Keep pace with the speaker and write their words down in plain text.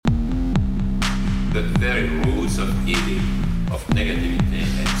the very roots of evil, of negativity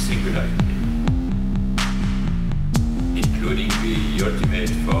and singularity, including the ultimate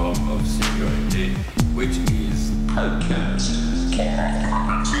form of singularity, which is unconscious, to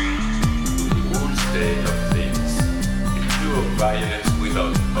the whole state of things, the pure violence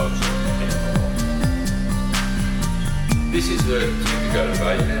without object anymore. This is the typical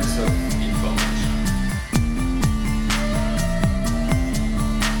violence of information.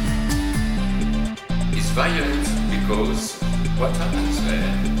 It's violent because what happens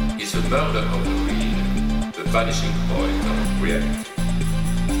there is a murder of the real, the vanishing point of reality.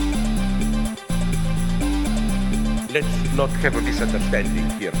 Let's not have a misunderstanding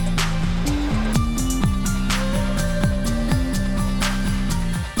here.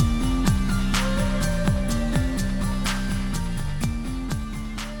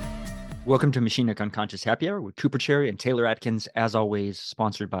 Welcome to Machine Unconscious Happy Hour with Cooper Cherry and Taylor Atkins, as always,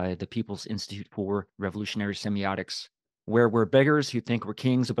 sponsored by the People's Institute for Revolutionary Semiotics, where we're beggars who think we're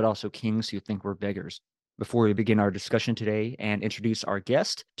kings, but also kings who think we're beggars. Before we begin our discussion today and introduce our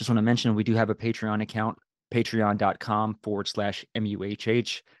guest, just want to mention we do have a Patreon account,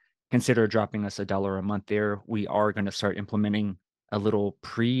 patreon.com/MUHH. Consider dropping us $1 a month there. We are going to start implementing a little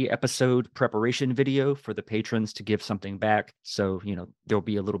pre-episode preparation video for the patrons to give something back. So, there'll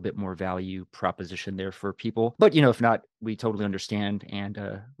be a little bit more value proposition there for people. But, if not, we totally understand. And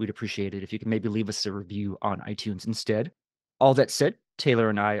we'd appreciate it if you can maybe leave us a review on iTunes instead. All that said, Taylor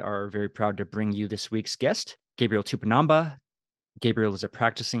and I are very proud to bring you this week's guest, Gabriel Tupinamba. Gabriel is a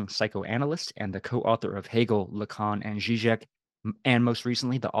practicing psychoanalyst and the co-author of Hegel, Lacan, and Zizek, and most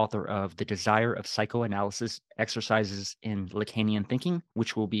recently, the author of The Desire of Psychoanalysis, Exercises in Lacanian Thinking,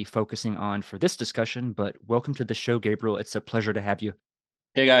 which we'll be focusing on for this discussion. But welcome to the show, Gabriel. It's a pleasure to have you.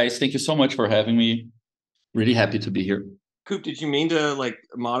 Hey, guys. Thank you so much for having me. Really happy to be here. Coop, did you mean to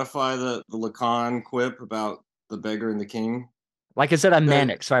modify the Lacan quip about the beggar and the king? Like I said, I'm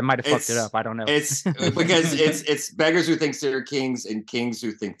manic, so I might have fucked it up. I don't know. It's because it's beggars who think they're kings and kings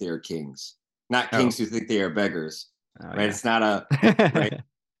who think they are kings, not kings who think they are beggars. Right, yeah. It's not a right.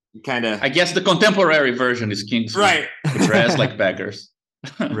 Kind of. I guess the contemporary version is kings, right? Who dress like beggars.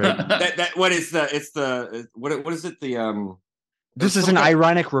 Right. That what is the? It's the what is it? The This is an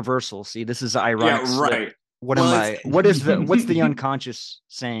ironic reversal. See, this is ironic. Yeah, right. What am I? What's the unconscious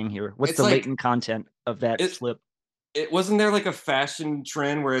saying here? What's the latent content of that slip? It wasn't there like a fashion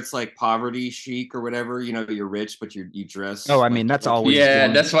trend where it's like poverty chic or whatever. You're rich, but you dress. Oh, I mean, that's always. Yeah,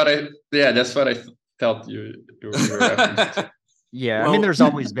 that's what I felt you were referencing. Yeah, well, I mean, there's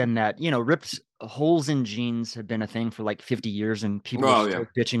always been that. Ripped holes in jeans have been a thing for like 50 years, and people are still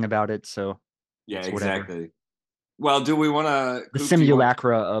bitching about it. So yeah, exactly. Whatever. Well, do we want to the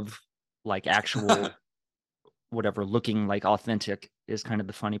simulacra of like actual whatever looking like authentic is kind of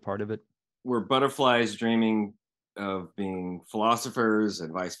the funny part of it. We're butterflies dreaming of being philosophers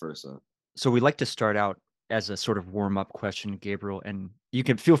and vice versa. So we like to start out as a sort of warm-up question, Gabriel, and you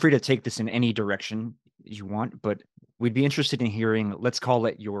can feel free to take this in any direction you want, but we'd be interested in hearing, let's call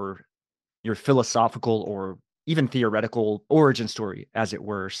it your philosophical or even theoretical origin story, as it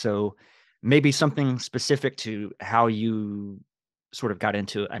were. So maybe something specific to how you sort of got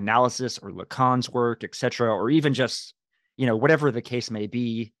into analysis or Lacan's work, etc., or even just, whatever the case may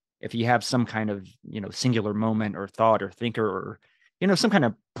be. If you have some kind of, singular moment or thought or thinker or, some kind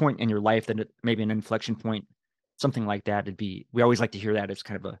of point in your life that maybe an inflection point, something like that, we always like to hear that as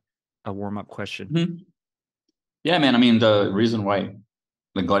kind of a warm-up question. Mm-hmm. Yeah, man. I mean, the reason why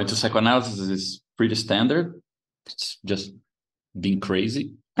I got into psychoanalysis is pretty standard. It's just being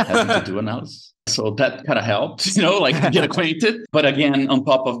crazy, having to do analysis. So that kind of helped, get acquainted. But again, on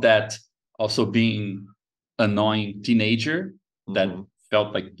top of that, also being an annoying teenager that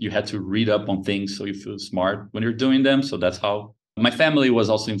felt like you had to read up on things so you feel smart when you're doing them. So that's how my family was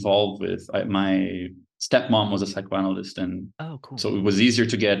also involved with. My stepmom was a psychoanalyst, and cool. So it was easier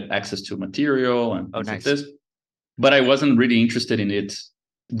to get access to material and things nice. like this. But I wasn't really interested in it,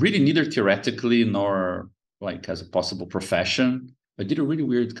 really neither theoretically nor like as a possible profession. I did a really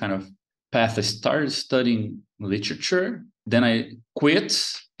weird kind of path. I started studying literature, then I quit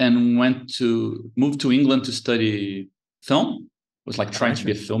and moved to England to study film. Was like trying to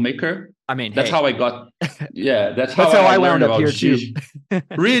be a filmmaker. I mean, that's how I got. Yeah, that's how I learned wound up about here too.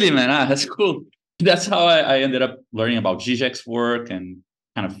 Really, man, that's cool. That's how I ended up learning about Zizek's work and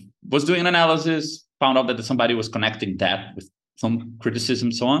kind of was doing analysis. Found out that somebody was connecting that with film criticism,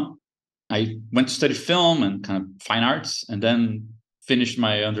 and so on. I went to study film and kind of fine arts, and then finished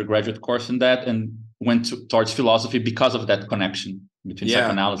my undergraduate course in that, and went towards philosophy because of that connection between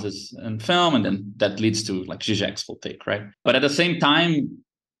psychoanalysis and film, and then that leads to like Zizek's full take, right? But at the same time,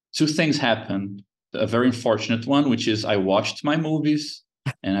 two things happened. a very unfortunate one, which is I watched my movies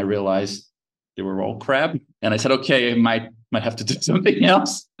and I realized they were all crap. And I said, okay, I might have to do something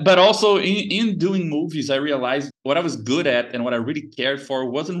else. But also in doing movies, I realized what I was good at and what I really cared for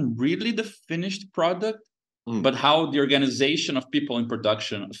wasn't really the finished product, but how the organization of people in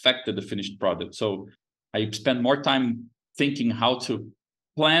production affected the finished product. So I spent more time thinking how to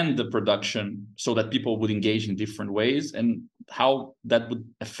plan the production so that people would engage in different ways and how that would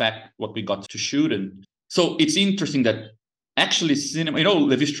affect what we got to shoot. And so it's interesting that actually cinema,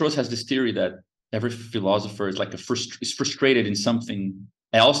 Levi-Strauss has this theory that every philosopher is like is frustrated in something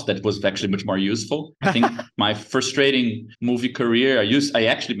else that was actually much more useful. I think my frustrating movie career, I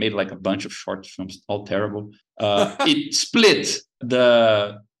actually made like a bunch of short films, all terrible. It split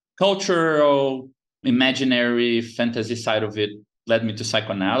the cultural, imaginary, fantasy side of it, led me to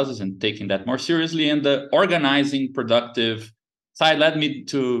psychoanalysis and taking that more seriously. And the organizing, productive side led me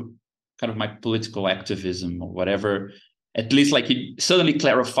to kind of my political activism or whatever. At least like it suddenly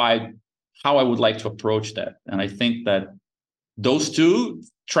clarified how I would like to approach that. And I think that those two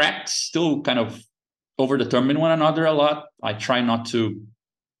tracks still kind of overdetermine one another a lot. I try not to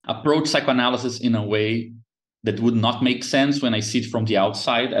approach psychoanalysis in a way that would not make sense when I see it from the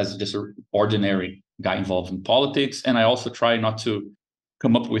outside as just an ordinary guy involved in politics. And I also try not to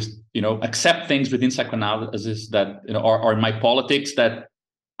come up with, accept things within psychoanalysis that, or in my politics that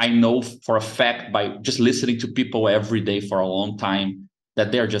I know for a fact by just listening to people every day for a long time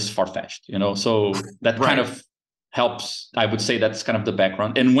that they're just far-fetched, so that right. Kind of helps. I would say that's kind of the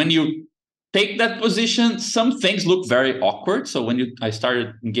background. And when you take that position, some things look very awkward. So when I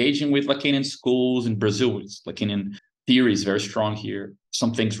started engaging with Lacanian schools in Brazil, Lacanian theory is very strong here.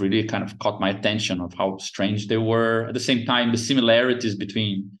 Some things really kind of caught my attention of how strange they were. At the same time, the similarities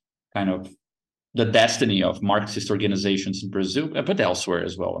between kind of the destiny of Marxist organizations in Brazil, but elsewhere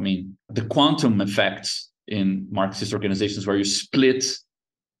as well. I mean, the quantum effects in Marxist organizations where you split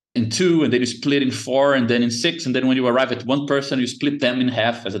in two and then you split in four and then in six. And then when you arrive at one person, you split them in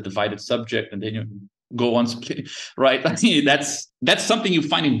half as a divided subject and then you go on split, right? I mean, that's something you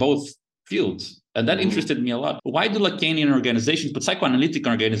find in both fields. And that interested me a lot. Why do Lacanian organizations, but psychoanalytic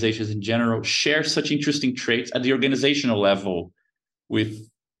organizations in general, share such interesting traits at the organizational level with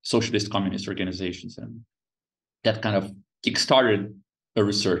socialist communist organizations? And that kind of kickstarted a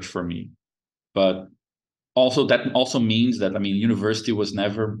research for me. But that also means that, university was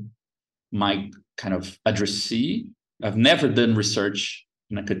never my kind of addressee. I've never done research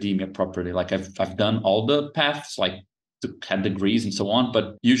in academia properly. Like I've done all the paths, like to have degrees and so on.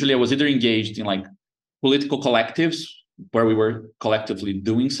 But usually I was either engaged in like political collectives where we were collectively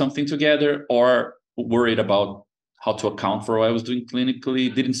doing something together or worried about how to account for what I was doing clinically.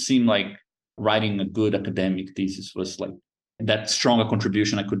 It didn't seem like writing a good academic thesis was like that strong a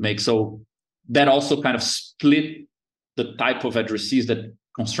contribution I could make. So that also kind of split the type of addressees that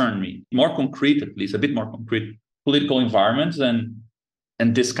concern me. More concrete, at least, a bit more concrete political environments and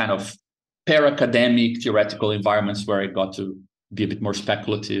this kind of para-academic theoretical environments where I got to be a bit more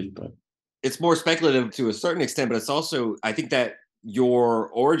speculative. But it's more speculative to a certain extent, but it's also, I think that your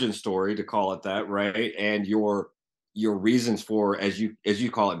origin story, to call it that, right, and your reasons for, as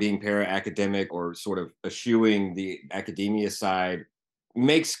you call it, being para-academic or sort of eschewing the academia side,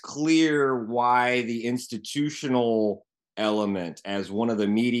 makes clear why the institutional element as one of the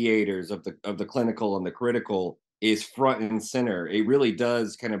mediators of the clinical and the critical is front and center. It really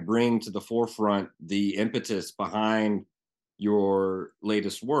does kind of bring to the forefront the impetus behind your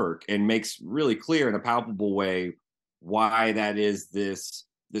latest work and makes really clear in a palpable way why that is this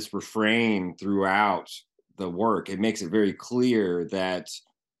refrain throughout the work. It makes it very clear that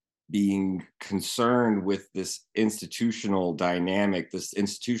being concerned with this institutional dynamic, this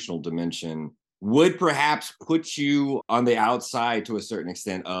institutional dimension, would perhaps put you on the outside to a certain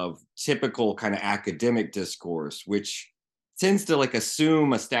extent of typical kind of academic discourse, which tends to like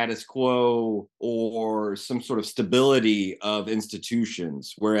assume a status quo or some sort of stability of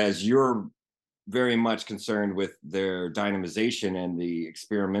institutions, whereas you're very much concerned with their dynamization and the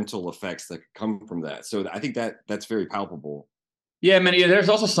experimental effects that come from that. So I think that's very palpable. Yeah, there's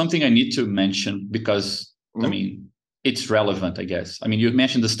also something I need to mention because, it's relevant, I guess. You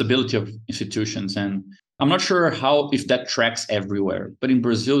mentioned the stability of institutions, and I'm not sure if that tracks everywhere, but in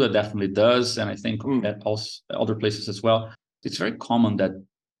Brazil, that definitely does. And I think at also other places as well. It's very common that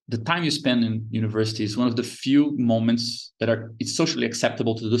the time you spend in university is one of the few moments that it's socially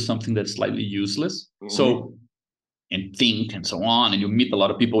acceptable to do something that's slightly useless. So, and think and so on, and you meet a lot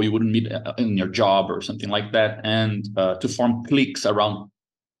of people you wouldn't meet in your job or something like that, and to form cliques around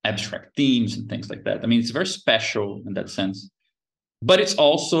abstract themes and things like that. It's very special in that sense. But it's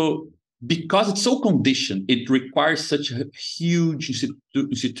also because it's so conditioned, it requires such a huge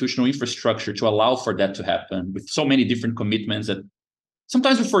institutional infrastructure to allow for that to happen, with so many different commitments that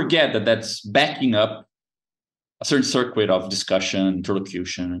sometimes we forget that that's backing up a certain circuit of discussion,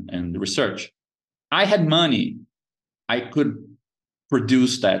 interlocution, and research. I had money. I could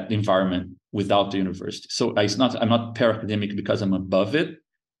produce that environment without the university. So I'm not para-academic because I'm above it.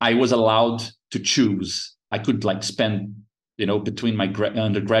 I was allowed to choose. I could spend, between my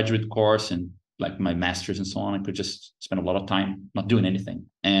undergraduate course and my master's and so on, I could just spend a lot of time not doing anything.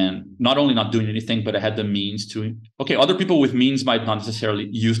 And not only not doing anything, but I had the means to, other people with means might not necessarily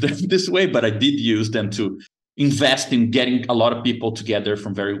use them this way, but I did use them to invest in getting a lot of people together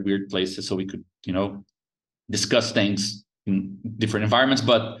from very weird places so we could, discuss things in different environments.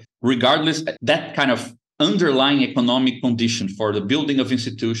 But regardless, that kind of underlying economic condition for the building of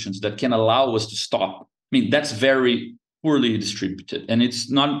institutions that can allow us to stop, that's very poorly distributed. And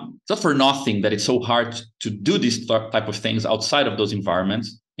it's not for nothing that it's so hard to do these type of things outside of those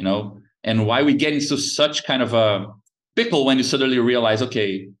environments, and why we get into such kind of a pickle when you suddenly realize,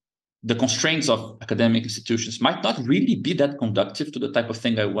 the constraints of academic institutions might not really be that conducive to the type of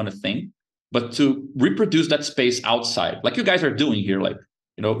thing I want to think, but to reproduce that space outside, like you guys are doing here,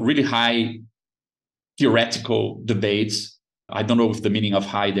 really high theoretical debates. I don't know if the meaning of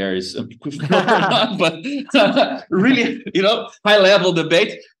high there is equivalent or not, but really, high level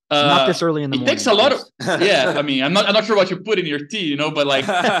debate. Not this early in the morning. It takes a lot of, I'm not sure what you put in your tea, but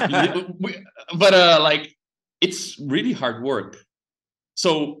it's really hard work.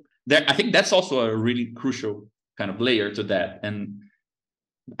 So I think that's also a really crucial kind of layer to that. And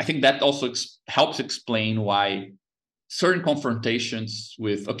I think that also helps explain why certain confrontations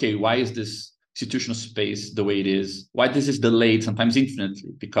with, why is this institutional space the way it is? Why this is delayed sometimes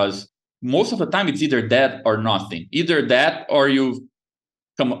infinitely? Because most of the time it's either that or nothing. Either that or you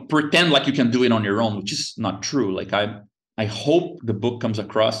pretend like you can do it on your own, which is not true. I hope the book comes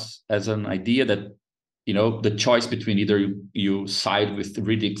across as an idea that, the choice between either you side with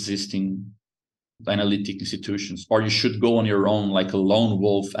really existing analytic institutions or you should go on your own like a lone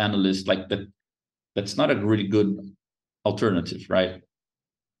wolf analyst, that's not a really good alternative, right?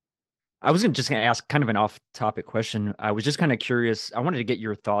 I was just going to ask kind of an off-topic question. I was just kind of curious. I wanted to get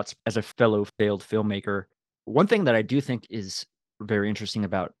your thoughts as a fellow failed filmmaker. One thing that I do think is very interesting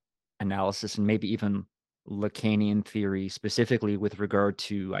about analysis and maybe even Lacanian theory, specifically with regard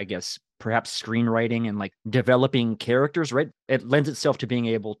to, I guess, perhaps screenwriting and developing characters, right? It lends itself to being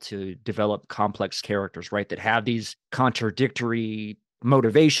able to develop complex characters, right? That have these contradictory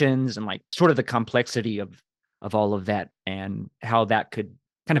motivations and sort of the complexity of all of that and how that could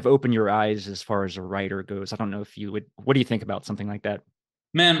kind of open your eyes as far as a writer goes. I don't know if you would, what do you think about something like that?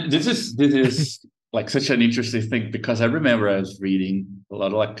 Man, this is such an interesting thing, because I remember I was reading a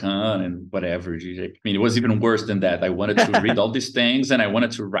lot of Lacan and whatever. It was even worse than that. I wanted to read all these things and I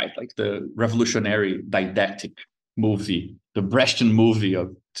wanted to write the revolutionary didactic movie, the Brechtian movie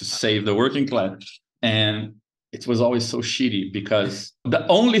to save the working class. And it was always so shitty, because the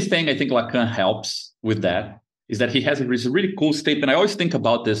only thing I think Lacan helps with that is that he has a really cool statement. I always think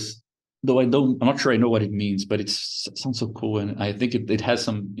about this, though I'm not sure I know what it means, but it sounds so cool. And I think it has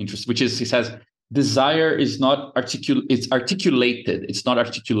some interest, which is, he says, desire is not it's articulated, it's not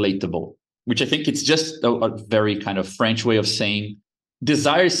articulatable, which I think it's just a very kind of French way of saying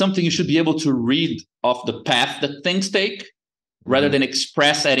desire is something you should be able to read off the path that things take rather than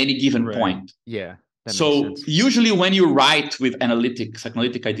express at any given point. Yeah. So usually when you write with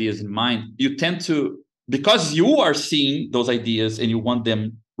psychoanalytic ideas in mind, you tend to, because you are seeing those ideas and you want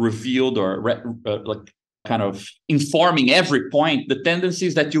them revealed or kind of informing every point, the tendency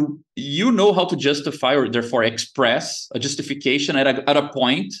is that you know how to justify or therefore express a justification at a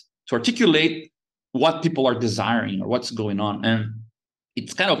point to articulate what people are desiring or what's going on. And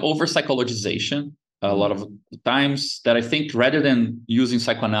it's kind of over psychologization a lot of times, that I think rather than using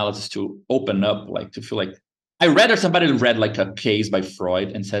psychoanalysis to open up, to feel I'd rather somebody read a case by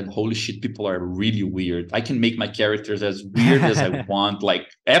Freud and said, holy shit, people are really weird. I can make my characters as weird as I want.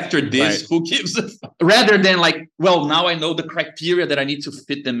 After this, who gives a rather than well, now I know the criteria that I need to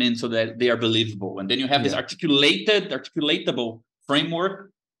fit them in so that they are believable. And then you have this articulatable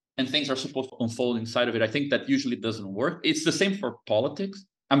framework and things are supposed to unfold inside of it. I think that usually doesn't work. It's the same for politics.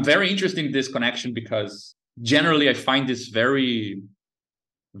 I'm very interested in this connection because generally I find this very,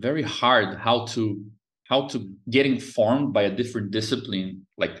 very hard how to get informed by a different discipline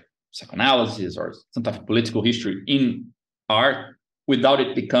like psychoanalysis or some type of political history in art without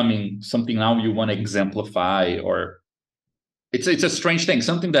it becoming something now you want to exemplify, or it's a strange thing,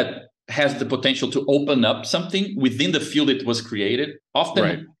 something that has the potential to open up something within the field it was created.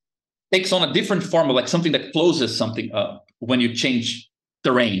 Often takes on a different form of like something that closes something up when you change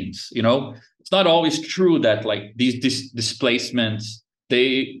terrains, you know? It's not always true that like these displacements,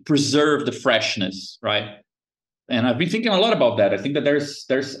 they preserve the freshness, right? And I've been thinking a lot about that. I think that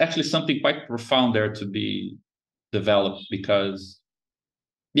there's actually something quite profound there to be developed, because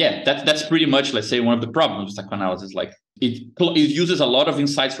that's pretty much, let's say, one of the problems of psychoanalysis. Like it uses a lot of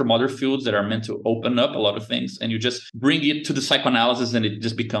insights from other fields that are meant to open up a lot of things, and you just bring it to the psychoanalysis and it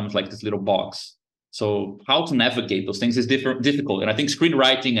just becomes like this little box. So how to navigate those things is difficult. And I think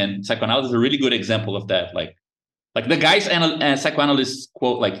screenwriting and psychoanalysis is a really good example of that. Like the guys and psychoanalysts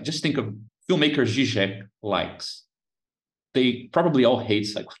quote, like, just think of filmmakers Zizek likes. They probably all hate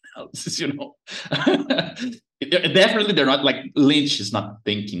psychoanalysis, you know. Definitely, they're not, like, Lynch is not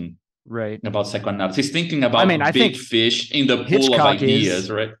thinking about psychoanalysis. He's thinking about I think fish in the pool of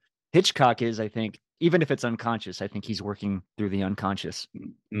ideas, right? Hitchcock is, I think, even if it's unconscious, I think he's working through the unconscious.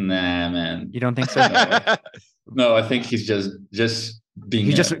 Nah, man. You don't think so? No, I think he's just being...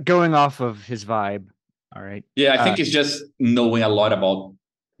 He's just going off of his vibe. All right. Yeah, I think he's just knowing a lot about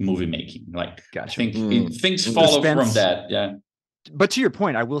movie making. Like, gotcha. I think things follow from that. Yeah. But to your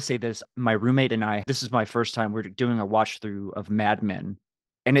point, I will say this. My roommate and I, this is my first time we're doing a watch through of Mad Men.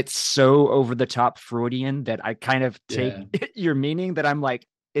 And it's so over the top Freudian that I kind of take your meaning that I'm like,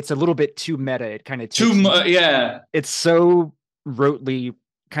 it's a little bit too meta. It kind of it's so rotely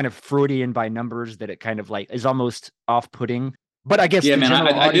kind of Freudian by numbers that it kind of like is almost off-putting. But I guess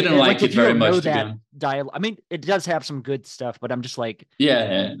I didn't like it very much. That dialogue, I mean, it does have some good stuff, but I'm just like,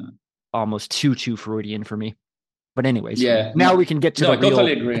 almost too Freudian for me. But anyways, now we can get to the real.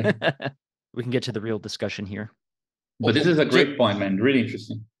 Totally agree. We can get to the real discussion here. But this is a great point, man. Really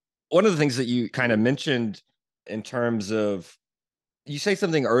interesting. One of the things that you kind of mentioned in terms of, you say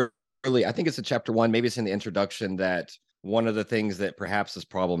something early, I think it's in chapter 1, maybe it's in the introduction, that one of the things that perhaps is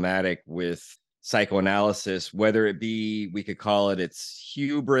problematic with psychoanalysis, whether it be, we could call it its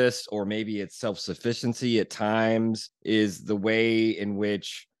hubris or maybe its self-sufficiency at times, is the way in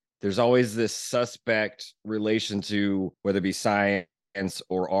which there's always this suspect relation to whether it be science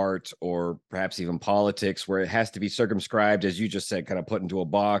or art or perhaps even politics, where it has to be circumscribed, as you just said, kind of put into a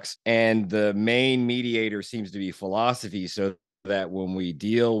box. And the main mediator seems to be philosophy, so that when we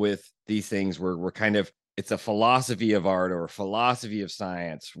deal with these things, we're kind of, it's a philosophy of art or a philosophy of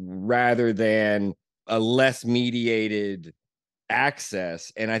science rather than a less mediated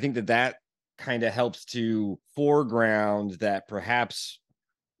access. And I think that kind of helps to foreground that perhaps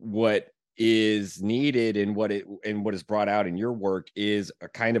what is needed and what is brought out in your work is a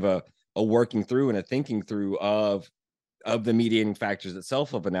kind of a working through and a thinking through of the mediating factors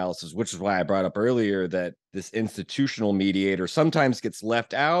itself of analysis, which is why I brought up earlier that this institutional mediator sometimes gets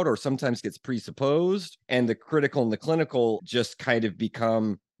left out or sometimes gets presupposed, and the critical and the clinical just kind of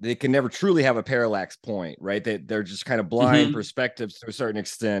become, they can never truly have a parallax point, right? They're just kind of blind perspectives to a certain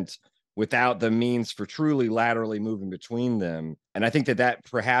extent without the means for truly laterally moving between them. And I think that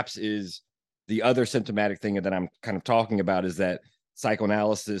perhaps is the other symptomatic thing that I'm kind of talking about, is that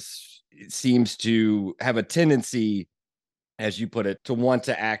psychoanalysis seems to have a tendency, as you put it, to want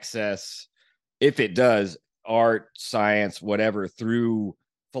to access, if it does, art, science, whatever, through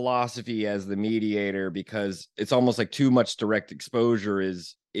philosophy as the mediator, because it's almost like too much direct exposure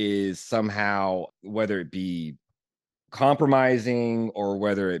is somehow, whether it be compromising or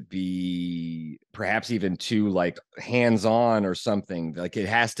whether it be perhaps even too like hands-on or something, like it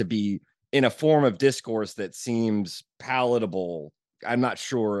has to be in a form of discourse that seems palatable. I'm not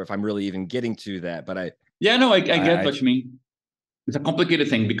sure if I'm really even getting to that, but I get what you mean. It's a complicated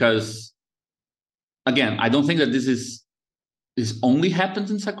thing because, again, I don't think that this only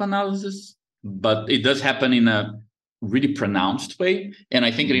happens in psychoanalysis, but it does happen in a really pronounced way. And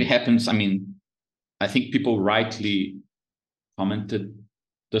I think it happens, I think people rightly commented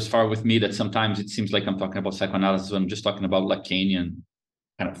thus far with me that sometimes it seems like I'm talking about psychoanalysis when I'm just talking about Lacanian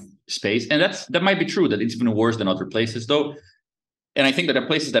kind of space. And that might be true, that it's even worse than other places, though. And I think that there are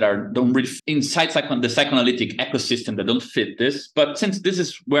places that don't really inside the psychoanalytic ecosystem that don't fit this. But since this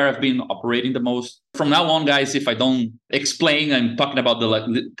is where I've been operating the most, from now on, guys, if I don't explain, I'm talking about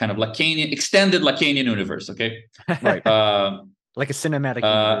the kind of Lacanian, extended Lacanian universe, okay? Right. Like a cinematic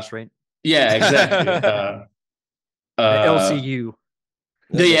universe, right? Yeah, exactly. The LCU.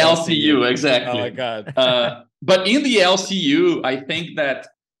 The LCU, exactly. Oh my God. But in the LCU, I think that,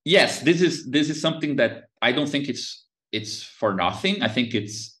 yes, this is something that I don't think it's for nothing. I think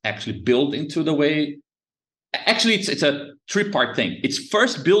it's actually built into the way. Actually, it's a three-part thing. It's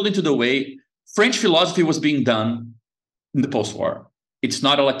first built into the way French philosophy was being done in the post-war. It's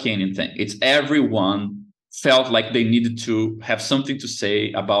not a Lacanian thing. It's everyone felt like they needed to have something to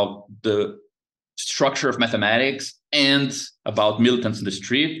say about the structure of mathematics and about militants in the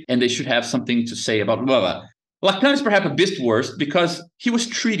street, and they should have something to say about blah, blah. Lacan is perhaps a bit worse because he was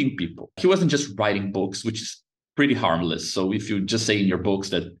treating people. He wasn't just writing books, which is pretty harmless. So if you just say in your books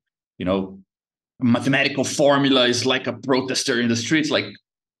that, you know, mathematical formula is like a protester in the streets, like,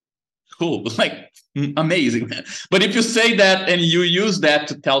 cool, like amazing. But if you say that and you use that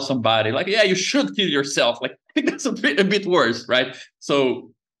to tell somebody, like, yeah, you should kill yourself, like, I think that's a bit worse, right?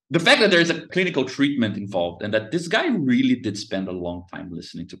 So the fact that there's a clinical treatment involved and that this guy really did spend a long time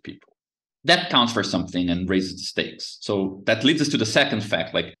listening to people, that counts for something and raises the stakes. So that leads us to the second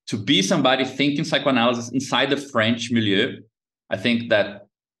fact, like to be somebody thinking psychoanalysis inside the French milieu, I think that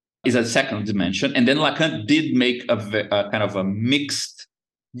is a second dimension. And then Lacan did make a kind of a mixed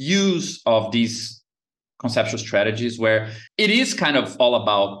use of these conceptual strategies where it is kind of all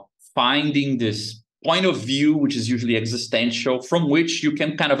about finding this point of view, which is usually existential, from which you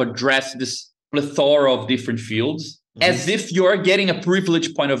can kind of address this plethora of different fields, as if you're getting a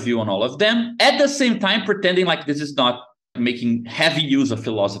privileged point of view on all of them, at the same time pretending like this is not making heavy use of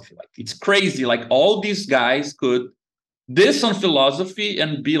philosophy. Like, it's crazy. Like, all these guys could diss on philosophy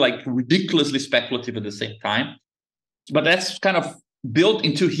and be like ridiculously speculative at the same time. But that's kind of built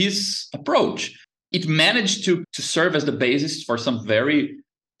into his approach. It managed to serve as the basis for some very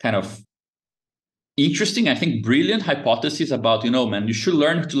kind of interesting, I think, brilliant hypotheses about, you know, man, you should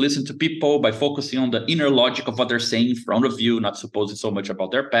learn to listen to people by focusing on the inner logic of what they're saying in front of you, not supposing so much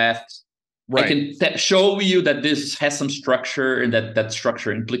about their paths. Right. I can show you that this has some structure and that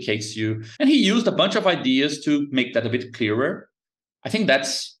structure implicates you. And he used a bunch of ideas to make that a bit clearer. I think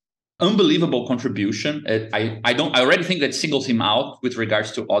that's unbelievable contribution. I already think that singles him out with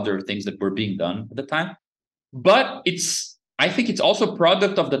regards to other things that were being done at the time. But I think it's also a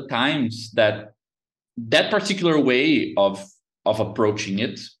product of the times that particular way of approaching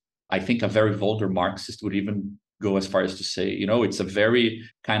it, I think a very vulgar Marxist would even go as far as to say, you know, it's a very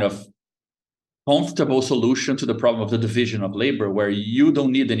kind of comfortable solution to the problem of the division of labor, where you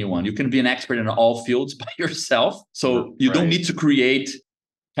don't need anyone. You can be an expert in all fields by yourself. So you don't need to create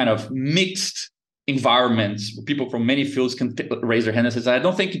kind of mixed environments where people from many fields can raise their hand and say, I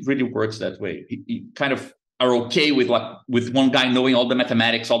don't think it really works that way. You kind of are okay with one guy knowing all the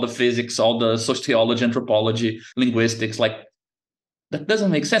mathematics, all the physics, all the sociology, anthropology, linguistics. Like, that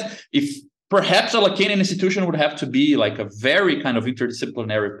doesn't make sense. If perhaps a Lacanian institution would have to be like a very kind of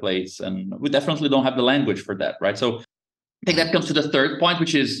interdisciplinary place, and we definitely don't have the language for that, right? So I think that comes to the third point,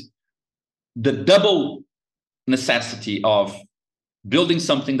 which is the double necessity of building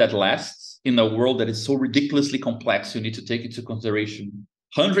something that lasts in a world that is so ridiculously complex. You need to take into consideration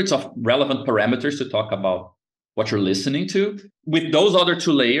hundreds of relevant parameters to talk about what you're listening to. With those other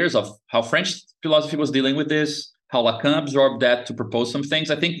two layers of how French philosophy was dealing with this, how Lacan absorbed that to propose some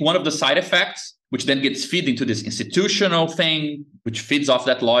things, I think one of the side effects, which then gets fed into this institutional thing, which feeds off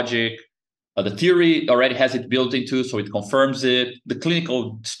that logic, the theory already has it built into, so it confirms it. The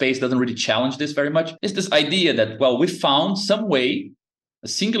clinical space doesn't really challenge this very much. It's this idea that, well, we found some way, a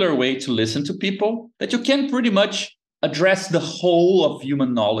singular way to listen to people, that you can pretty much address the whole of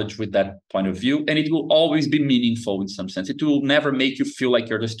human knowledge with that point of view, and it will always be meaningful in some sense. It will never make you feel like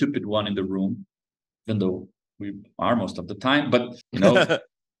you're the stupid one in the room, even though we are most of the time. But, you know,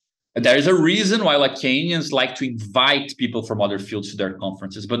 there is a reason why Lacanians like to invite people from other fields to their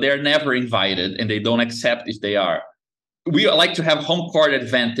conferences, but they're never invited and they don't accept if they are. We like to have home court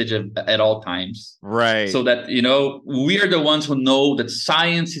advantage at all times. Right. So that, you know, we are the ones who know that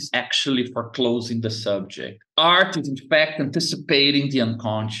science is actually foreclosing the subject. Art is, in fact, anticipating the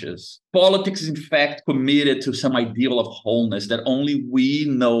unconscious. Politics is, in fact, committed to some ideal of wholeness that only we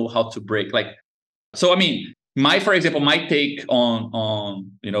know how to break. Like, so, I mean, for example, my take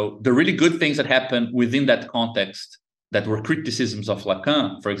on you know, the really good things that happened within that context that were criticisms of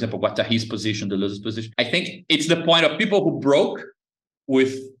Lacan, for example, Guattari's position, Deleuze's position. I think it's the point of people who broke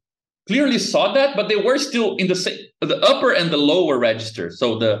with, clearly saw that, but they were still in the upper and the lower register.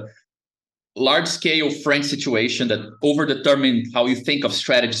 So the large-scale French situation that overdetermined how you think of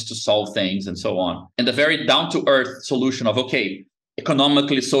strategies to solve things and so on. And the very down-to-earth solution of, okay,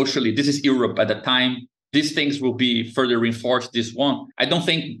 economically, socially, this is Europe at the time. These things will be further reinforced, this one. I don't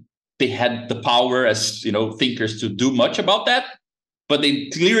think they had the power as, you know, thinkers to do much about that, but they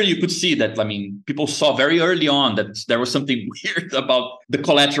clearly, you could see that, I mean, people saw very early on that there was something weird about the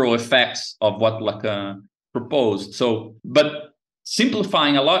collateral effects of what Lacan proposed. So, but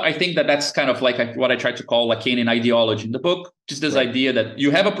simplifying a lot, I think that's kind of like what I tried to call Lacanian ideology in the book, just this idea that you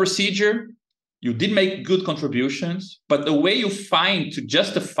have a procedure, you did make good contributions, but the way you find to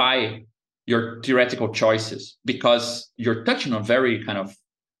justify your theoretical choices, because you're touching on very kind of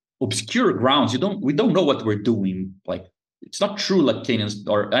obscure grounds. We don't know what we're doing. Like, it's not true Lacanians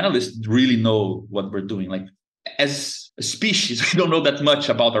or analysts really know what we're doing. Like, as a species, we don't know that much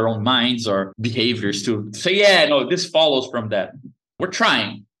about our own minds or behaviors to say, yeah, no, this follows from that. We're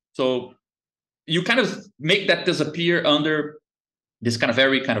trying. So you kind of make that disappear under this kind of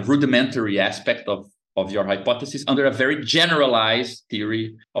very kind of rudimentary aspect of your hypothesis, under a very generalized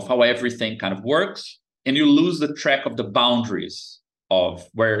theory of how everything kind of works. And you lose the track of the boundaries of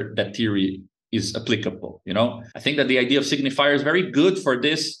where that theory is applicable. I think that the idea of signifier is very good for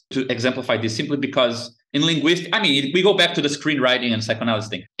this, to exemplify this, simply because in linguistics, we go back to the screenwriting and psychoanalysis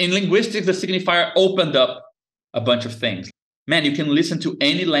thing. In linguistics, the signifier opened up a bunch of things. Man, you can listen to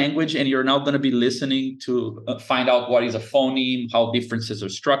any language and you're now going to be listening to find out what is a phoneme, how differences are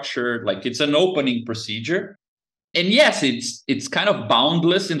structured. Like, it's an opening procedure. And yes, it's kind of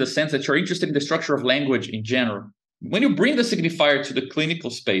boundless in the sense that you're interested in the structure of language in general. When you bring the signifier to the clinical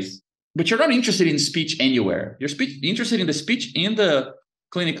space, but you're not interested in speech anywhere. You're interested in the speech in the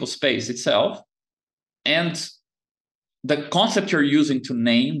clinical space itself. And the concept you're using to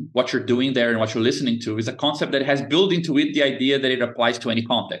name what you're doing there and what you're listening to is a concept that has built into it the idea that it applies to any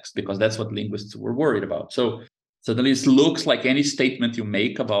context, because that's what linguists were worried about. So suddenly it looks like any statement you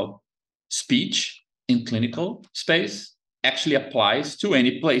make about speech in clinical space actually applies to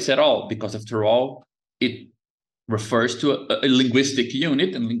any place at all, because after all, it refers to a linguistic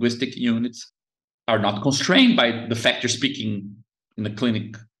unit, and linguistic units are not constrained by the fact you're speaking in the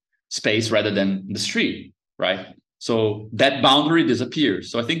clinic space rather than the street, right? So that boundary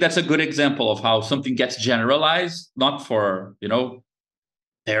disappears. So I think that's a good example of how something gets generalized, not for,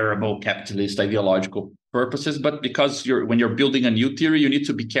 terrible capitalist ideological purposes, but because when you're building a new theory, you need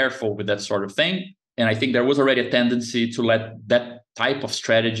to be careful with that sort of thing. And I think there was already a tendency to let that type of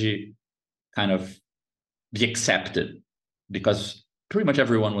strategy kind of be accepted, because pretty much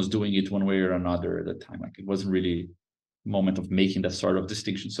everyone was doing it one way or another at the time. Like, it wasn't really a moment of making that sort of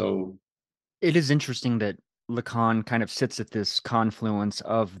distinction. So it is interesting that Lacan kind of sits at this confluence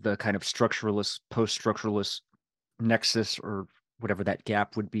of the kind of structuralist, post-structuralist nexus, or whatever that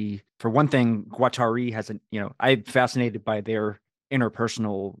gap would be. For one thing, Guattari I'm fascinated by their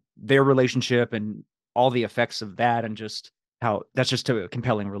their relationship and all the effects of that, and just how that's just a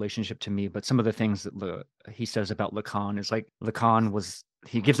compelling relationship to me. But some of the things that he says about Lacan is like,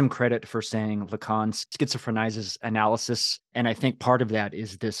 he gives him credit for saying Lacan schizophrenizes analysis. And I think part of that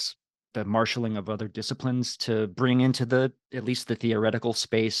is the marshaling of other disciplines to bring into at least the theoretical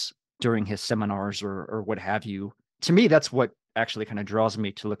space during his seminars or what have you. To me, that's what actually kind of draws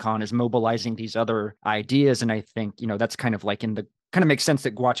me to Lacan, is mobilizing these other ideas. And I think, that's kind of like kind of makes sense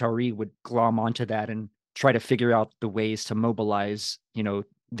that Guattari would glom onto that and try to figure out the ways to mobilize,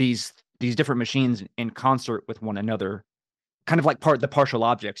 these different machines in concert with one another, kind of like the partial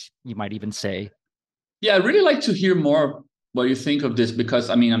objects, you might even say. Yeah, I'd really like to hear more what you think of this, because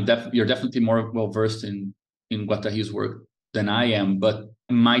you're definitely more well-versed in Guattari's work than I am, but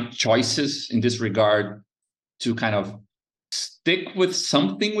my choices in this regard to kind of stick with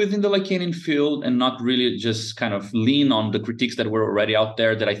something within the Lacanian field and not really just kind of lean on the critiques that were already out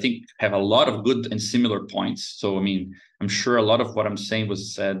there that I think have a lot of good and similar points. So, I'm sure a lot of what I'm saying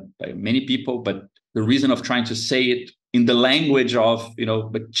was said by many people, but the reason of trying to say it in the language of,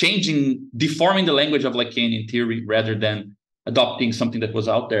 but deforming the language of Lacanian theory rather than adopting something that was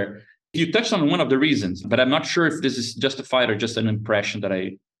out there. You touched on one of the reasons, but I'm not sure if this is justified or just an impression that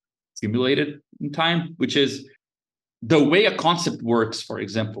I accumulated in time, which is the way a concept works, for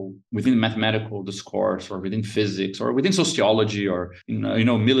example, within mathematical discourse or within physics or within sociology or,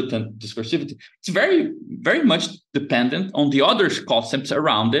 militant discursivity. It's very, very much dependent on the other concepts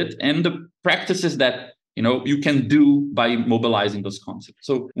around it and the practices that, you can do by mobilizing those concepts.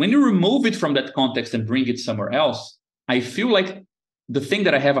 So when you remove it from that context and bring it somewhere else, I feel like the thing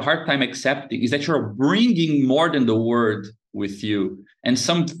that I have a hard time accepting is that you're bringing more than the word with you and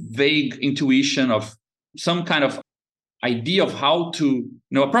some vague intuition of some kind of idea of how to,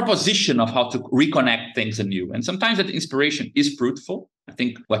 a proposition of how to reconnect things anew. And sometimes that inspiration is fruitful. I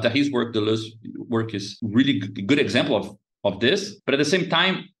think Guattari's work, Deleuze's work, is really good example of this. But at the same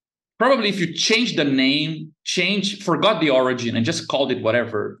time, probably if you change the name, forgot the origin and just called it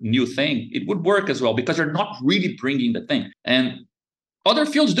whatever new thing, it would work as well, because you're not really bringing the thing. And other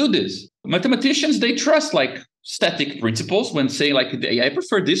fields do this. Mathematicians, they trust like static principles when saying like, I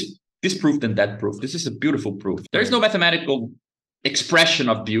prefer this proof than that proof. This is a beautiful proof. There's no mathematical expression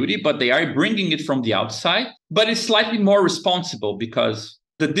of beauty, but they are bringing it from the outside. But it's slightly more responsible, because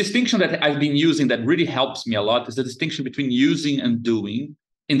the distinction that I've been using that really helps me a lot is the distinction between using and doing.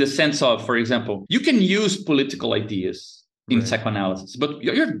 in the sense of, for example, you can use political ideas in Right. psychoanalysis, but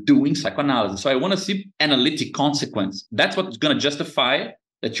you're doing psychoanalysis. So I want to see analytic consequence. That's what's going to justify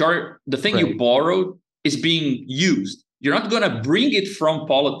that the thing you Right. borrowed is being used. You're not going to bring it from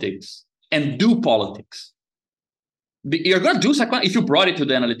politics and do politics. You're going to do psychoanalysis. If you brought it to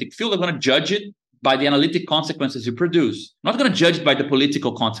the analytic field, they're going to judge it by the analytic consequences you produce. I'm not going to judge it by the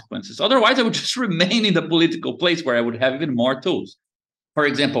political consequences. Otherwise, I would just remain in the political place where I would have even more tools. For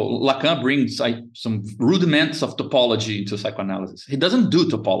example, Lacan brings some rudiments of topology into psychoanalysis. He doesn't do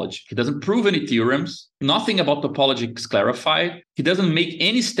topology. He doesn't prove any theorems. Nothing about topology is clarified. He doesn't make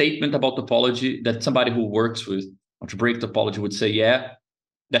any statement about topology that somebody who works with algebraic topology would say, yeah,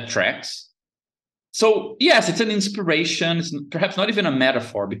 that tracks. So yes, it's an inspiration. It's perhaps not even a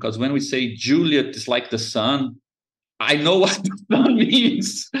metaphor, because when we say Juliet is like the sun, I know what the sun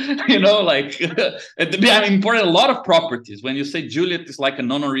means, I'm importing a lot of properties. When you say Juliet is like a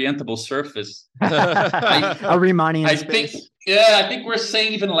non-orientable surface, A Riemannian I space. think we're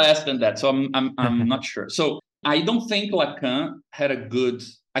saying even less than that. So I'm not sure. So I don't think Lacan had a good.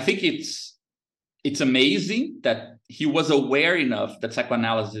 I think it's amazing that he was aware enough that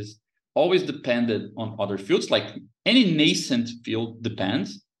psychoanalysis always depended on other fields, like any nascent field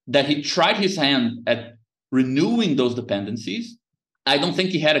depends. That he tried his hand at renewing those dependencies. I don't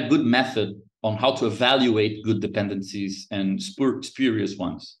think he had a good method on how to evaluate good dependencies and spurious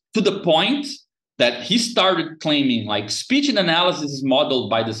ones, to the point that he started claiming like speech and analysis is modeled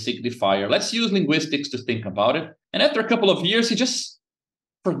by the signifier. Let's use linguistics to think about it. And after a couple of years, he just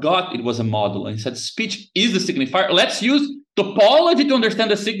forgot it was a model. And he said, speech is the signifier. Let's use topology to understand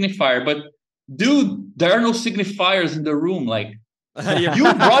the signifier. But dude, there are no signifiers in the room. Like, you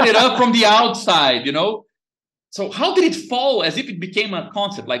brought it up from the outside, So how did it fall as if it became a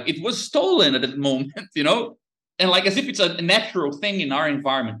concept? Like it was stolen at that moment, and like as if it's a natural thing in our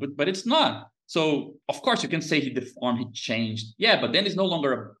environment, but it's not. So of course you can say he deformed, he changed. Yeah, but then it's no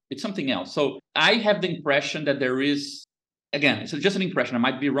longer, it's something else. So I have the impression that there is, again, it's just an impression. I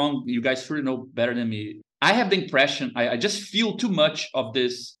might be wrong. You guys surely know better than me. I have the impression, I just feel too much of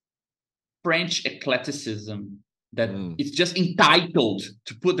this French eclecticism that it's just entitled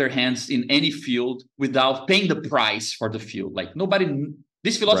to put their hands in any field without paying the price for the field. Like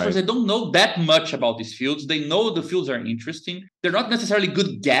these philosophers, they don't know that much about these fields. They know the fields are interesting. They're not necessarily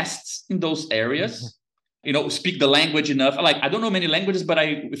good guests in those areas, speak the language enough. Like, I don't know many languages, but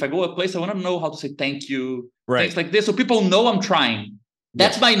if I go a place, I want to know how to say thank you, things like this. So people know I'm trying.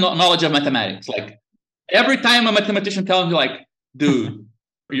 That's my knowledge of mathematics. Like every time a mathematician tells me like, dude,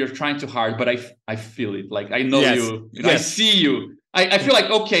 you're trying too hard, but I feel it. Like I know you. I see you. I feel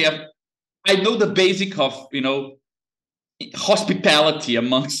like, okay, I know the basic of hospitality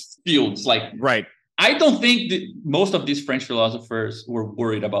amongst fields. Like I don't think that most of these French philosophers were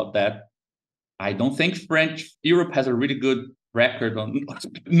worried about that. I don't think Europe has a really good record on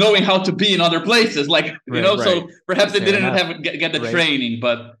knowing how to be in other places. Like so perhaps they didn't get the training.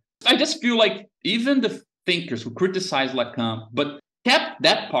 But I just feel like even the thinkers who criticize Lacan, but kept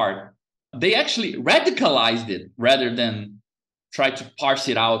that part, they actually radicalized it rather than try to parse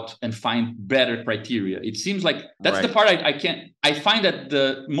it out and find better criteria. It seems like that's the part I find that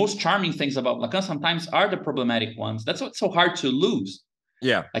the most charming things about Lacan sometimes are the problematic ones. That's what's so hard to lose.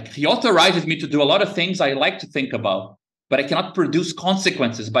 Yeah. Like he authorizes me to do a lot of things I like to think about, but I cannot produce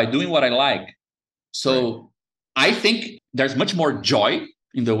consequences by doing what I like. So I think there's much more joy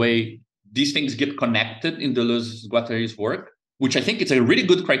in the way these things get connected in Deleuze-Guattari's work, which I think it's a really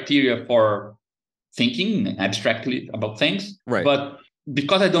good criteria for thinking abstractly about things. But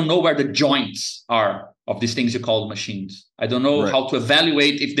because I don't know where the joints are of these things you call machines, I don't know how to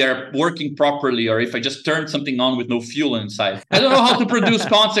evaluate if they're working properly or if I just turned something on with no fuel inside. I don't know how to produce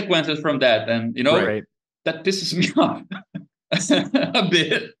consequences from that. And, that pisses me off a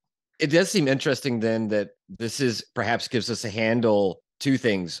bit. It does seem interesting then that this perhaps gives us a handle to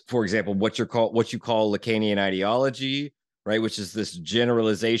things. For example, what you call Lacanian ideology, which is this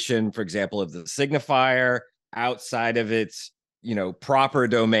generalization, for example, of the signifier outside of its, proper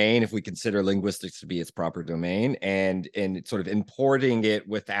domain, if we consider linguistics to be its proper domain, and sort of importing it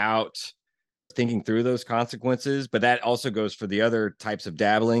without thinking through those consequences. But that also goes for the other types of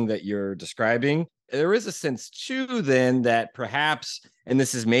dabbling that you're describing. There is a sense too, then, that perhaps, and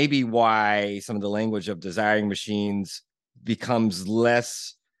this is maybe why some of the language of desiring machines becomes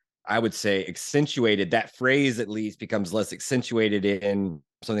less, I would say, accentuated. That phrase at least becomes less accentuated in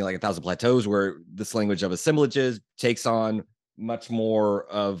something like 1,000 Plateaus, where this language of assemblages takes on much more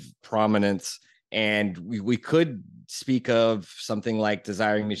of prominence. And we could speak of something like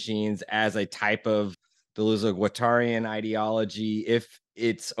desiring machines as a type of the Guattarian ideology, if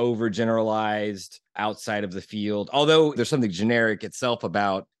it's overgeneralized outside of the field, although there's something generic itself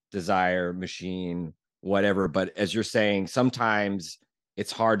about desire, machine, whatever. But as you're saying, sometimes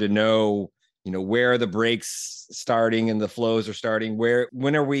it's hard to know, where are the breaks starting and the flows are starting,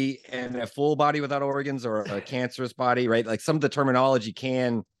 when are we in a full body without organs or a cancerous body, right? Like some of the terminology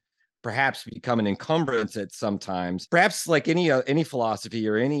can perhaps become an encumbrance at sometimes, perhaps like any philosophy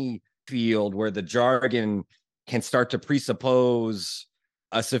or any field where the jargon can start to presuppose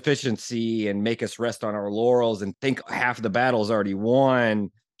a sufficiency and make us rest on our laurels and think half the battle is already won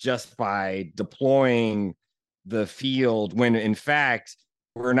just by deploying the field, when in fact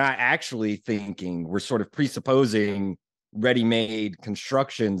we're not actually thinking, we're sort of presupposing ready-made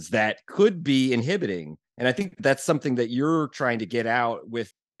constructions that could be inhibiting. And I think that's something that you're trying to get out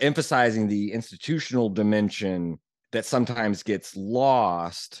with emphasizing the institutional dimension that sometimes gets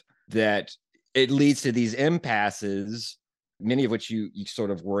lost, that it leads to these impasses, many of which you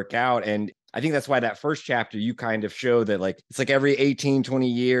sort of work out. And I think that's why that first chapter, you kind of show that like, it's like every 18, 20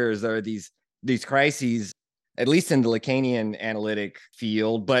 years, there are these crises, at least in the Lacanian analytic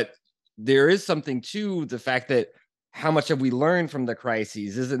field. But there is something to the fact that how much have we learned from the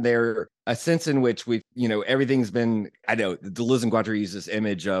crises? Isn't there a sense in which we've, everything's been, I know Deleuze and Guattari use this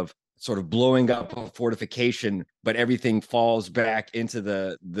image of sort of blowing up a fortification, but everything falls back into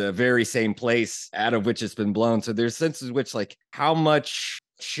the very same place out of which it's been blown. So there's senses in which like how much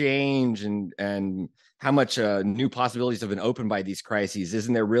change and how much new possibilities have been opened by these crises.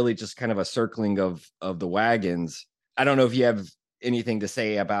 Isn't there really just kind of a circling of the wagons? I don't know if you have anything to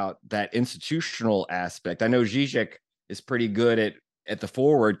say about that institutional aspect. I know Zizek is pretty good at the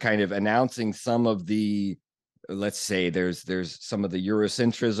forward kind of announcing some of the, let's say there's some of the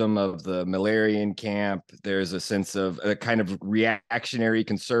Eurocentrism of the Millerian camp. There's a sense of a kind of reactionary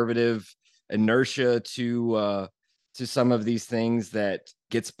conservative inertia to some of these things that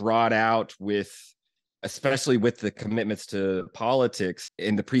gets brought out with, especially with the commitments to politics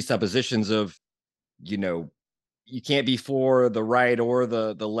and the presuppositions of, you can't be for the right or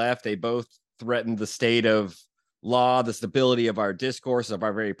the left. They both threaten the state of law, the stability of our discourse, of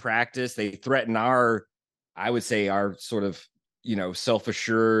our very practice. They threaten our sort of,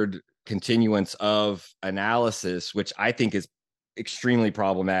 self-assured continuance of analysis, which I think is extremely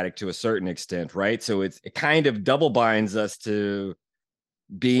problematic to a certain extent, right? So it kind of double binds us to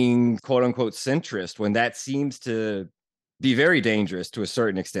being quote unquote centrist when that seems to be very dangerous to a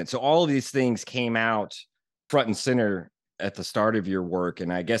certain extent. So all of these things came out front and center at the start of your work.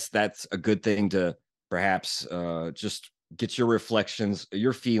 And I guess that's a good thing to perhaps just get your reflections,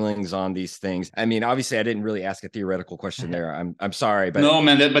 your feelings on these things. I mean, obviously I didn't really ask a theoretical question there. I'm sorry, but no,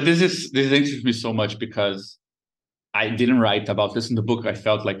 man, but this interests me so much because I didn't write about this in the book. I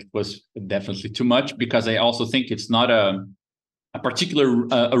felt like it was definitely too much because I also think it's not a particular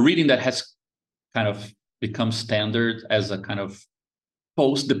a reading that has kind of become standard as a kind of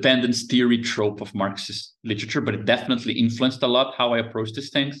post-dependence theory trope of Marxist literature, but it definitely influenced a lot how I approach these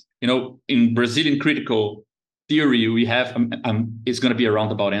things. In Brazilian critical theory, we have, it's going to be a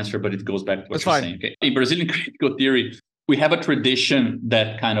roundabout answer, but it goes back to what That's you're fine. saying. Okay? In Brazilian critical theory, we have a tradition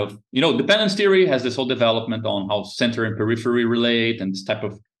that kind of, dependence theory has this whole development on how center and periphery relate and this type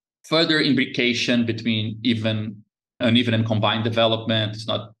of further imbrication between uneven and combined development. It's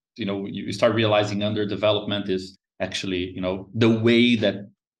not, you start realizing underdevelopment is actually, the way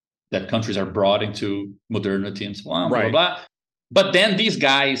that countries are brought into modernity and so on, right. blah, blah, blah. But then these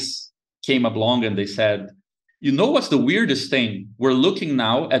guys came along and they said, what's the weirdest thing? We're looking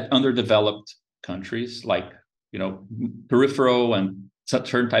now at underdeveloped countries like, peripheral and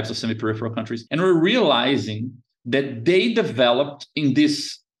certain types of semi-peripheral countries. And we're realizing that they developed in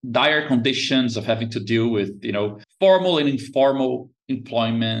these dire conditions of having to deal with, formal and informal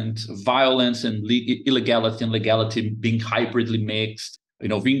employment, violence and illegality and legality being hybridly mixed,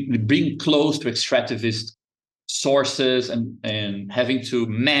 being close to extractivist sources and having to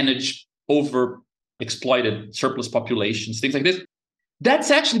manage over-exploited surplus populations, things like this.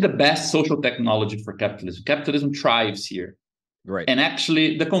 That's actually the best social technology for capitalism. Capitalism thrives here. Right. And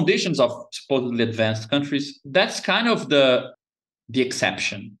actually, the conditions of supposedly advanced countries, that's kind of the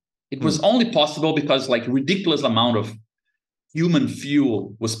exception. It was only possible because ridiculous amount of human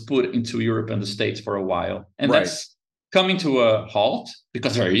fuel was put into Europe and the States for a while. And that's coming to a halt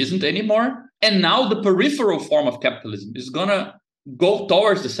because there isn't anymore. And now the peripheral form of capitalism is going to go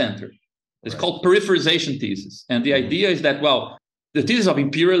towards the center. It's called peripherization thesis. And the idea is that, the thesis of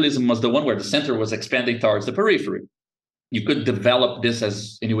imperialism was the one where the center was expanding towards the periphery. You could develop this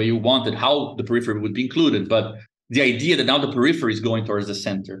as any way you wanted, how the periphery would be included. But the idea that now the periphery is going towards the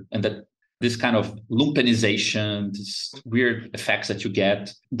center and that this kind of lumpenization, this weird effects that you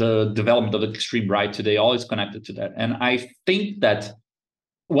get, the development of the extreme right today, all is connected to that. And I think that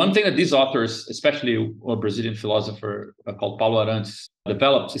one thing that these authors, especially a Brazilian philosopher called Paulo Arantes,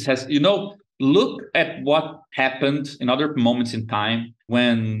 developed, it says, look at what happened in other moments in time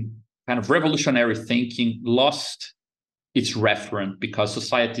when kind of revolutionary thinking lost its referent because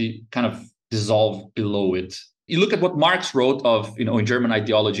society kind of dissolved below it. You look at what Marx wrote of, in German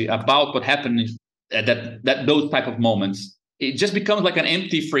ideology about what happened at that those type of moments. It just becomes like an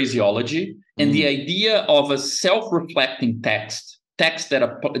empty phraseology. And the idea of a self-reflecting text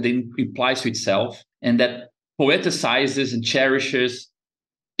that implies to itself and that poeticizes and cherishes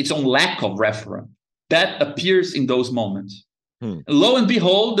its own lack of referent, that appears in those moments. Lo and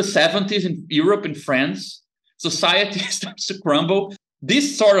behold, the 70s in Europe and France, society starts to crumble.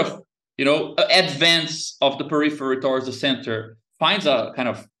 This sort of advance of the periphery towards the center finds a kind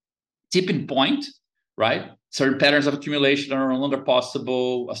of tipping point, right? Certain patterns of accumulation are no longer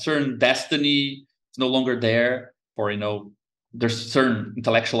possible. A certain destiny is no longer there for, there's certain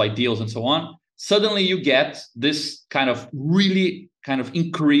intellectual ideals and so on. Suddenly you get this kind of really kind of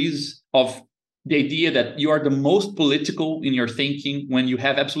increase of the idea that you are the most political in your thinking when you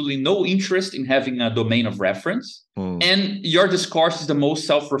have absolutely no interest in having a domain of reference. And your discourse is the most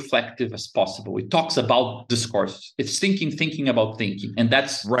self-reflective as possible. It talks about discourse. It's thinking about thinking. And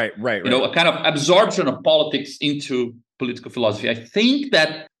that's right. A kind of absorption of politics into political philosophy. I think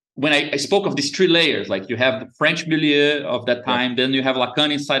that when I spoke of these three layers, like you have the French milieu of that time, then you have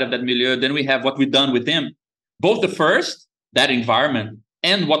Lacan inside of that milieu, then we have what we've done with him. Both the first, that environment,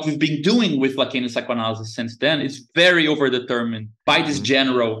 and what we've been doing with Lacanian psychoanalysis since then is very overdetermined by this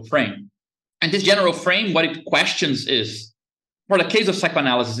general frame. And this general frame, what it questions is, for the case of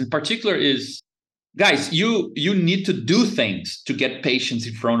psychoanalysis in particular, is, guys, you need to do things to get patients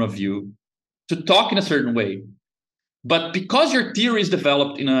in front of you to talk in a certain way. But because your theory is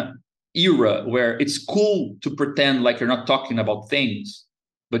developed in an era where it's cool to pretend like you're not talking about things,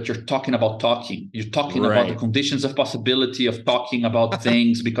 but you're talking about talking. You're talking about the conditions of possibility of talking about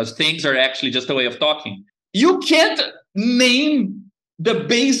things because things are actually just a way of talking. You can't name the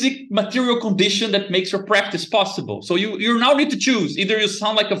basic material condition that makes your practice possible. So you now need to choose. Either you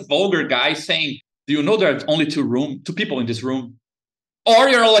sound like a vulgar guy saying, do you know there's only two people in this room? Or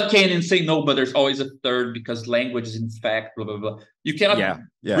you're a Lacanian saying, no, but there's always a third because language is in fact, blah, blah, blah. You cannot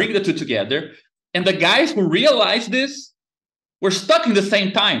bring the two together. And the guys who realize this, we're stuck in the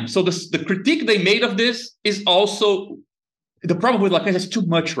same time. So the critique they made of this is also the problem with Lacan is too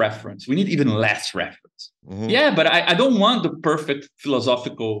much reference. We need even less reference. Yeah, but I don't want the perfect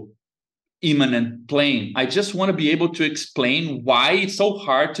philosophical immanent plane. I just want to be able to explain why it's so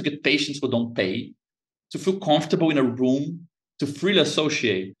hard to get patients who don't pay, to feel comfortable in a room, to freely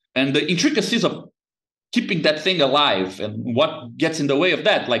associate. And the intricacies of keeping that thing alive and what gets in the way of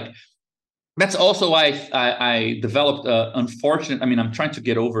that. Like, that's also why I developed an unfortunate, I'm trying to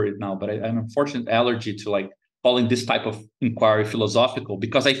get over it now, but an unfortunate allergy to like calling this type of inquiry philosophical,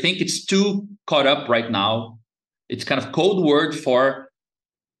 because I think it's too caught up right now. It's kind of code word for,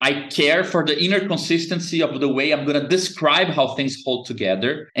 I care for the inner consistency of the way I'm going to describe how things hold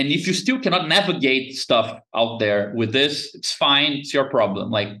together. And if you still cannot navigate stuff out there with this, it's fine. It's your problem.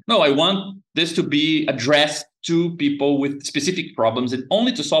 Like, no, I want this to be addressed to people with specific problems and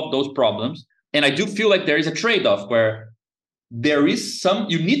only to solve those problems. And I do feel like there is a trade-off where there is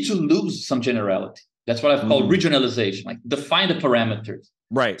you need to lose some generality. That's what I've called regionalization, like define the parameters.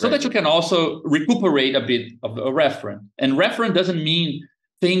 Right. So that you can also recuperate a bit of a referent. And referent doesn't mean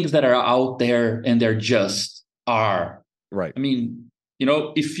things that are out there and they're just are. Right.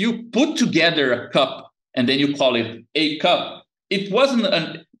 If you put together a cup and then you call it a cup, it wasn't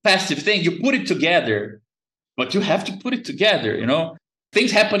a passive thing. You put it together, but you have to put it together,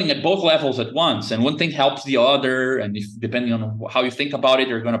 things happening at both levels at once. And one thing helps the other. And if depending on how you think about it,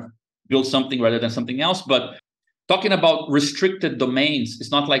 you're going to build something rather than something else. But talking about restricted domains, it's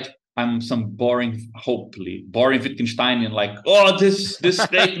not like I'm some boring Wittgensteinian, like, this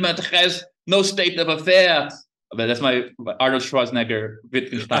statement has no state of affairs. But that's my Arnold Schwarzenegger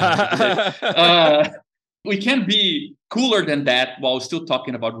Wittgenstein. We can be cooler than that while still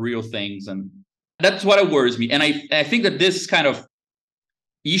talking about real things. And that's what worries me. And I think that this kind of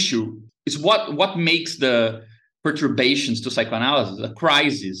issue is what makes the perturbations to psychoanalysis a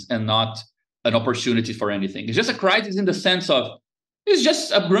crisis and not an opportunity for anything. It's just a crisis in the sense of it's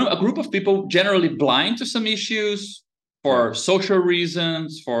just a group of people generally blind to some issues for social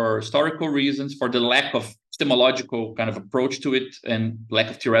reasons, for historical reasons, for the lack of epistemological kind of approach to it and lack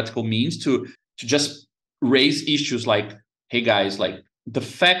of theoretical means to just raise issues like, hey guys, like the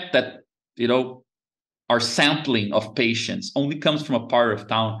fact that our sampling of patients only comes from a part of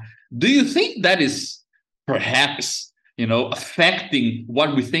town, do you think that is perhaps, affecting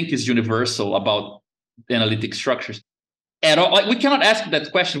what we think is universal about analytic structures at all? Like, we cannot ask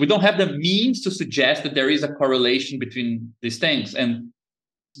that question. We don't have the means to suggest that there is a correlation between these things. And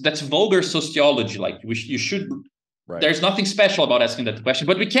that's vulgar sociology. Like, you should, Right. There's nothing special about asking that question,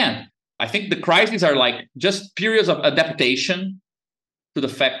 but we can. I think the crises are like just periods of adaptation to the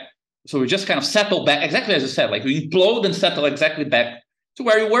fact. So we just kind of settle back, exactly as you said, like we implode and settle exactly back to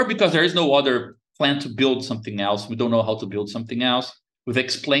where you were, because there is no other plan to build something else. We don't know how to build something else. We've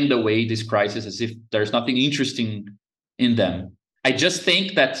explained away this crisis as if there's nothing interesting in them. I just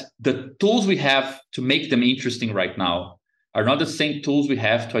think that the tools we have to make them interesting right now are not the same tools we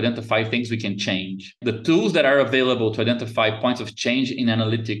have to identify things we can change. The tools that are available to identify points of change in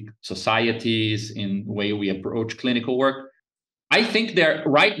analytic societies, in the way we approach clinical work, I think they're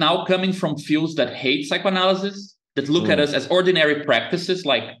right now coming from fields that hate psychoanalysis, that look at us as ordinary practices,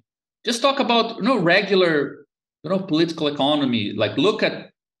 like just talk about regular political economy. Like, look at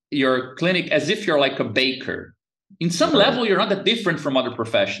your clinic as if you're like a baker. In some level, you're not that different from other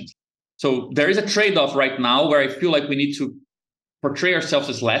professions. So there is a trade-off right now where I feel like we need to portray ourselves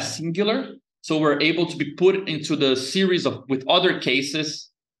as less singular, so we're able to be put into the series with other cases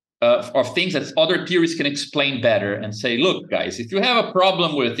of things that other theories can explain better, and say, look, guys, if you have a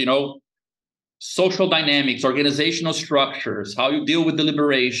problem with social dynamics, organizational structures, how you deal with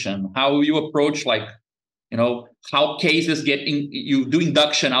deliberation, how you approach how cases you do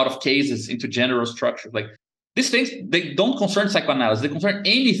induction out of cases into general structures, like these things, they don't concern psychoanalysis. They concern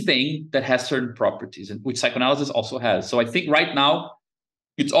anything that has certain properties, and which psychoanalysis also has. So I think right now,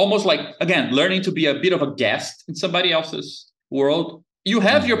 it's almost like, again, learning to be a bit of a guest in somebody else's world. You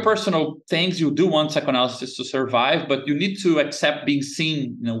have your personal things. You do want psychoanalysis to survive, but you need to accept being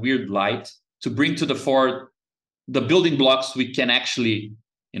seen in a weird light to bring to the fore the building blocks we can actually,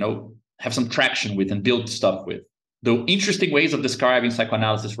 have some traction with and build stuff with. The interesting ways of describing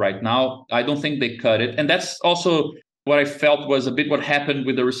psychoanalysis right now, I don't think they cut it. And that's also what I felt was a bit what happened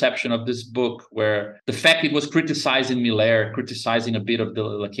with the reception of this book, where the fact it was criticizing Miller, criticizing a bit of the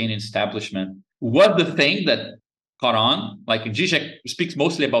Lacanian establishment, was the thing that caught on. Like, Zizek speaks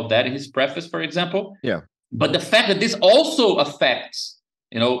mostly about that in his preface, for example. Yeah. But the fact that this also affects,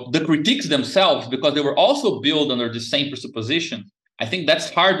 the critiques themselves, because they were also built under the same presupposition, I think that's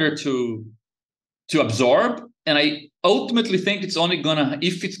harder to absorb. And I ultimately think it's only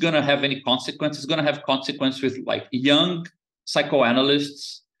if it's gonna have any consequence, it's gonna have consequence with like young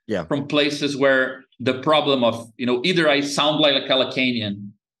psychoanalysts from places where the problem of, either I sound like a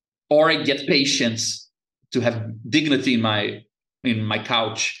Lacanian or I get patients to have dignity in my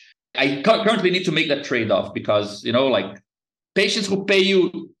couch. I currently need to make that trade-off, because, patients who pay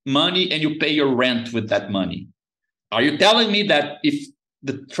you money and you pay your rent with that money. Are you telling me that if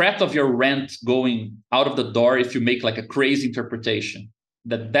the threat of your rent going out of the door, if you make like a crazy interpretation,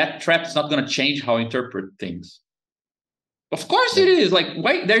 that threat is not going to change how I interpret things? Of course it is. Like,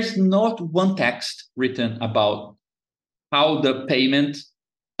 why? There's not one text written about how the payment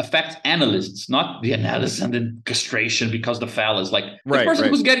affects analysts, not the analysis and the castration because the fellas. Like, the person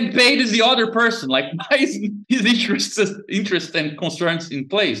who's getting paid is the other person. Like, why is his interest and concerns in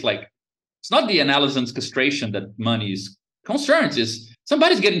place? Like, it's not the analysis and castration that money is concerned. Is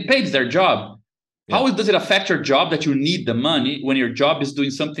somebody's getting paid, it's their job. How does it affect your job that you need the money when your job is doing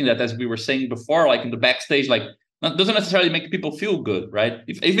something that, as we were saying before, like in the backstage, like doesn't necessarily make people feel good, right?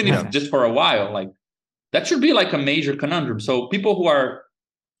 Even if just for a while, like that should be like a major conundrum. So people who are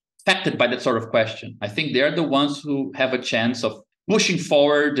affected by that sort of question, I think they're the ones who have a chance of pushing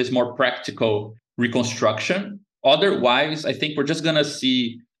forward this more practical reconstruction. Otherwise, I think we're just going to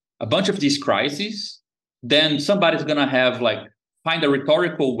see a bunch of these crises. Then somebody's going to have find a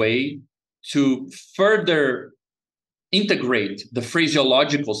rhetorical way to further integrate the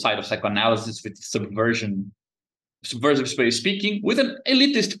phraseological side of psychoanalysis with subversive way of speaking, with an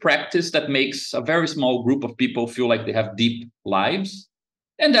elitist practice that makes a very small group of people feel like they have deep lives.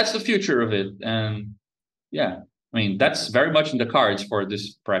 And that's the future of it. And that's very much in the cards for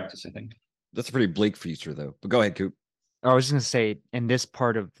this practice, I think. That's a pretty bleak future, though. But go ahead, Coop. I was going to say, in this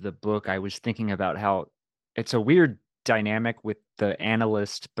part of the book, I was thinking about how it's a weird dynamic with the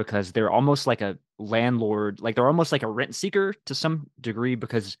analyst, because they're almost like a landlord, like they're almost like a rent seeker to some degree,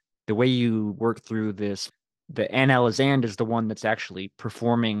 because the way you work through this, the analysand is the one that's actually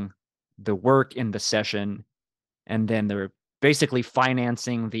performing the work in the session, and then they're basically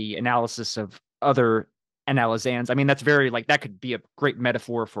financing the analysis of other analysands. I mean, that's very that could be a great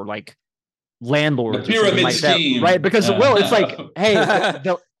metaphor for landlords, the pyramid like scheme, that, right? Because it's like, hey,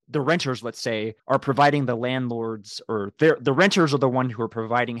 the renters, let's say, are providing the landlords, or the renters are the one who are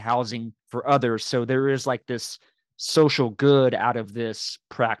providing housing for others. So there is like this social good out of this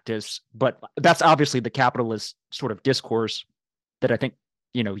practice, but that's obviously the capitalist sort of discourse that I think,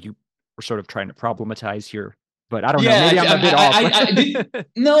 you were sort of trying to problematize here. But I don't know, maybe I'm a bit off.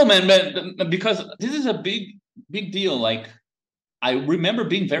 No, man, but because this is a big deal. Like, I remember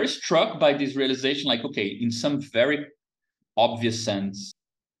being very struck by this realization, like, okay, in some very obvious sense,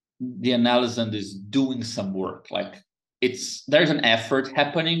 the analysis is doing some work. Like, there's an effort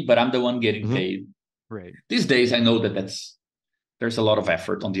happening, but I'm the one getting paid. Right. These days, I know there's a lot of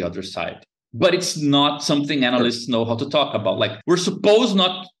effort on the other side, but it's not something analysts know how to talk about. Like, we're supposed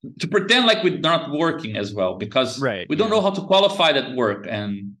not to pretend like we're not working as well, because we don't know how to qualify that work.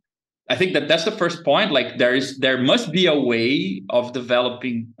 And I think that's the first point. Like, there must be a way of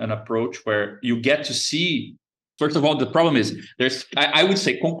developing an approach where you get to see. First of all, the problem is I would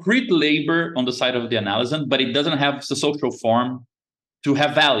say, concrete labor on the side of the analysis, but it doesn't have the social form to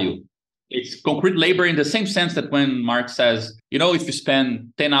have value. It's concrete labor in the same sense that when Marx says, if you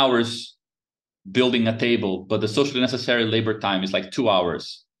spend 10 hours building a table, but the socially necessary labor time is like 2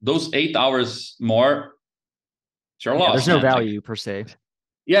 hours, those 8 hours more, it's your loss. There's no value per se.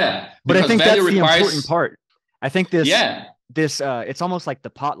 Yeah. But I think that's the important part. I think this, it's almost like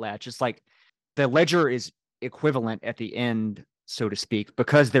the potlatch. It's like the ledger is equivalent at the end, so to speak,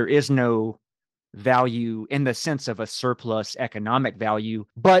 because there is no value in the sense of a surplus economic value.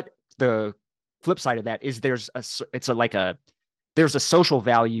 But the flip side of that is there's a social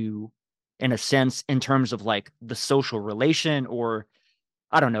value in a sense, in terms of like the social relation, or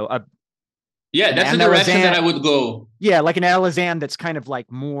I don't know. That's the direction that I would go. Yeah, like an Alazan that's kind of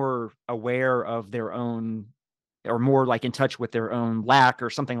like more aware of their own, or more like in touch with their own lack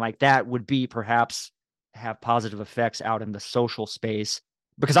or something like that, would be perhaps have positive effects out in the social space.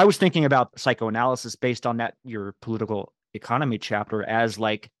 Because I was thinking about psychoanalysis based on that, your political economy chapter, as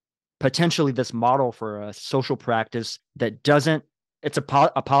like potentially this model for a social practice that doesn't, it's a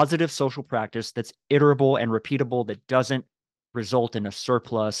positive social practice that's iterable and repeatable, that doesn't result in a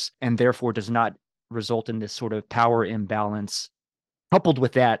surplus and therefore does not result in this sort of power imbalance. Coupled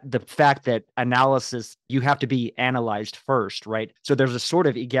with that, the fact that analysis, you have to be analyzed first, right? So there's a sort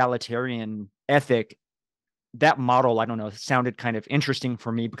of egalitarian ethic. That model, I don't know, sounded kind of interesting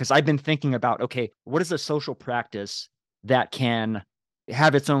for me, because I've been thinking about, okay, what is a social practice that can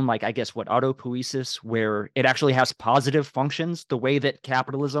have its own, like, I guess, autopoiesis, where it actually has positive functions, the way that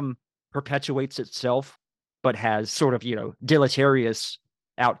capitalism perpetuates itself, but has sort of, deleterious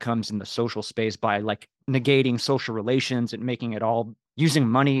outcomes in the social space by like negating social relations and making it all using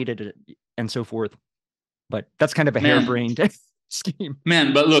money to and so forth. But that's kind of a harebrained scheme.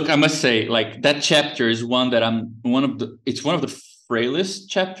 Man, but look, I must say, like, that chapter is one that it's one of the frailest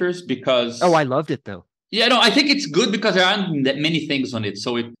chapters, because I loved it though. Yeah, no, I think it's good because there aren't that many things on it.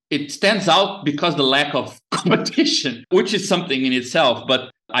 So it stands out because the lack of competition, which is something in itself.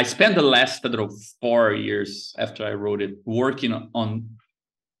 But I spent the last, 4 years after I wrote it working on,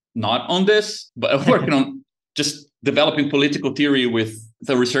 not on this, but working on just developing political theory with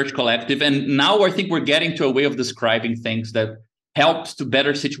the research collective. And now I think we're getting to a way of describing things that helps to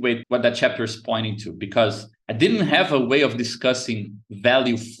better situate what that chapter is pointing to, because I didn't have a way of discussing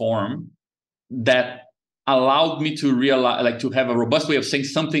value form that allowed me to realize, like, to have a robust way of saying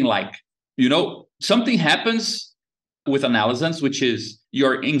something like, something happens with analysis, which is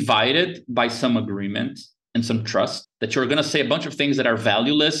you're invited by some agreement and some trust that you're going to say a bunch of things that are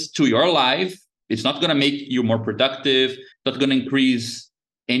valueless to your life. It's not going to make you more productive, not going to increase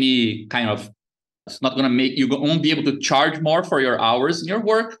any kind of, it's not going to make, you won't be able to charge more for your hours in your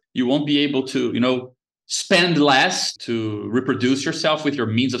work. You won't be able to, spend less to reproduce yourself with your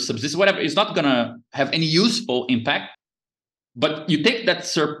means of subsistence, whatever. It's not going to have any useful impact. But you take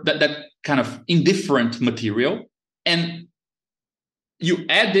that kind of indifferent material and you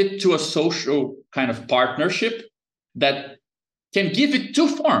add it to a social kind of partnership that can give it two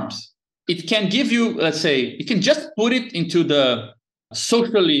forms. It can give you, let's say, you can just put it into the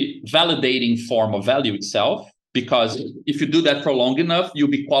socially validating form of value itself, because if you do that for long enough, you'll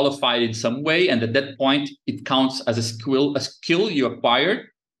be qualified in some way. And at that point, it counts as a skill you acquired.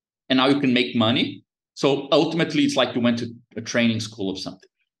 And now you can make money. So ultimately, it's like you went to a training school or something.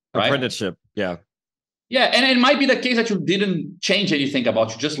 Right? Apprenticeship. Yeah. Yeah. And it might be the case that you didn't change anything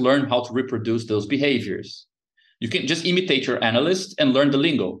about, you just learned how to reproduce those behaviors. You can just imitate your analyst and learn the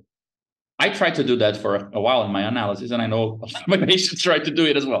lingo. I tried to do that for a while in my analysis, and I know a lot of my patients try to do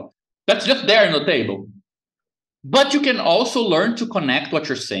it as well. That's just there on the table. But you can also learn to connect what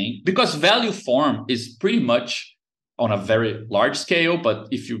you're saying, because value form is pretty much on a very large scale, but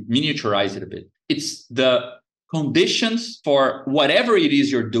if you miniaturize it a bit, it's the conditions for whatever it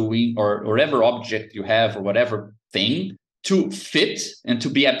is you're doing or whatever object you have or whatever thing to fit and to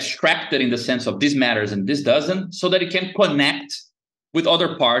be abstracted in the sense of this matters and this doesn't, so that it can connect with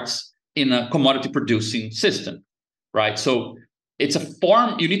other parts in a commodity producing system, right? So it's a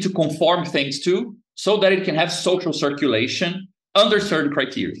form you need to conform things to so that it can have social circulation under certain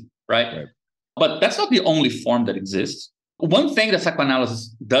criteria, right? But that's not the only form that exists. One thing that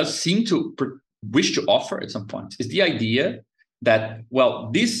psychoanalysis does seem to wish to offer at some point is the idea that,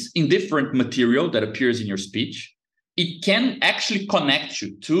 well, this indifferent material that appears in your speech, it can actually connect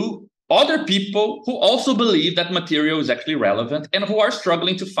you to other people who also believe that material is actually relevant and who are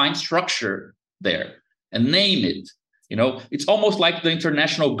struggling to find structure there and name it. You know, it's almost like the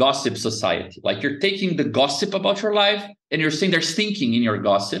International Gossip Society. Like you're taking the gossip about your life and you're saying there's thinking in your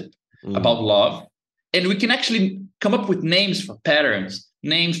gossip about love. And we can actually come up with names for patterns,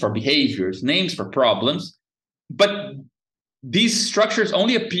 names for behaviors, names for problems. But these structures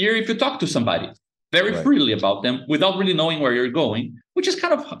only appear if you talk to somebody very freely about them without really knowing where you're going, which is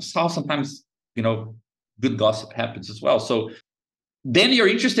kind of how sometimes, you know, good gossip happens as well. So then you're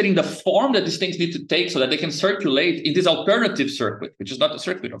interested in the form that these things need to take so that they can circulate in this alternative circuit, which is not a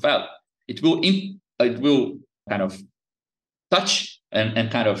circuit of value. It will kind of touch and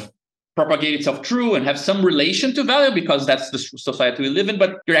kind of propagate itself through and have some relation to value because that's the society we live in,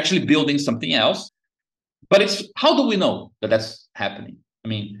 but you're actually building something else. But it's how do we know that that's happening? I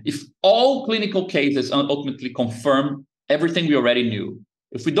mean, if all clinical cases ultimately confirm everything we already knew,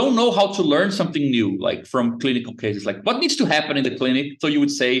 if we don't know how to learn something new, like from clinical cases, like what needs to happen in the clinic? So you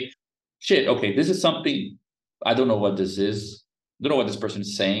would say, shit, okay, this is something, I don't know what this is. I don't know what this person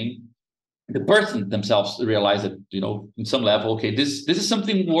is saying. The person themselves realize that, you know, in some level, okay, this is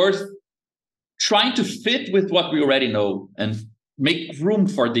something worth trying to fit with what we already know and make room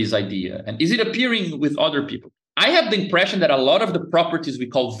for this idea. And is it appearing with other people? I have the impression that a lot of the properties we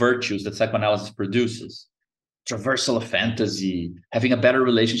call virtues that psychoanalysis produces, traversal of fantasy, having a better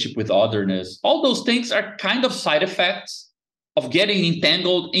relationship with otherness, all those things are kind of side effects of getting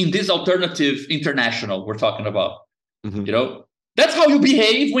entangled in this alternative international we're talking about. You know, that's how you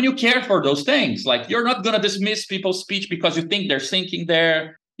behave when you care for those things. Like you're not going to dismiss people's speech because you think they're thinking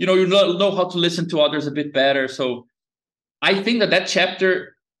there. You know, you know how to listen to others a bit better. So I think that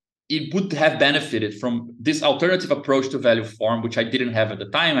chapter, it would have benefited from this alternative approach to value form, which I didn't have at the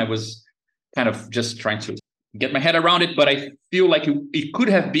time. I was kind of just trying to get my head around it, but I feel like it could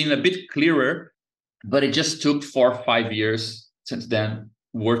have been a bit clearer, but it just took 4 or 5 years since then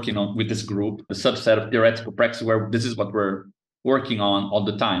working on with this group, a subset of theoretical practice where this is what we're working on all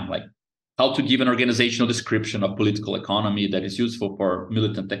the time, like how to give an organizational description of political economy that is useful for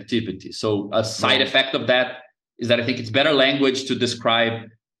militant activity. So a side effect of that is that I think it's better language to describe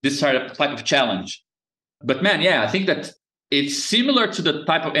this type of challenge. But man, yeah, I think that it's similar to the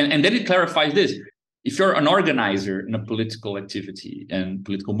type of, and then it clarifies this. If you're an organizer in a political activity and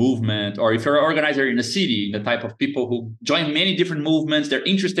political movement, or if you're an organizer in a city, the type of people who join many different movements, they're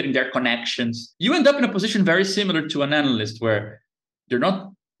interested in their connections, you end up in a position very similar to an analyst where you're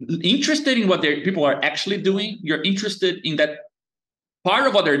not interested in what people are actually doing. You're interested in that part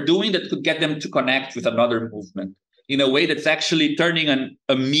of what they're doing that could get them to connect with another movement in a way that's actually turning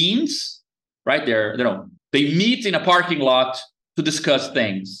a means, right? They meet in a parking lot to discuss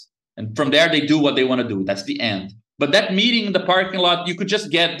things. And from there, they do what they want to do. That's the end. But that meeting in the parking lot, you could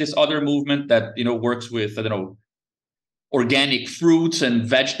just get this other movement that, you know, works with, organic fruits and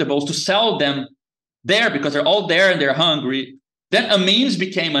vegetables to sell them there because they're all there and they're hungry. Then a means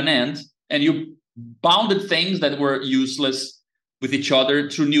became an end, and you bounded things that were useless with each other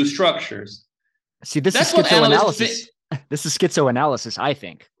through new structures. See, this is schizoanalysis. This is schizoanalysis, I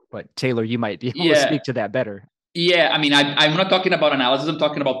think. But Taylor, you might be able to speak to that better. Yeah, I mean, I'm not talking about analysis. I'm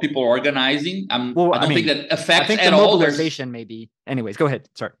talking about people organizing. I don't think that affects I think at the all. Mobilization, maybe. Anyways, go ahead.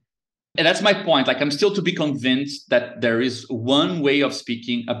 Sorry. And that's my point. Like, I'm still to be convinced that there is one way of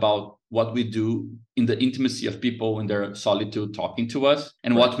speaking about what we do in the intimacy of people in their solitude talking to us,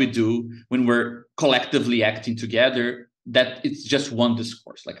 and what we do when we're collectively acting together, that it's just one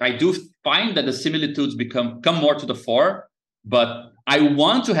discourse. Like, I do find that the similitudes come more to the fore, but I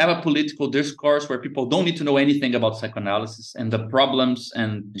want to have a political discourse where people don't need to know anything about psychoanalysis, and the problems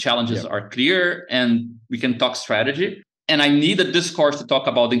and challenges are clear, and we can talk strategy. And I need a discourse to talk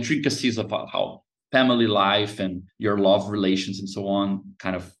about the intricacies of how family life and your love relations and so on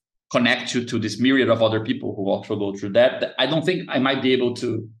kind of connect you to this myriad of other people who also go through that. I don't think I might be able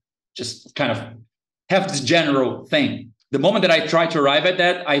to just kind of have this general thing. The moment that I try to arrive at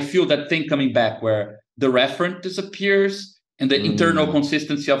that, I feel that thing coming back where the referent disappears and the internal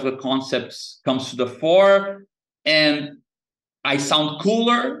consistency of the concepts comes to the fore. And I sound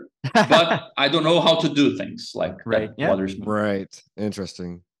cooler, but I don't know how to do things. Like that bothers me. Right.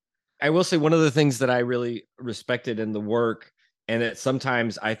 Interesting. I will say one of the things that I really respected in the work, and that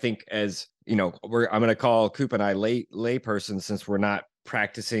sometimes I think, as you know, I'm going to call Coop and I lay person, since we're not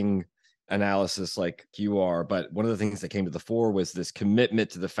practicing analysis like you are. But one of the things that came to the fore was this commitment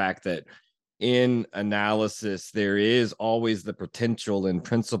to the fact that in analysis, there is always the potential and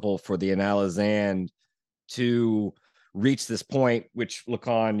principle for the analysand to reach this point, which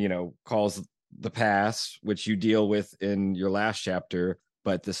Lacan, calls the pass, which you deal with in your last chapter.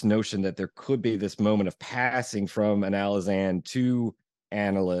 But this notion that there could be this moment of passing from analysand to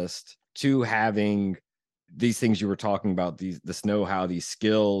analyst, to having these things you were talking about, this know-how, these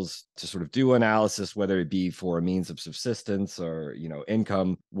skills to sort of do analysis, whether it be for a means of subsistence or,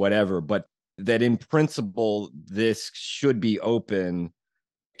 income, whatever. But that in principle, this should be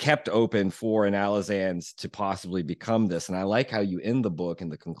kept open for analysands to possibly become this. And I like how you end the book in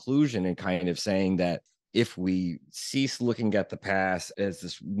the conclusion and kind of saying that if we cease looking at the past as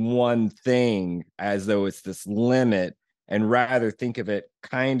this one thing, as though it's this limit, and rather think of it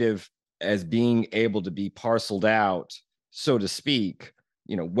kind of as being able to be parceled out, so to speak,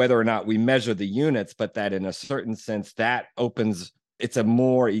 whether or not we measure the units, but that in a certain sense, that it's a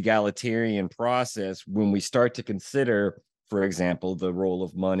more egalitarian process when we start to consider, for example, the role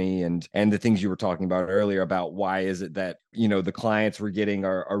of money and the things you were talking about earlier about why is it that, the clients we're getting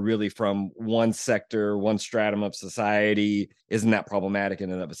are really from one sector, one stratum of society. Isn't that problematic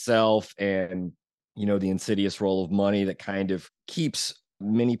in and of itself? And, the insidious role of money that kind of keeps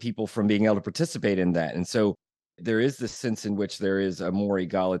many people from being able to participate in that. And so there is this sense in which there is a more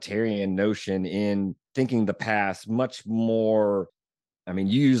egalitarian notion in thinking the past much more. I mean,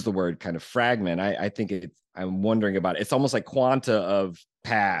 you use the word kind of fragment. I think I'm wondering about it. It's almost like quanta of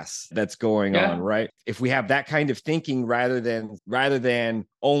pass that's going on, right? If we have that kind of thinking, rather than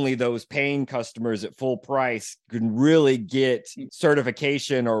only those paying customers at full price can really get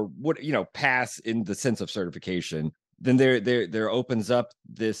certification or pass in the sense of certification, then there opens up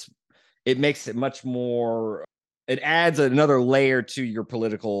this. It makes it much more. It adds another layer to your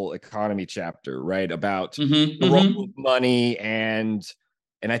political economy chapter, right? About the role of money, and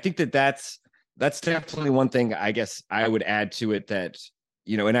I think that's definitely one thing I guess I would add to it, that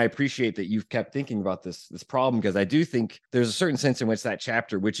and I appreciate that you've kept thinking about this problem, because I do think there's a certain sense in which that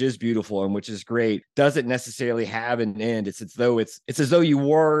chapter, which is beautiful and which is great, doesn't necessarily have an end. It's as though you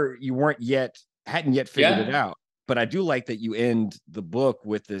hadn't yet figured it out. But I do like that you end the book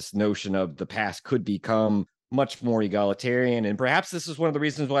with this notion of the past could become much more egalitarian. And perhaps this is one of the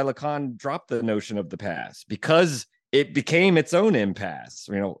reasons why Lacan dropped the notion of the past, because it became its own impasse.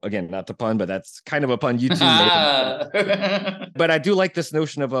 Again, not the pun, but that's kind of a pun you two made. But I do like this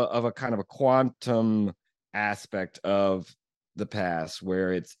notion of a kind of a quantum aspect of the past,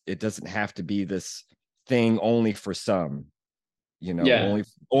 where it doesn't have to be this thing only for some,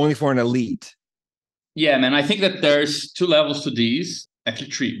 only for an elite. Yeah, man. I think that there's two levels to these.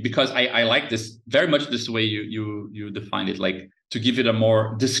 Actually, three, because I like this very much, this way you defined it, like to give it a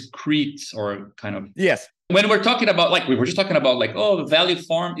more discrete or kind of. Yes. When we're talking about, like we were just talking about, like, the value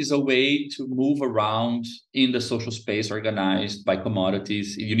form is a way to move around in the social space organized by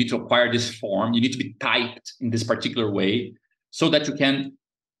commodities. You need to acquire this form. You need to be typed in this particular way so that you can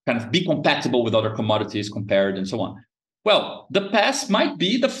kind of be compatible with other commodities, compared and so on. Well, the past might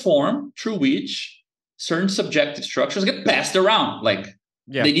be the form through which certain subjective structures get passed around. Like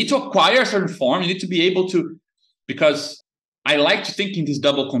they need to acquire a certain form. You need to be able to, because I like to think in these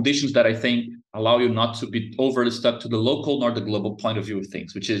double conditions that I think allow you not to be overly stuck to the local nor the global point of view of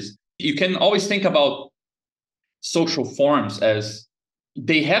things, which is you can always think about social forms as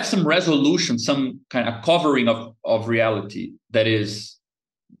they have some resolution, some kind of covering of reality that is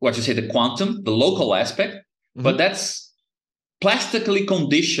what you say, the quantum, the local aspect, but that's plastically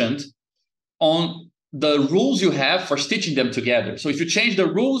conditioned on the rules you have for stitching them together. So if you change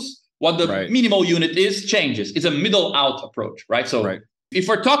the rules, what the minimal unit is changes. It's a middle out approach, right? So if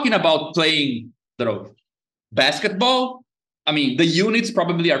we're talking about playing, basketball, I mean, the units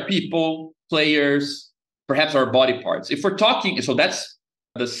probably are people, players, perhaps our body parts. If we're talking, so that's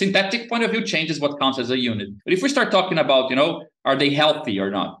the synthetic point of view changes what counts as a unit. But if we start talking about, are they healthy or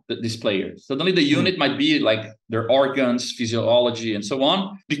not, these players? Suddenly the unit might be like their organs, physiology, and so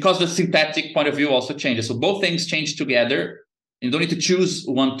on, because the synthetic point of view also changes. So both things change together. You don't need to choose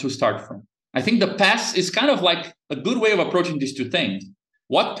one to start from. I think the past is kind of like a good way of approaching these two things.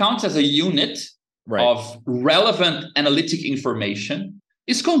 What counts as a unit of relevant analytic information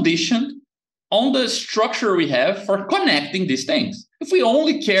is conditioned on the structure we have for connecting these things. If we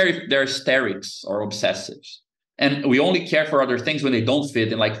only care if they're hysterics or obsessives, and we only care for other things when they don't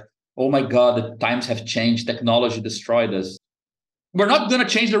fit, and like, oh my God, the times have changed, technology destroyed us, we're not going to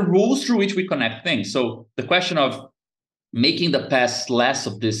change the rules through which we connect things. So the question of making the past less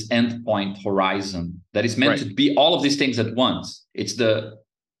of this endpoint horizon that is meant to be all of these things at once. It's the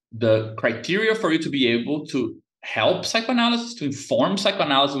criteria for you to be able to help psychoanalysis, to inform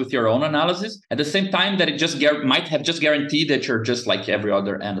psychoanalysis with your own analysis, at the same time that it just might have just guaranteed that you're just like every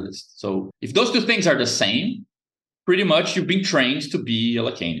other analyst. So if those two things are the same, pretty much you've been trained to be a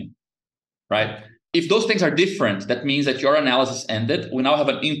Lacanian, right? If those things are different, that means that your analysis ended. We now have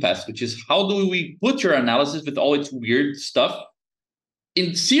an impasse, which is how do we put your analysis with all its weird stuff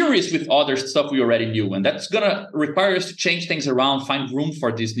in series with other stuff we already knew? And that's going to require us to change things around, find room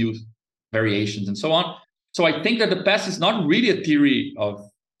for these new variations and so on. So I think that the past is not really a theory of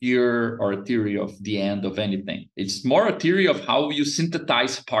here or a theory of the end of anything. It's more a theory of how you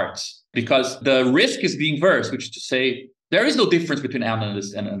synthesize parts, because the risk is the inverse, which is to say there is no difference between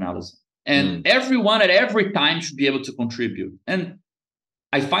analyst and analysis. And everyone at every time should be able to contribute. And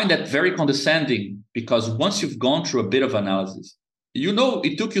I find that very condescending, because once you've gone through a bit of analysis, you know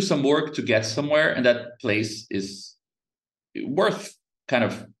it took you some work to get somewhere, and that place is worth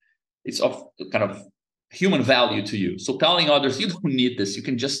it's of kind of human value to you. So telling others, you don't need this, you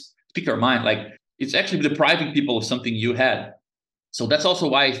can just speak your mind, like it's actually depriving people of something you had. So that's also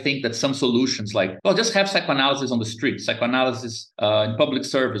why I think that some solutions like, well, just have psychoanalysis on the street, psychoanalysis in public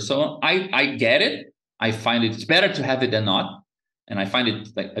service. So I get it. I find it's better to have it than not. And I find it,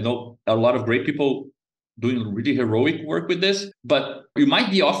 like, I know a lot of great people doing really heroic work with this, but you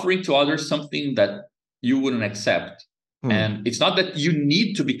might be offering to others something that you wouldn't accept. And it's not that you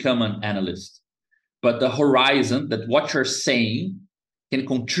need to become an analyst, but the horizon that what you're saying can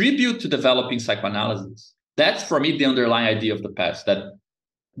contribute to developing psychoanalysis. That's, for me, the underlying idea of the past, that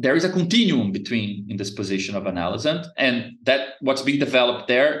there is a continuum between in this position of analysis, and that what's being developed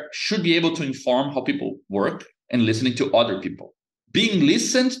there should be able to inform how people work and listening to other people. Being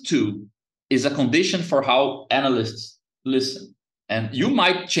listened to is a condition for how analysts listen. And you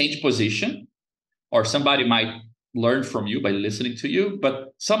might change position, or somebody might learn from you by listening to you,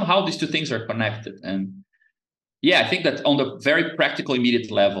 but somehow these two things are connected. And yeah, I think that on the very practical,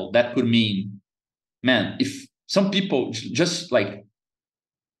 immediate level, that could mean, man, if some people just like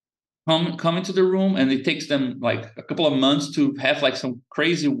come into the room and it takes them like a couple of months to have like some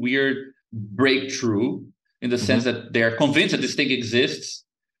crazy, weird breakthrough in the sense that they're convinced that this thing exists,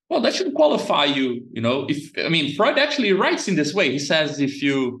 well, that should qualify you, Freud actually writes in this way. He says, if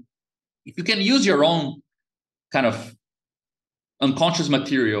you can use your own kind of unconscious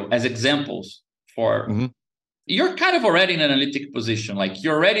material as examples for, you're kind of already in an analytic position. Like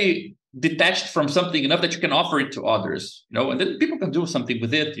you're already detached from something enough that you can offer it to others, and then people can do something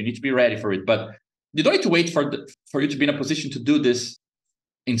with it. You need to be ready for it, but you don't need to wait for you to be in a position to do this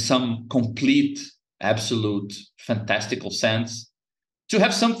in some complete, absolute, fantastical sense, to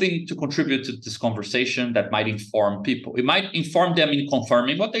have something to contribute to this conversation that might inform people. It might inform them in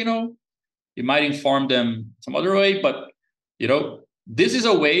confirming what they know. It might inform them some other way, but this is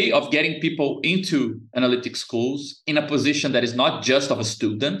a way of getting people into analytic schools in a position that is not just of a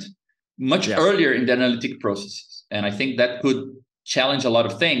student, much earlier in the analytic processes. And I think that could challenge a lot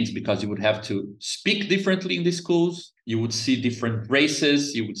of things, because you would have to speak differently in these schools. You would see different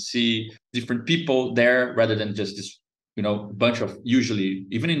races. You would see different people there, rather than just this, bunch of, usually,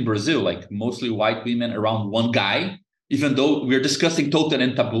 even in Brazil, like mostly white women around one guy, even though we're discussing totem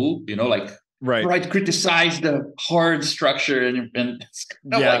and taboo, Freud criticized the hard structure and it's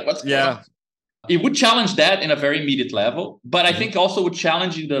what's going on? It would challenge that in a very immediate level, but I think also would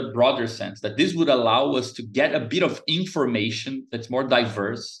challenge in the broader sense that this would allow us to get a bit of information that's more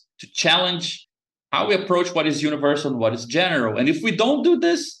diverse, to challenge how we approach what is universal and what is general. And if we don't do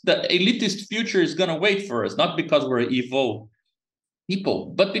this, the elitist future is going to wait for us, not because we're evil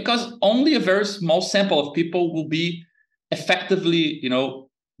people, but because only a very small sample of people will be effectively,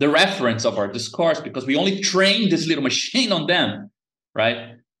 the reference of our discourse, because we only train this little machine on them,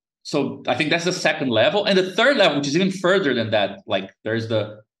 right? So I think that's the second level. And the third level, which is even further than that, like there's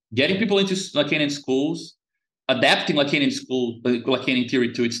the getting people into Lacanian schools, adapting Lacanian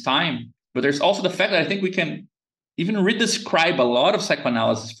theory to its time. But there's also the fact that I think we can even redescribe a lot of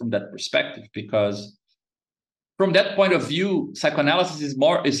psychoanalysis from that perspective, because from that point of view, psychoanalysis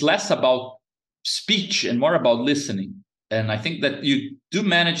is less about speech and more about listening. And I think that you do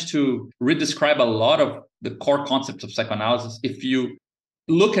manage to redescribe a lot of the core concepts of psychoanalysis if you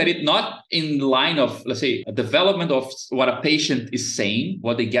look at it not in line of, let's say, a development of what a patient is saying,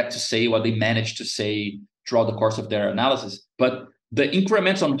 what they get to say, what they manage to say throughout the course of their analysis, but the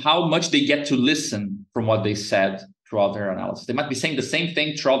increments on how much they get to listen from what they said throughout their analysis. They might be saying the same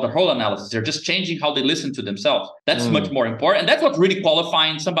thing throughout their whole analysis. They're just changing how they listen to themselves. That's much more important. And that's what really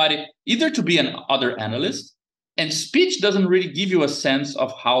qualifying somebody either to be an other analyst. And speech doesn't really give you a sense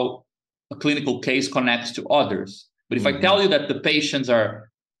of how a clinical case connects to others. But if I tell you that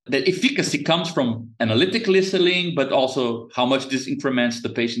the efficacy comes from analytic listening, but also how much this increments the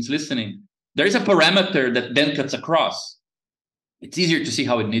patient's listening, there is a parameter that then cuts across. It's easier to see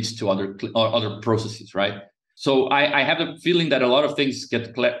how it needs to other processes, right? So I have the feeling that a lot of things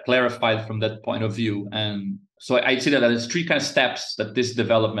get clarified from that point of view. And so I see that there's three kind of steps that this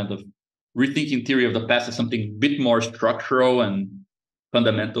development of rethinking theory of the past is something a bit more structural and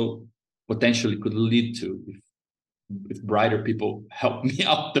fundamental potentially could lead to if brighter people help me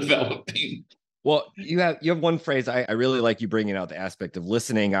out developing. Well, you have one phrase I really like you bringing out, the aspect of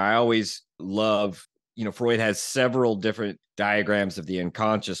listening. I always love, Freud has several different diagrams of the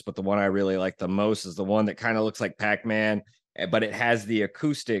unconscious, but the one I really like the most is the one that kind of looks like Pac-Man, but it has the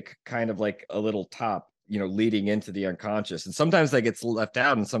acoustic kind of like a little top, leading into the unconscious. And sometimes that gets left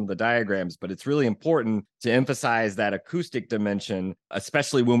out in some of the diagrams, but it's really important to emphasize that acoustic dimension,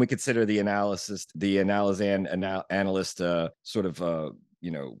 especially when we consider the analyst sort of,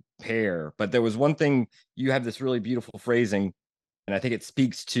 pair. But there was one thing, you have this really beautiful phrasing, and I think it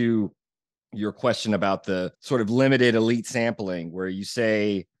speaks to your question about the sort of limited elite sampling, where you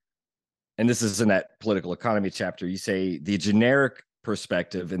say, and this is in that political economy chapter, you say the generic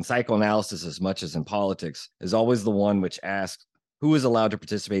perspective in psychoanalysis, as much as in politics, is always the one which asks who is allowed to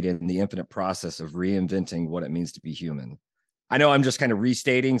participate in the infinite process of reinventing what it means to be human. I know I'm just kind of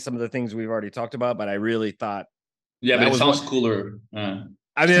restating some of the things we've already talked about, but I really thought, yeah, but it sounds cooler.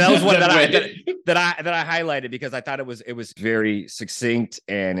 I mean, that was one that I highlighted because I thought it was very succinct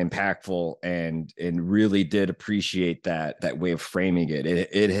and impactful, and really did appreciate that way of framing it.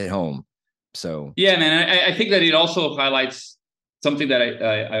 It hit home. So yeah, man, I think that it also highlights something that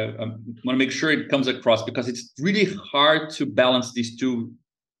I want to make sure it comes across, because it's really hard to balance these two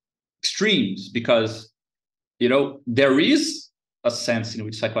extremes, because there is a sense in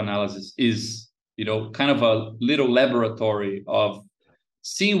which psychoanalysis is kind of a little laboratory of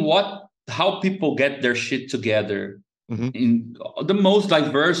seeing how people get their shit together in the most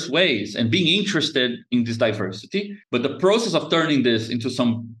diverse ways and being interested in this diversity. But the process of turning this into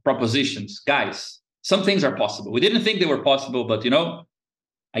some propositions, guys, some things are possible. We didn't think they were possible, but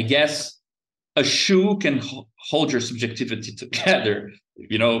I guess a shoe can hold your subjectivity together,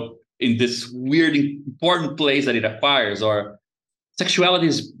 in this weird, important place that it acquires. Or sexuality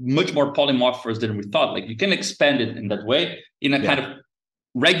is much more polymorphous than we thought. Like, you can expand it in that way in a kind of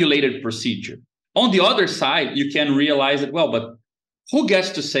regulated procedure. On the other side, you can realize that, well, but who gets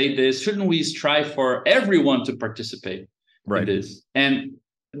to say this? Shouldn't we strive for everyone to participate in this? And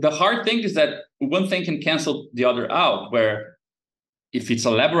the hard thing is that one thing can cancel the other out, where if it's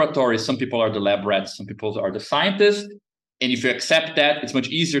a laboratory, some people are the lab rats, some people are the scientists. And if you accept that, it's much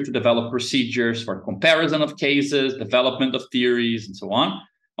easier to develop procedures for comparison of cases, development of theories, and so on.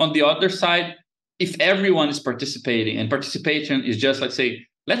 On the other side, if everyone is participating, and participation is just, let's say,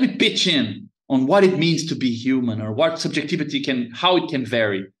 let me pitch in on what it means to be human, or what subjectivity how it can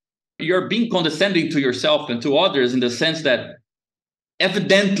vary. You're being condescending to yourself and to others, in the sense that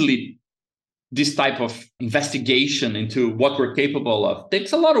evidently this type of investigation into what we're capable of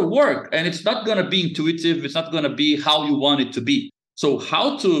takes a lot of work, and it's not going to be intuitive. It's not going to be how you want it to be. So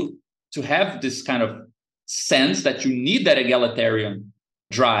how to have this kind of sense that you need that egalitarian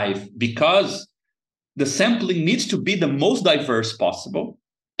drive, because the sampling needs to be the most diverse possible,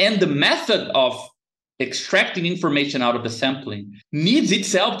 and the method of extracting information out of the sampling needs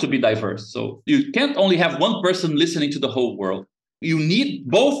itself to be diverse. So you can't only have one person listening to the whole world. You need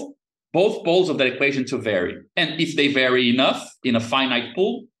both poles of that equation to vary. And if they vary enough in a finite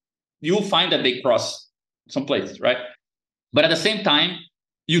pool, you'll find that they cross some places, right? But at the same time,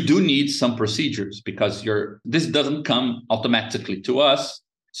 you do need some procedures, because this doesn't come automatically to us.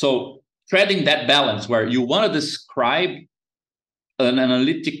 So treading that balance, where you want to describe an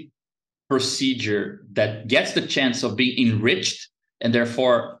analytic procedure that gets the chance of being enriched, and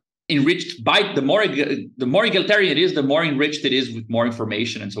therefore enriched by the more egalitarian it is, the more enriched it is with more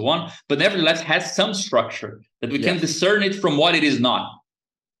information and so on, but nevertheless has some structure that we can discern it from what it is not,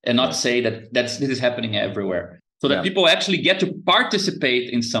 and not say that this is happening everywhere, so that people actually get to participate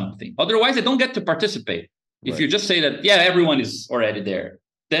in something. Otherwise, they don't get to participate. If you just say that, everyone is already there,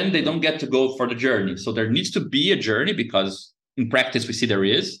 then they don't get to go for the journey. So there needs to be a journey, because in practice we see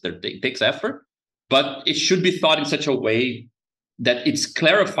it takes effort, but it should be thought in such a way that it's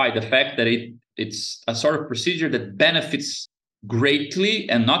clarified the fact that it's a sort of procedure that benefits greatly,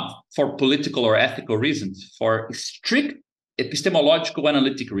 and not for political or ethical reasons, for strict epistemological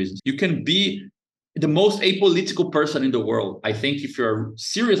analytic reasons. You can be the most apolitical person in the world. I think if you're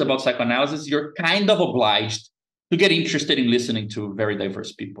serious about psychoanalysis, you're kind of obliged to get interested in listening to very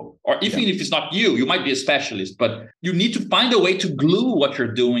diverse people. Or even if it's not you might be a specialist, but you need to find a way to glue what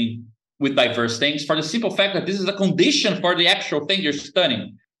you're doing with diverse things, for the simple fact that this is a condition for the actual thing you're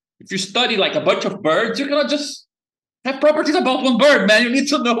studying. If you study like a bunch of birds, you cannot just have properties about one bird, man. You need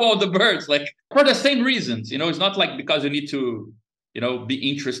to know all the birds, like for the same reasons. It's not like because you need to, be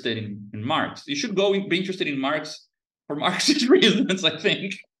interested in Marx. You should go be interested in Marx for Marxist reasons, I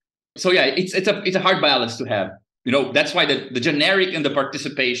think. So yeah, it's a hard balance to have. That's why the generic and the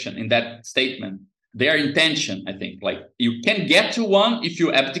participation in that statement, they are in tension, I think. Like you can get to one if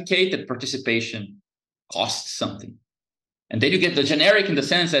you abdicate that participation costs something. And then you get the generic in the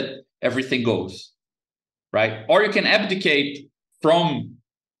sense that everything goes, right? Or you can abdicate from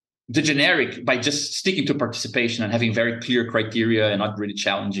the generic by just sticking to participation and having very clear criteria and not really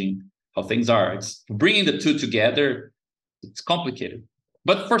challenging how things are. It's bringing the two together. It's complicated.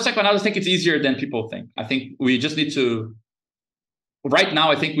 But for psychoanalysis, I think it's easier than people think. I think we just need to, right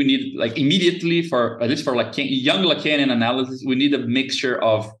now, I think we need like immediately at least for young Lacanian analysis, we need a mixture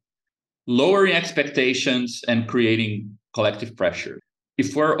of lowering expectations and creating collective pressure.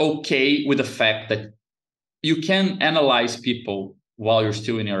 If we're okay with the fact that you can analyze people while you're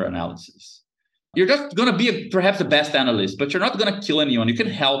still in your analysis, you're just going to be perhaps the best analyst, but you're not going to kill anyone. You can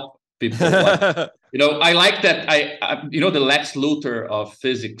help people. I like that. The Lex Luthor of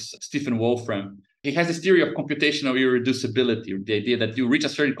physics, Stephen Wolfram, he has this theory of computational irreducibility, the idea that you reach a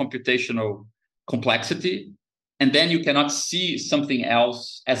certain computational complexity, and then you cannot see something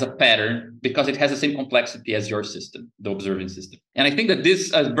else as a pattern because it has the same complexity as your system, the observing system. And I think that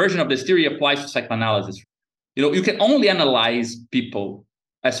this version of this theory applies to psychoanalysis. You can only analyze people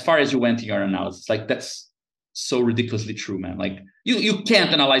as far as you went in your analysis. Like that's so ridiculously true, man. Like you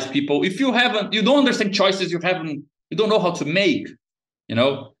can't analyze people if you don't understand choices you don't know how to make.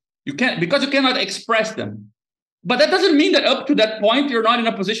 You can't, because you cannot express them. But that doesn't mean that up to that point you're not in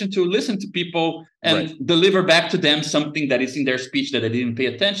a position to listen to people and deliver back to them something that is in their speech that I didn't pay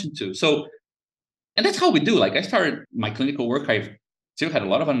attention to. So, and that's how we do. Like I started my clinical work, I've still had a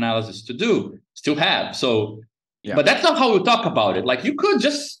lot of analysis to do, still have. So, but that's not how we talk about it. Like you could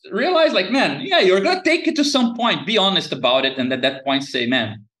just realize like, man, you're going to take it to some point, be honest about it. And at that point say,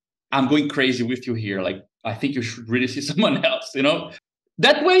 man, I'm going crazy with you here. Like, I think you should really see someone else,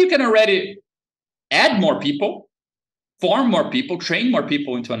 That way you can already add more people, form more people, train more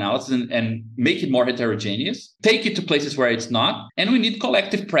people into analysis and make it more heterogeneous, take it to places where it's not. And we need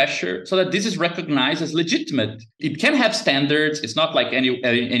collective pressure so that this is recognized as legitimate. It can have standards. It's not like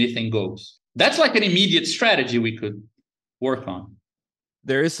anything goes. That's like an immediate strategy we could work on.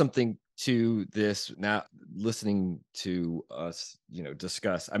 There is something to this now, listening to us,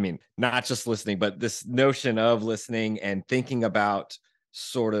 discuss. I mean, not just listening, but this notion of listening and thinking about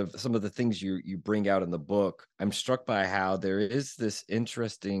sort of some of the things you bring out in the book. I'm struck by how there is this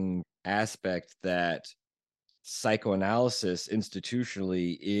interesting aspect that psychoanalysis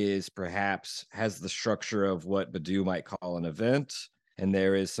institutionally has the structure of what Badiou might call an event, and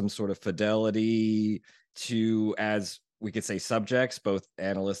there is some sort of fidelity to, as we could say, subjects, both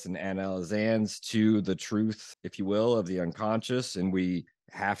analysts and analysans, to the truth, if you will, of the unconscious. And we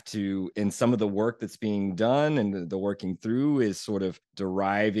have to, in some of the work that's being done and the working through, is sort of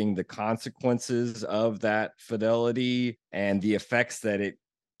deriving the consequences of that fidelity and the effects that it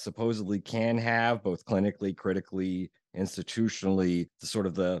supposedly can have, both clinically, critically, institutionally, the sort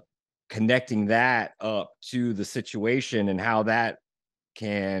of the connecting that up to the situation and how that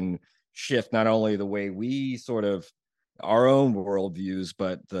can shift not only the way we sort of our own worldviews,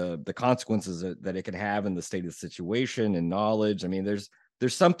 but the consequences that it can have in the state of the situation and knowledge. I mean, there's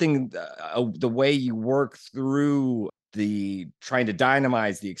something, the way you work through the trying to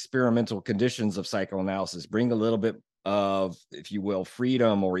dynamize the experimental conditions of psychoanalysis, bring a little bit of, if you will,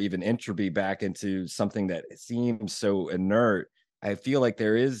 freedom or even entropy back into something that seems so inert. I feel like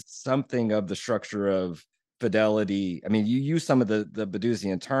there is something of the structure of fidelity. I mean, you use some of the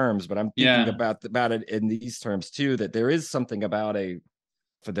Badiousian terms, but I'm thinking about it in these terms too, that there is something about a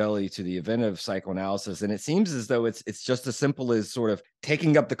fidelity to the event of psychoanalysis. And it seems as though it's just as simple as sort of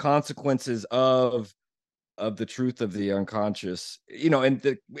taking up the consequences of the truth of the unconscious, in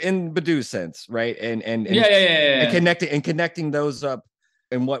Badiou's sense, right? And connecting those up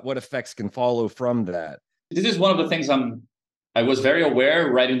and what effects can follow from that. This is one of the things I'm I was very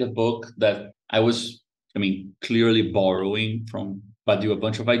aware writing the book that I was, clearly borrowing from Badiou a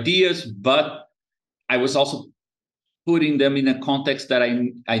bunch of ideas, but I was also putting them in a context that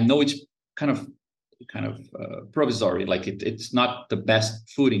I know it's kind of provisory. Like it's not the best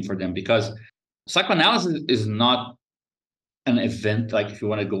footing for them, because psychoanalysis is not an event. Like if you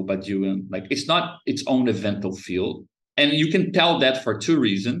want to go Badiou, and like it's not its own evental field, and you can tell that for two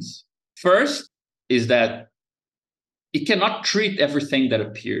reasons. First is that it cannot treat everything that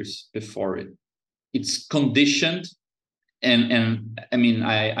appears before it. It's conditioned. And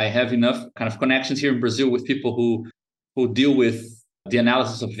I have enough kind of connections here in Brazil with people who deal with the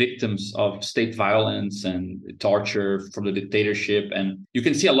analysis of victims of state violence and torture from the dictatorship. And you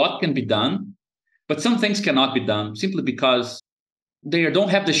can see a lot can be done, but some things cannot be done simply because they don't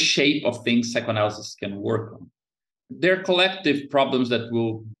have the shape of things psychoanalysis can work on. They're collective problems that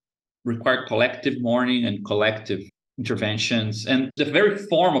will require collective mourning and collective interventions. And the very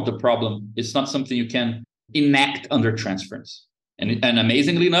form of the problem is not something you can enact under transference. And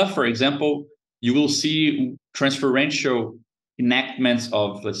amazingly enough, for example, you will see transferential enactments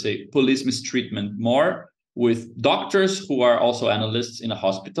of, let's say, police mistreatment more with doctors who are also analysts in a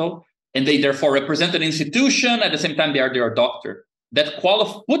hospital, and they therefore represent an institution. At the same time, they are their doctor. That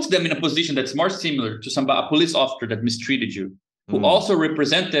puts them in a position that's more similar to a police officer that mistreated you, who also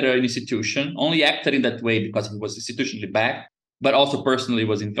represented an institution, only acted in that way because he was institutionally backed, but also personally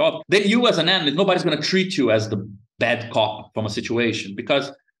was involved. Then you as an analyst, nobody's going to treat you as the bad cop from a situation,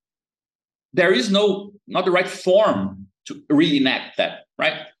 because there is not the right form to reenact that,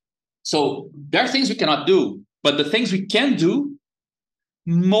 right? So there are things we cannot do, but the things we can do,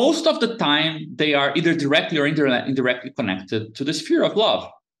 most of the time, they are either directly or indirectly connected to the sphere of love.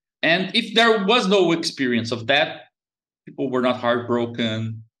 And if there was no experience of that, people were not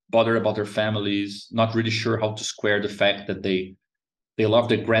heartbroken, bothered about their families, not really sure how to square the fact that they love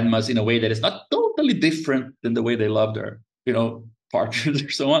their grandmas in a way that is not totally different than the way they love their, partners or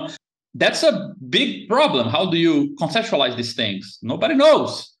so on. That's a big problem. How do you conceptualize these things? Nobody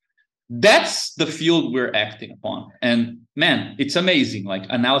knows. That's the field we're acting upon. And man, it's amazing. Like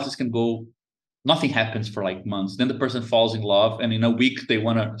analysis can go, nothing happens for like months. Then the person falls in love, and in a week they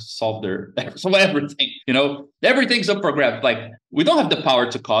want to solve everything. Everything's up for grabs. Like we don't have the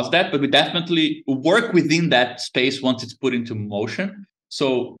power to cause that, but we definitely work within that space once it's put into motion.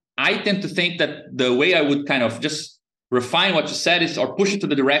 So I tend to think that the way I would kind of just refine what you said is, or push it to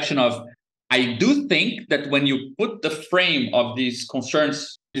the direction of, I do think that when you put the frame of these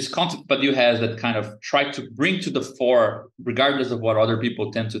concerns, this concept Badiou has that kind of try to bring to the fore, regardless of what other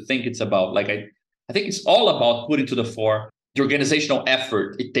people tend to think it's about. Like I think it's all about putting to the fore the organizational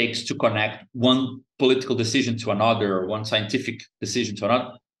effort it takes to connect one political decision to another, or one scientific decision to another,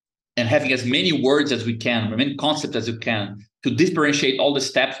 and having as many words as we can, as many concepts as you can, to differentiate all the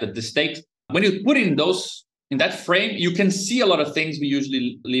steps that this takes. When you put in that frame, you can see a lot of things we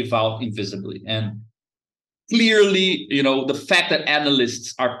usually leave out invisibly. And clearly, the fact that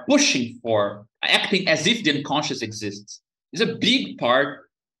analysts are pushing for acting as if the unconscious exists is a big part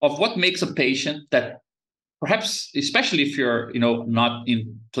of what makes a patient that perhaps, especially if you're, not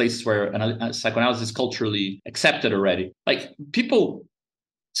in places where psychoanalysis is culturally accepted already, like people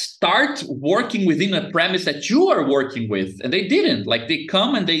start working within a premise that you are working with, and they didn't. Like they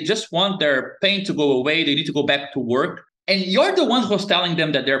come and they just want their pain to go away. They need to go back to work. And you're the one who's telling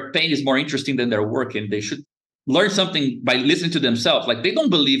them that their pain is more interesting than their work, and they should learn something by listening to themselves. Like they don't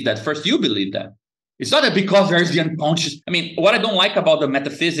believe that. First, you believe that. It's not that because there's the unconscious. What I don't like about the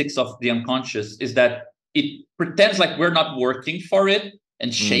metaphysics of the unconscious is that it pretends like we're not working for it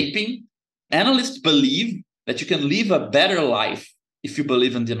and shaping. Analysts believe that you can live a better life if you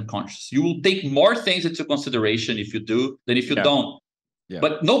believe in the unconscious. You will take more things into consideration if you do than if you don't. Yeah.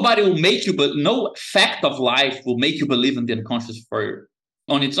 But nobody will make you, but no fact of life will make you believe in the unconscious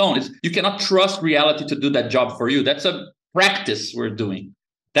on its own. You cannot trust reality to do that job for you. That's a practice we're doing.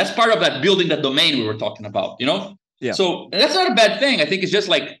 That's part of that building that domain we were talking about, Yeah. So that's not a bad thing. I think it's just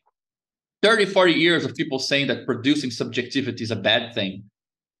like 30, 40 years of people saying that producing subjectivity is a bad thing.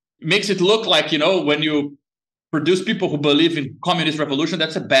 It makes it look like, when you produce people who believe in communist revolution,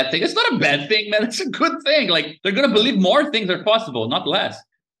 that's a bad thing. It's not a bad thing, man. It's a good thing. Like they're going to believe more things are possible, not less.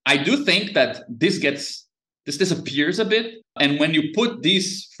 I do think that this disappears a bit. And when you put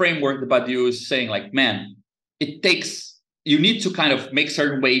this framework that Badiou is saying, like, man, you need to kind of make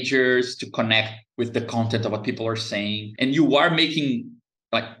certain wagers to connect with the content of what people are saying. And you are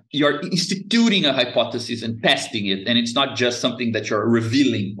you're instituting a hypothesis and testing it. And it's not just something that you're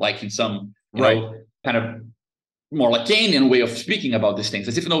revealing, like in some, kind of more Lacanian way of speaking about these things,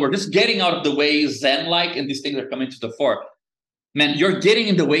 as if we're just getting out of the way Zen-like, and these things are coming to the fore. man, you're getting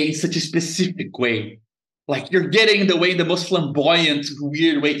in the way in such a specific way. Like you're getting in the way in the most flamboyant,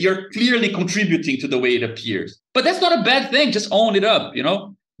 weird way. You're clearly contributing to the way it appears. But that's not a bad thing. Just own it up,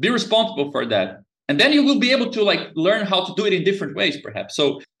 be responsible for that. And then you will be able to like learn how to do it in different ways, perhaps.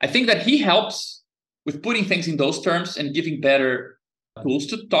 So I think that he helps with putting things in those terms and giving better tools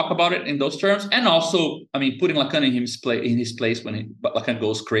to talk about it in those terms. And also, I mean, putting Lacan in his place when Lacan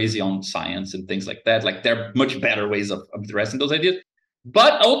goes crazy on science and things like that. Like there are much better ways of addressing those ideas.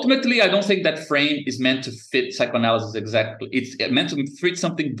 But ultimately, I don't think that frame is meant to fit psychoanalysis exactly. It's meant to fit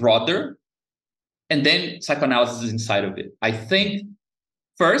something broader. And then psychoanalysis is inside of it. I think,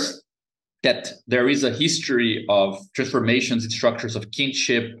 first, that there is a history of transformations in structures of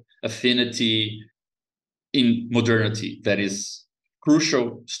kinship, affinity in modernity that is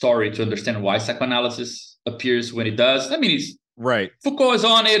crucial story to understand why psychoanalysis appears when it does. I mean, it's right. Foucault is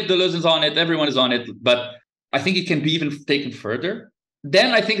on it, Deleuze is on it, everyone is on it, but I think it can be even taken further.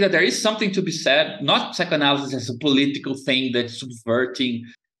 Then I think that there is something to be said, not psychoanalysis as a political thing that's subverting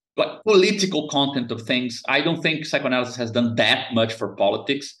like political content of things. I don't think psychoanalysis has done that much for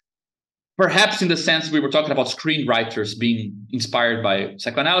politics. Perhaps in the sense we were talking about screenwriters being inspired by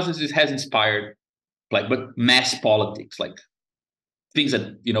psychoanalysis, it has inspired but mass politics, like things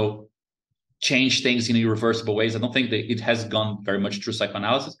that, change things in irreversible ways. I don't think that it has gone very much through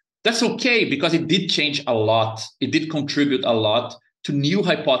psychoanalysis. That's okay, because it did change a lot. It did contribute a lot to new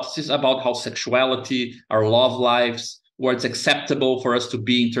hypotheses about how sexuality, our love lives, where it's acceptable for us to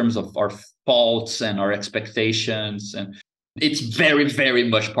be in terms of our faults and our expectations. And it's very, very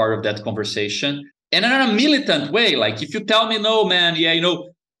much part of that conversation. And in a militant way, like if you tell me, no, man,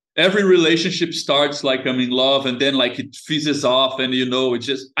 every relationship starts like I'm in love and then like it fizzes off and it's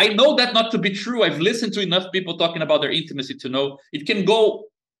just, I know that not to be true. I've listened to enough people talking about their intimacy to know it can go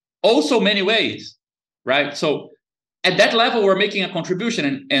also many ways, right? So at that level, we're making a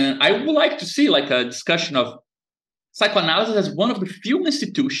contribution. And I would like to see like a discussion of psychoanalysis as one of the few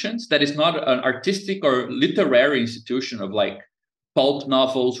institutions that is not an artistic or literary institution of like pulp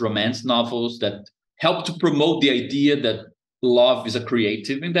novels, romance novels that help to promote the idea that love is a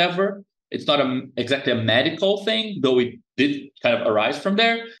creative endeavor. It's not exactly a medical thing, though it did kind of arise from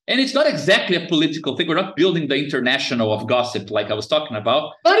there. And it's not exactly a political thing. We're not building the international of gossip like I was talking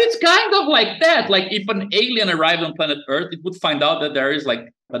about. But it's kind of like that. Like if an alien arrived on planet Earth, it would find out that there is like,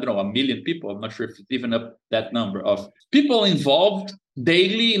 I don't know, 1 million people. I'm not sure if it's even up that number of people involved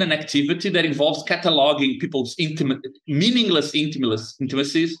daily in an activity that involves cataloging people's meaningless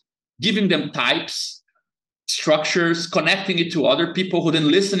intimacies, giving them types, structures, connecting it to other people who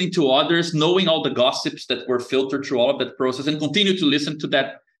then listening to others, knowing all the gossips that were filtered through all of that process and continue to listen to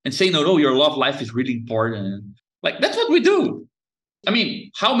that and say, no, your love life is really important. Like, that's what we do. I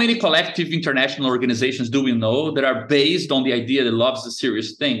mean, how many collective international organizations do we know that are based on the idea that love is a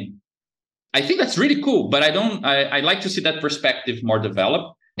serious thing? I think that's really cool, but I like to see that perspective more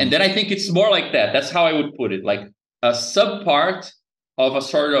developed. And then I think it's more like that. That's how I would put it, like a subpart of a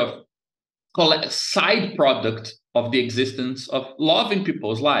sort of side product of the existence of love in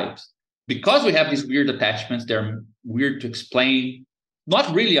people's lives. Because we have these weird attachments, they're weird to explain.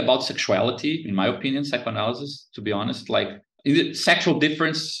 Not really about sexuality, in my opinion, psychoanalysis, to be honest. Like sexual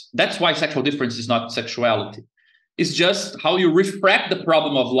difference, that's why sexual difference is not sexuality. It's just how you refract the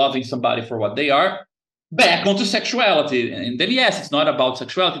problem of loving somebody for what they are back onto sexuality. And then, yes, it's not about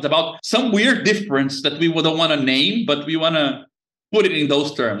sexuality. It's about some weird difference that we don't want to name, but we want to put it in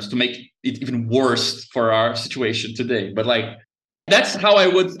those terms to make it even worse for our situation today. But like, that's how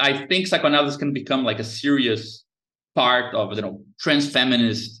I think psychoanalysis can become like a serious part of,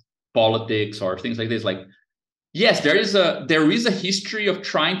 trans-feminist politics or things like this. Like, yes, there is a history of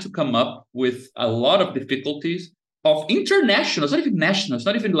trying to come up with a lot of difficulties of international, it's not even national, it's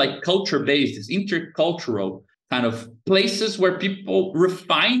not even like culture-based, it's intercultural kind of places where people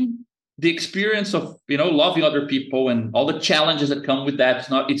refine the experience of, loving other people and all the challenges that come with that.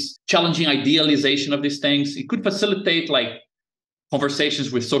 It's challenging idealization of these things. It could facilitate like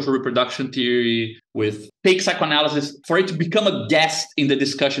conversations with social reproduction theory, with fake psychoanalysis, for it to become a guest in the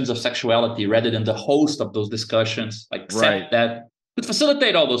discussions of sexuality rather than the host of those discussions, like that could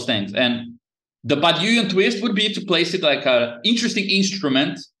facilitate all those things. And the Badiouian twist would be to place it like an interesting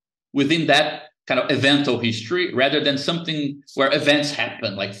instrument within that kind of evental history, rather than something where events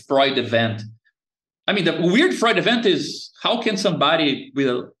happen, like Freud event. I mean, the weird Freud event is, how can somebody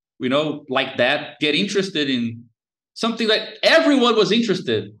with, like that get interested in something that everyone was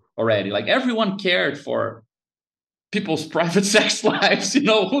interested already? Like everyone cared for people's private sex lives,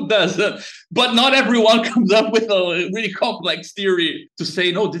 who doesn't? But not everyone comes up with a really complex theory to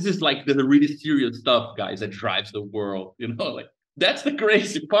say, no, this is like the really serious stuff, guys, that drives the world, like. That's the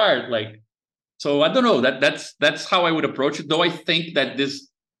crazy part. Like, so I don't know, that's how I would approach it. Though I think that this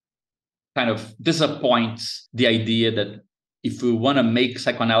kind of disappoints the idea that if we want to make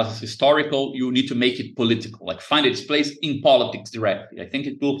psychoanalysis historical, you need to make it political, like find its place in politics directly. I think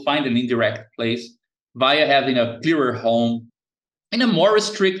it will find an indirect place via having a clearer home in a more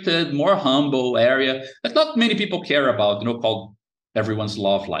restricted, more humble area that not many people care about, called everyone's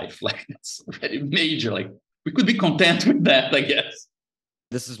love life. Like, that's already major. Like, we could be content with that, I guess.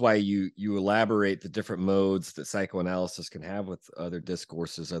 This is why you elaborate the different modes that psychoanalysis can have with other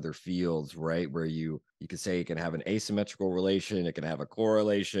discourses, other fields, right? Where you could say it can have an asymmetrical relation, it can have a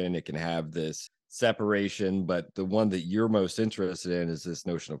correlation, it can have this separation, but the one that you're most interested in is this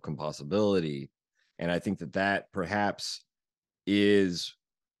notion of composability. And I think that perhaps is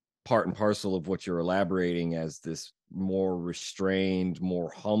part and parcel of what you're elaborating as this more restrained, more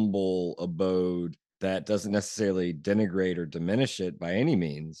humble abode that doesn't necessarily denigrate or diminish it by any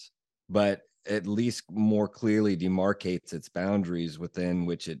means, but at least more clearly demarcates its boundaries within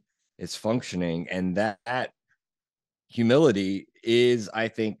which it is functioning. And that humility is, I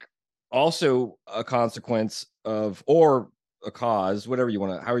think, also a consequence of, or a cause, however you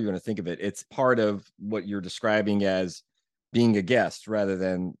want to think of it. It's part of what you're describing as being a guest rather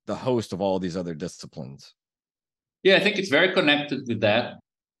than the host of all these other disciplines. Yeah, I think it's very connected with that.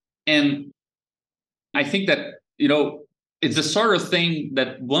 And I think that, it's the sort of thing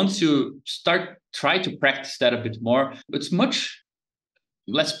that once you try to practice that a bit more, it's much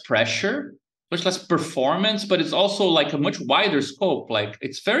less pressure, much less performance, but it's also like a much wider scope. Like,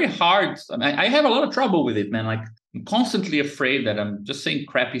 it's very hard. I have a lot of trouble with it, man. Like, I'm constantly afraid that I'm just saying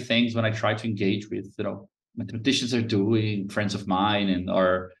crappy things when I try to engage with, mathematicians are doing, friends of mine,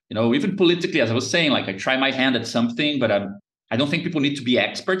 or even politically, as I was saying, like, I try my hand at something, but I don't think people need to be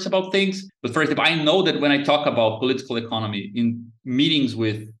experts about things. But for example, I know that when I talk about political economy in meetings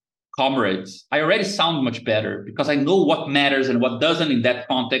with comrades, I already sound much better because I know what matters and what doesn't in that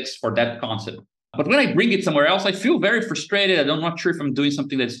context for that concept. But when I bring it somewhere else, I feel very frustrated. I'm not sure if I'm doing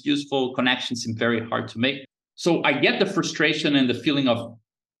something that's useful. Connections seem very hard to make. So I get the frustration and the feeling of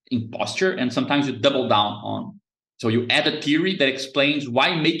imposture, and sometimes you double down on. So you add a theory that explains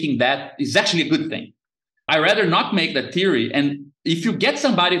why making that is actually a good thing. I rather not make that theory. And if you get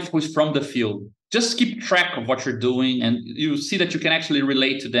somebody who's from the field, just keep track of what you're doing, and you see that you can actually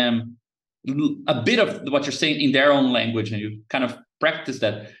relate to them a bit of what you're saying in their own language, and you kind of practice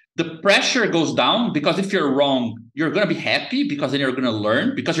that. The pressure goes down because if you're wrong, you're going to be happy because then you're going to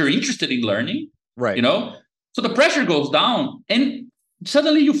learn because you're interested in learning, right? So the pressure goes down, and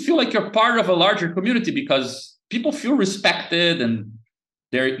suddenly you feel like you're part of a larger community because people feel respected and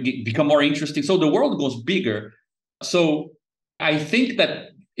they become more interesting. So the world goes bigger. So I think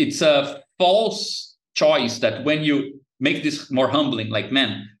that it's a false choice that when you make this more humbling, like,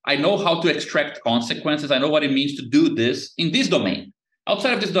 man, I know how to extract consequences. I know what it means to do this in this domain.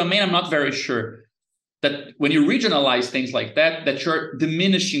 Outside of this domain, I'm not very sure that when you regionalize things like that, that you're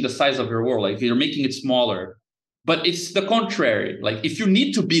diminishing the size of your world, like you're making it smaller. But it's the contrary. Like, if you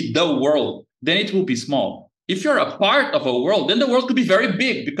need to be the world, then it will be small. If you're a part of a world, then the world could be very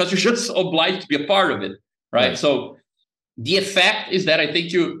big because you're just obliged to be a part of it, right? So the effect is that I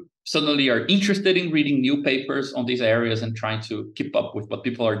think you suddenly are interested in reading new papers on these areas and trying to keep up with what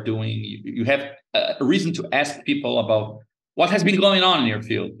people are doing. You have a reason to ask people about what has been going on in your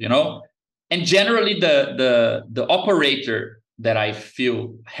field, And generally, the operator that I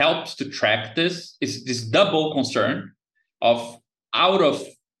feel helps to track this is this double concern of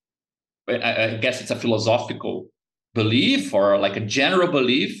I guess it's a philosophical belief or like a general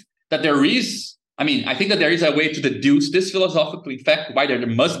belief that there is, I think that there is a way to deduce this philosophical effect, why there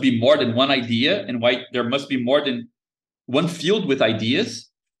must be more than one idea and why there must be more than one field with ideas.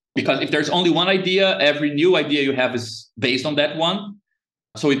 Because if there's only one idea, every new idea you have is based on that one.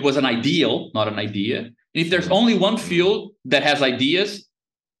 So it was an ideal, not an idea. And if there's only one field that has ideas,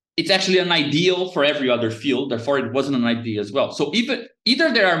 it's actually an ideal for every other field. Therefore, it wasn't an idea as well. So either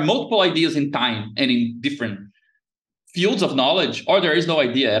there are multiple ideas in time and in different fields of knowledge, or there is no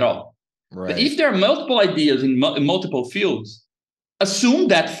idea at all. Right. But if there are multiple ideas in multiple fields, assume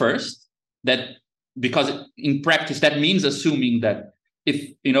that first, because in practice, that means assuming that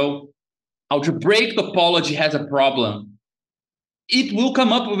if, algebraic topology has a problem, it will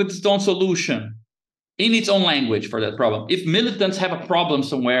come up with its own solution in its own language for that problem. If militants have a problem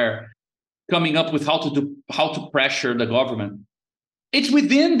somewhere coming up with how to pressure the government, it's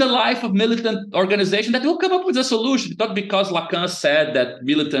within the life of militant organization that will come up with a solution. Not because Lacan said that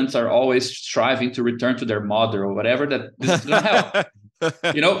militants are always striving to return to their mother or whatever, that this is going to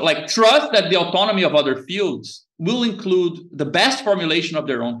help. Like, trust that the autonomy of other fields will include the best formulation of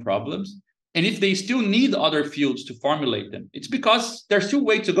their own problems. And if they still need other fields to formulate them, it's because there's still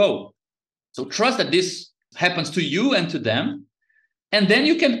way to go. So trust that this happens to you and to them. And then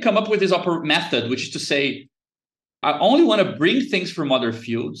you can come up with this upper method, which is to say, I only want to bring things from other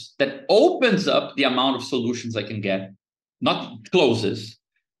fields that opens up the amount of solutions I can get, not closes,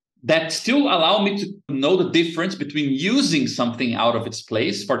 that still allow me to know the difference between using something out of its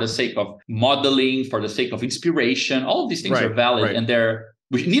place for the sake of modeling, for the sake of inspiration. All of these things are valid, and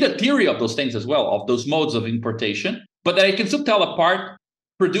we need a theory of those things as well, of those modes of importation, but that I can still tell apart,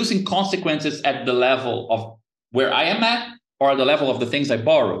 producing consequences at the level of where I am at or the level of the things I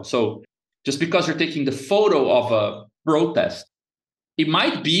borrow. So just because you're taking the photo of a protest, it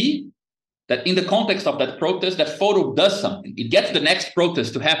might be that in the context of that protest, that photo does something. It gets the next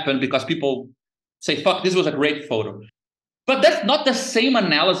protest to happen because people say, fuck, this was a great photo. But that's not the same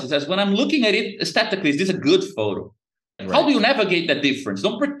analysis as when I'm looking at it aesthetically. Is this a good photo? Right. How do you navigate that difference?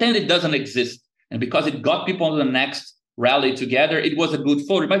 Don't pretend it doesn't exist. And because it got people on the next rally together, it was a good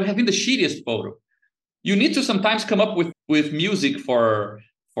photo. It might have been the shittiest photo. You need to sometimes come up with music for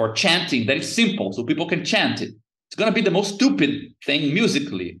chanting that is simple so people can chant it. It's going to be the most stupid thing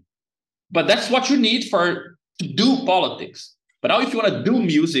musically. But that's what you need to do politics. But now if you want to do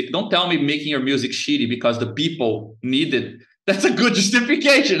music, don't tell me making your music shitty because the people need it. That's a good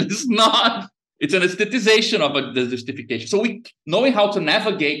justification. It's not. It's an aesthetization of the justification. So knowing how to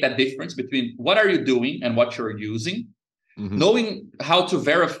navigate that difference between what are you doing and what you're using, knowing how to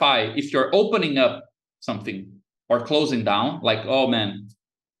verify if you're opening up something or closing down, like, oh man,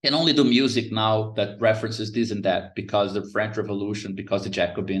 can only do music now that references this and that because the French Revolution, because the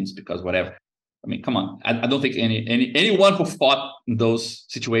Jacobins, because whatever. I mean, come on. I don't think anyone who fought in those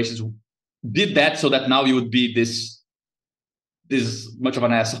situations did that so that now you would be this much of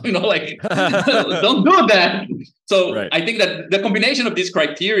an asshole, like don't do that. So I think that the combination of these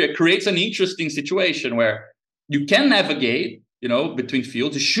criteria creates an interesting situation where you can navigate, between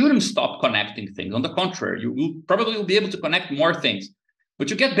fields. You shouldn't stop connecting things. On the contrary, you will probably be able to connect more things. But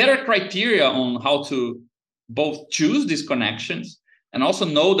you get better criteria on how to both choose these connections and also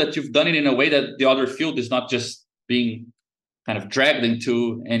know that you've done it in a way that the other field is not just being kind of dragged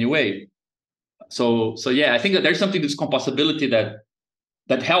into any way. So yeah, I think that there's something, this composability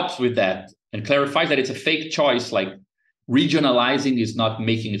that helps with that and clarifies that it's a fake choice. Like regionalizing is not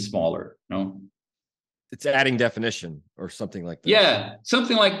making it smaller. It's adding definition or something like that. Yeah,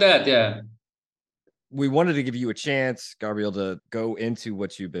 something like that. Yeah. We wanted to give you a chance, Gabriel, to go into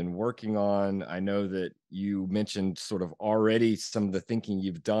what you've been working on. I know that you mentioned sort of already some of the thinking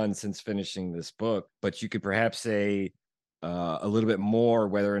you've done since finishing this book, but you could perhaps say a little bit more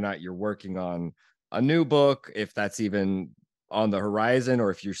whether or not you're working on a new book, if that's even on the horizon,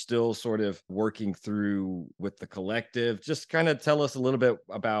 or if you're still sort of working through with the collective. Just kind of tell us a little bit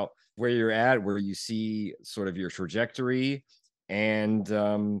about where you're at, where you see sort of your trajectory, and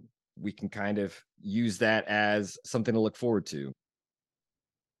we can kind of use that as something to look forward to.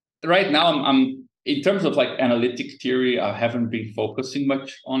 Right now, I'm in terms of like analytic theory, I haven't been focusing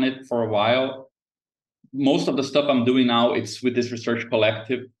much on it for a while. Most of the stuff I'm doing now, it's with this research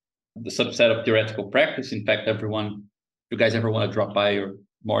collective, the subset of theoretical practice. In fact, everyone, if you guys ever want to drop by, you're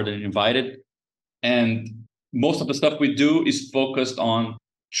more than invited. And most of the stuff we do is focused on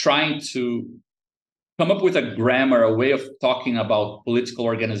trying to come up with a grammar, a way of talking about political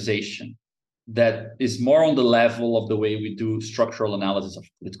organization that is more on the level of the way we do structural analysis of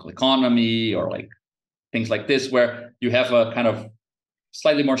political economy or like things like this, where you have a kind of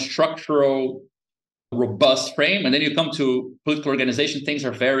slightly more structural, robust frame. And then you come to political organization, things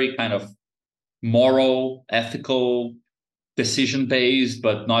are very kind of moral, ethical, decision-based,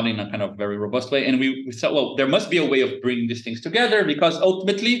 but not in a kind of very robust way. And we said, well, there must be a way of bringing these things together, because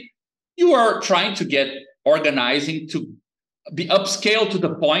ultimately you are trying to get organizing to be upscaled to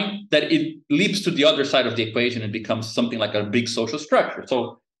the point that it leaps to the other side of the equation and becomes something like a big social structure.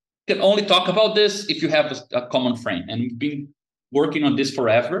 So you can only talk about this if you have a common frame. And we've been working on this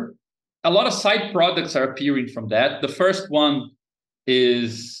forever. A lot of side products are appearing from that. The first one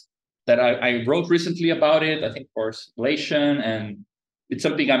is that I wrote recently about it, I think for Circulation, and it's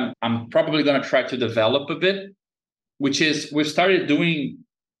something I'm probably going to try to develop a bit, which is we've started doing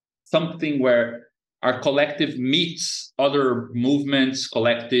something where our collective meets other movements,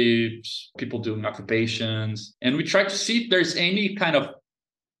 collectives, people doing occupations, and we try to see if there's any kind of,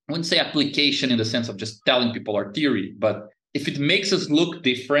 I wouldn't say application in the sense of just telling people our theory, but if it makes us look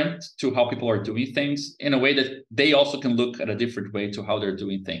different to how people are doing things in a way that they also can look at a different way to how they're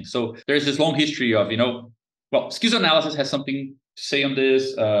doing things. So there's this long history of, well, schizoanalysis has something say on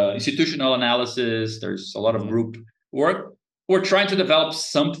this. Institutional analysis. There's a lot of group work. We're trying to develop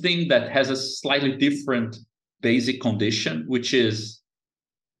something that has a slightly different basic condition, which is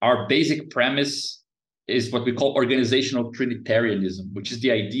our basic premise is what we call organizational Trinitarianism, which is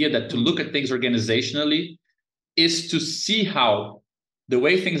the idea that to look at things organizationally is to see how the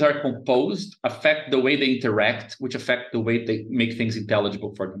way things are composed affect the way they interact, which affect the way they make things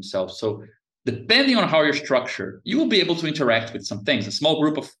intelligible for themselves. So depending on how you're structured, you will be able to interact with some things. A small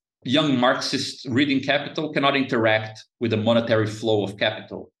group of young Marxists reading Capital cannot interact with the monetary flow of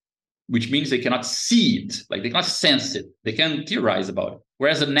capital, which means they cannot see it, like they cannot sense it. They can theorize about it.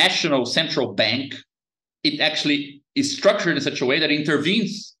 Whereas a national central bank, it actually is structured in such a way that it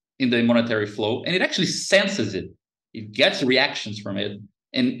intervenes in the monetary flow and it actually senses it. It gets reactions from it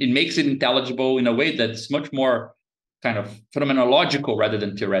and it makes it intelligible in a way that's much more kind of phenomenological rather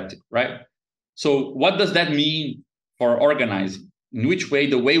than theoretical, right? So what does that mean for organizing? In which way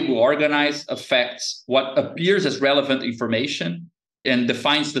the way we organize affects what appears as relevant information and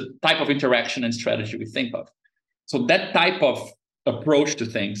defines the type of interaction and strategy we think of. So that type of approach to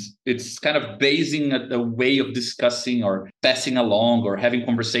things, it's kind of basing a way of discussing or passing along or having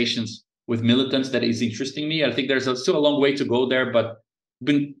conversations with militants that is interesting me. I think there's still a long way to go there, but I've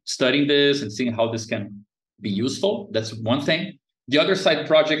been studying this and seeing how this can be useful. That's one thing. The other side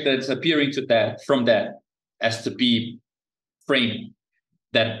project that's appearing to that from that S2P frame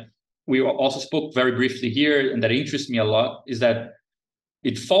that we also spoke very briefly here and that interests me a lot is that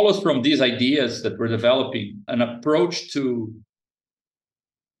it follows from these ideas that we're developing an approach to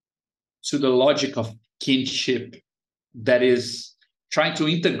the logic of kinship that is trying to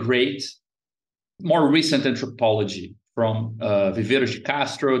integrate more recent anthropology from Viveiros de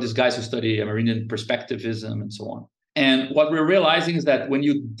Castro, these guys who study Amerindian perspectivism and so on. And what we're realizing is that when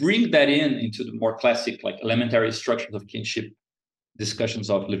you bring that into the more classic, like elementary structures of kinship, discussions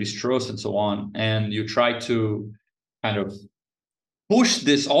of Lévi-Strauss and so on, and you try to kind of push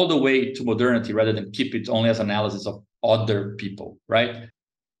this all the way to modernity rather than keep it only as analysis of other people, right?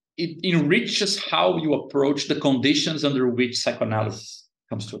 It enriches how you approach the conditions under which psychoanalysis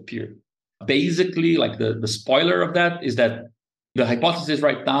comes to appear. Basically, like the spoiler of that is that the hypothesis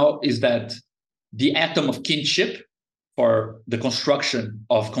right now is that the atom of kinship for the construction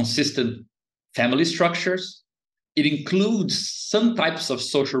of consistent family structures, it includes some types of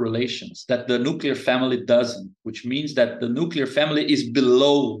social relations that the nuclear family doesn't, which means that the nuclear family is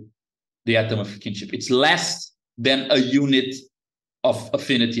below the atom of kinship. It's less than a unit of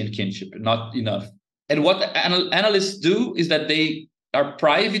affinity and kinship, not enough. And what analysts do is that they are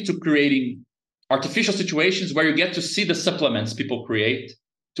privy to creating artificial situations where you get to see the supplements people create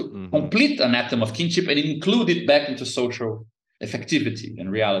to complete an atom of kinship and include it back into social effectivity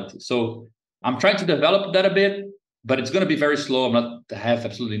and reality. So I'm trying to develop that a bit, but it's going to be very slow. I have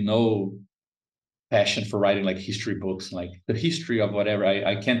absolutely no passion for writing like history books, like the history of whatever.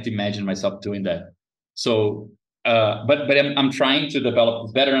 I can't imagine myself doing that. So, but I'm trying to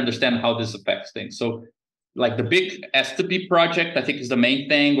develop, better understand how this affects things. So like the big S2P project, I think is the main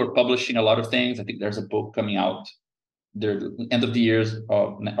thing. We're publishing a lot of things. I think there's a book coming out the end of the year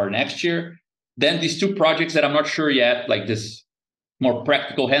or next year. Then these two projects that I'm not sure yet, like this more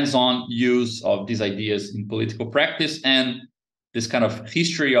practical hands-on use of these ideas in political practice and this kind of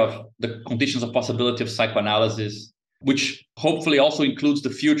history of the conditions of possibility of psychoanalysis, which hopefully also includes the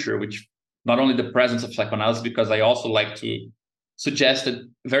future, which not only the presence of psychoanalysis, because I also like to suggest that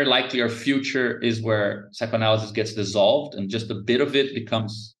very likely our future is where psychoanalysis gets dissolved and just a bit of it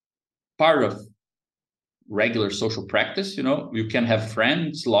becomes part of regular social practice. You know, you can have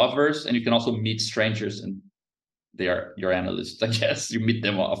friends, lovers, and you can also meet strangers and they are your analysts, I guess. You meet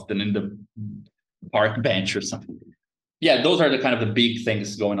them often in the park bench or something. Yeah, those are the kind of the big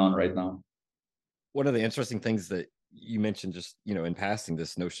things going on right now. One of the interesting things that you mentioned just, in passing,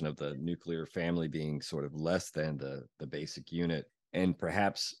 this notion of the nuclear family being sort of less than the basic unit. And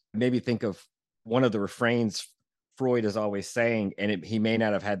perhaps maybe think of one of the refrains Freud is always saying, and he may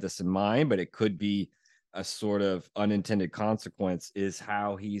not have had this in mind, but it could be a sort of unintended consequence, is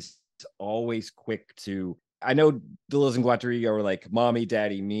how he's always quick to, I know Deleuze and Guattari are like mommy,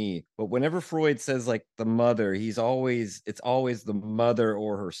 daddy, me, but whenever Freud says like the mother, it's always the mother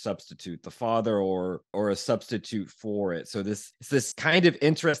or her substitute, the father or a substitute for it. So this kind of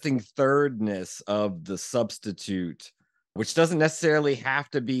interesting thirdness of the substitute, which doesn't necessarily have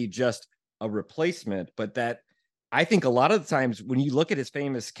to be just a replacement, but that I think a lot of the times when you look at his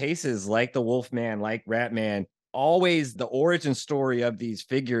famous cases like the Wolfman, like Ratman, always the origin story of these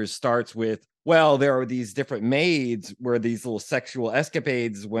figures starts with, well, there are these different maids where these little sexual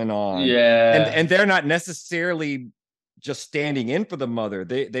escapades went on. Yeah. And they're not necessarily just standing in for the mother.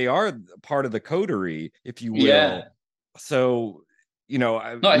 They are part of the coterie, if you will. Yeah. So,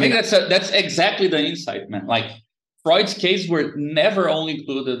 I think that's exactly the insight, man. Like Freud's case were never only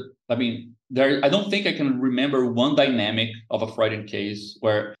included. I mean, I don't think I can remember one dynamic of a Freudian case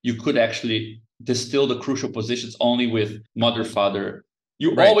where you could actually distill the crucial positions only with mother, father.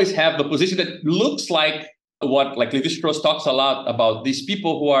 You always have the position that looks like what, like Levi-Strauss talks a lot about these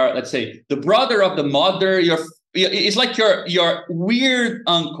people who are, let's say, the brother of the mother. It's like your weird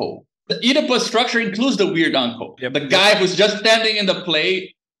uncle. The Oedipus structure includes the weird uncle, the guy who's just standing in the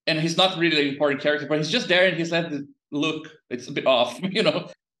play, and he's not really an important character, but he's just there and he's like, look, it's a bit off,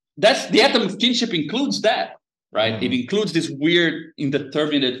 That's the atom of kinship includes that, right? It includes this weird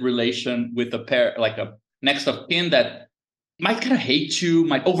indeterminate relation with a pair, like a next of kin that might kind of hate you,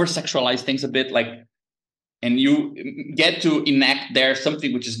 might over-sexualize things a bit, and you get to enact there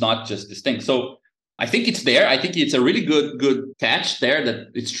something which is not just distinct. So I think it's there. I think it's a really good catch there that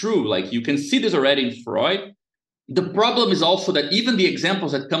it's true. Like you can see this already in Freud. The problem is also that even the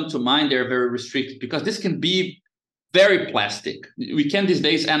examples that come to mind, they're very restricted because this can be very plastic. We can these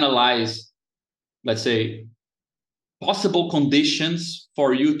days analyze, let's say, possible conditions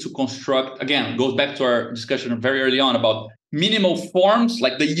for you to construct. Again, it goes back to our discussion very early on about minimal forms,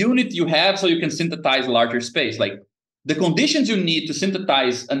 like the unit you have so you can synthesize larger space. Like the conditions you need to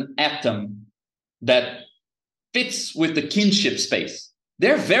synthesize an atom that fits with the kinship space.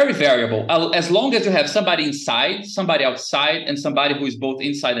 They're very variable, as long as you have somebody inside, somebody outside, and somebody who is both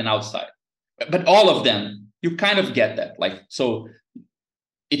inside and outside. But all of them, you kind of get that. So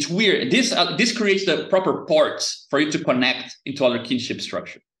it's weird. This creates the proper ports for you to connect into other kinship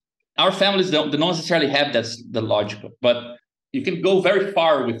structure. Our families don't necessarily have the logical, but you can go very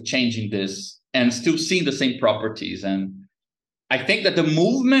far with changing this and still seeing the same properties. And I think that the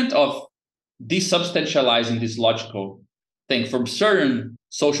movement of desubstantializing this logical thing from certain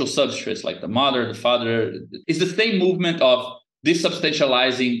social substrates like the mother, the father, is the same movement of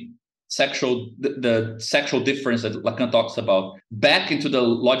desubstantializing the sexual difference that Lacan talks about back into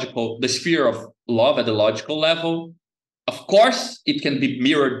the sphere of love at the logical level. Of course, it can be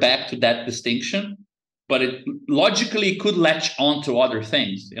mirrored back to that distinction, but it logically could latch on to other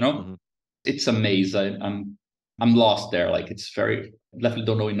things. It's a maze. I'm lost there. Like it's definitely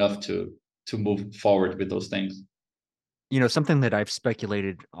don't know enough to move forward with those things. Something that I've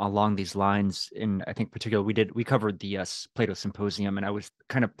speculated along these lines, in I think particularly we covered the Plato Symposium, and I was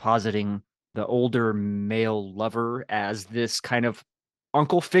kind of positing the older male lover as this kind of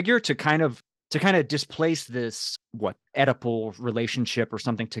uncle figure to kind of displace this Oedipal relationship or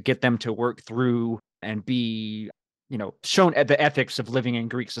something, to get them to work through and be shown the ethics of living in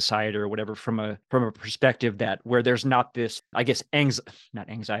Greek society or whatever from a perspective that where there's not this, I guess, not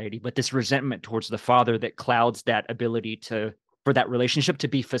anxiety, but this resentment towards the father that clouds that ability for that relationship to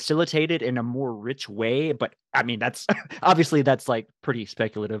be facilitated in a more rich way. But I mean, that's obviously that's like pretty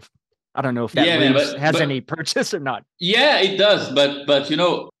speculative. I don't know if that has any purchase or not. Yeah, it does. But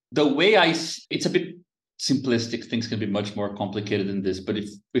the way it's a bit simplistic. Things can be much more complicated than this. But if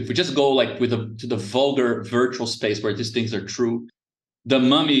we just go to the vulgar virtual space where these things are true, the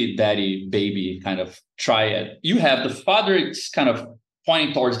mommy, daddy, baby kind of triad, you have the father, it's kind of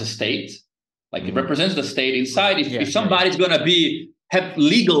pointing towards the state. Like it represents the state inside. If somebody's going to have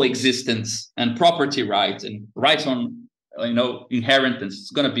legal existence and property rights and rights on, inheritance,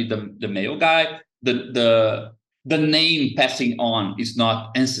 it's going to be the male guy. The name passing on is not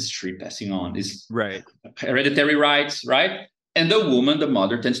ancestry passing on, is hereditary rights, right? And the woman, the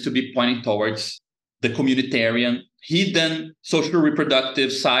mother, tends to be pointing towards the communitarian, hidden social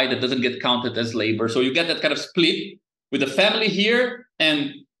reproductive side that doesn't get counted as labor. So you get that kind of split with the family here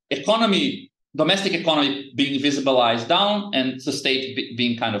and domestic economy being visibilized down and the state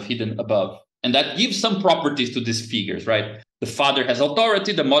being kind of hidden above. And that gives some properties to these figures, right? The father has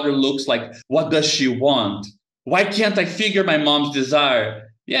authority. The mother looks like, what does she want? Why can't I figure my mom's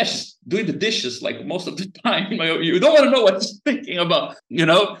desire? Yeah, she's doing the dishes like most of the time. You don't want to know what she's thinking about,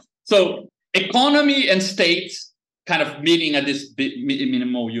 So economy and state kind of meeting at this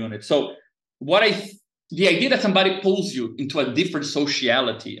minimal unit. So the idea that somebody pulls you into a different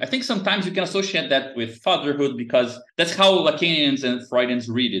sociality, I think sometimes you can associate that with fatherhood because that's how Lacanians and Freudians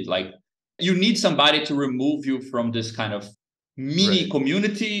read it. Like you need somebody to remove you from this kind of mini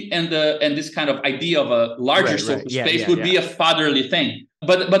community and this kind of idea of a larger social space would be a fatherly thing.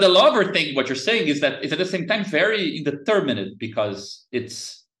 But the lover thing, what you're saying is that it's at the same time very indeterminate because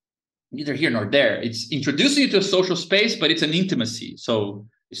it's neither here nor there. It's introducing you to a social space, but it's an intimacy. So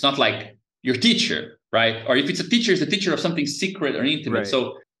it's not like your teacher, right? Or if it's a teacher, it's a teacher of something secret or intimate. Right.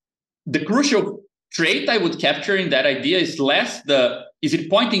 So the crucial trait I would capture in that idea is less is it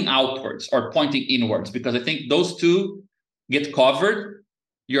pointing outwards or pointing inwards? Because I think those two get covered.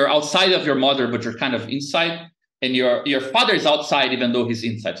 You're outside of your mother, but you're kind of inside. And your father is outside, even though he's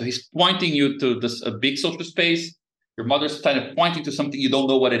inside. So he's pointing you to a big social space. Your mother's kind of pointing to something you don't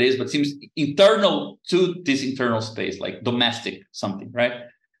know what it is, but seems internal to this internal space, like domestic something, right?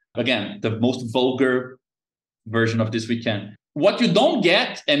 Again, the most vulgar version of this we can. What you don't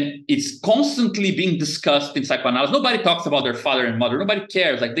get, and it's constantly being discussed in psychoanalysis, nobody talks about their father and mother. Nobody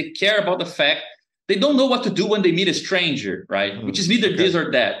cares. Like, they care about the fact they don't know what to do when they meet a stranger, right? Which is neither this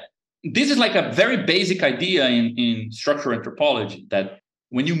or that. This is like a very basic idea in structural anthropology, that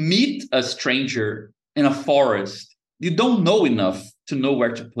when you meet a stranger in a forest, you don't know enough to know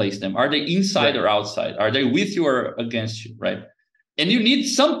where to place them. Are they inside or outside? Are they with you or against you, right? And you need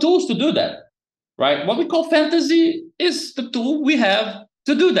some tools to do that, right? What we call fantasy is the tool we have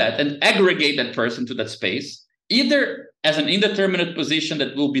to do that and aggregate that person to that space, either as an indeterminate position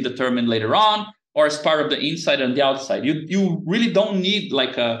that will be determined later on, or as part of the inside and the outside. You really don't need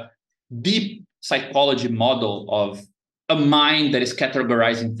like a deep psychology model of a mind that is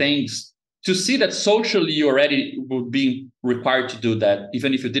categorizing things to see that socially you already would be required to do that,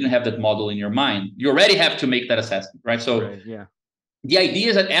 even if you didn't have that model in your mind. You already have to make that assessment, right? So the idea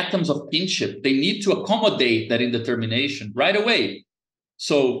is that atoms of kinship, they need to accommodate that indetermination right away.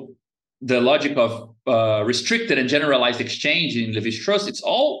 So the logic of restricted and generalized exchange in Levi-Strauss, it's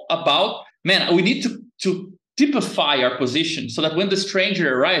all about, man, we need to typify our position so that when the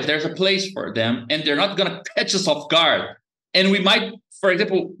stranger arrives, there's a place for them and they're not going to catch us off guard. And we might, for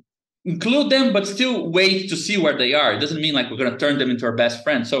example, include them, but still wait to see where they are. It doesn't mean like we're going to turn them into our best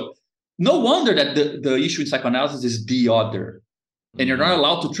friend. So no wonder that the issue in psychoanalysis is the other. And you're not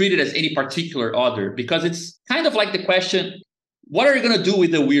allowed to treat it as any particular other, because it's kind of like the question, what are you going to do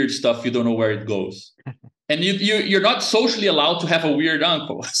with the weird stuff you don't know where it goes? And you're not socially allowed to have a weird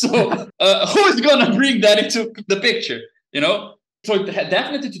uncle. So who is going to bring that into the picture, you know? So it had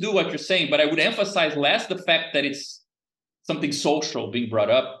definitely to do what you're saying, but I would emphasize less the fact that it's something social being brought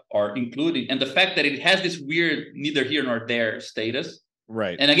up or including, and the fact that it has this weird neither here nor there status.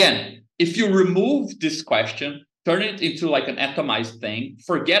 Right. And again, if you remove this question, turn it into like an atomized thing,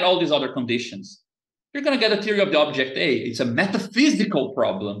 forget all these other conditions, you're going to get a theory of the object A. It's a metaphysical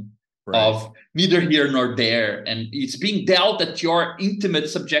problem of neither here nor there. And it's being dealt at your intimate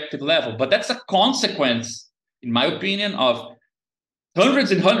subjective level. But that's a consequence, in my opinion, of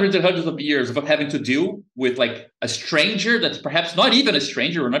hundreds and hundreds and hundreds of years of having to deal with like a stranger that's perhaps not even a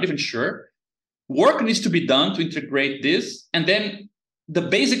stranger, we're not even sure. Work needs to be done to integrate this. And then the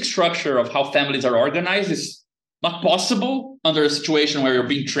basic structure of how families are organized is not possible under a situation where you're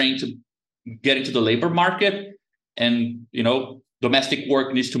being trained to get into the labor market. And, you know, domestic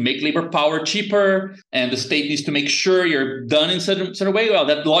work needs to make labor power cheaper, and the state needs to make sure you're done in certain way. Well,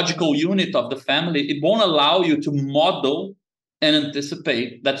 that logical unit of the family, it won't allow you to model and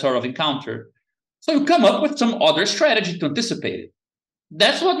anticipate that sort of encounter. So you come up with some other strategy to anticipate it.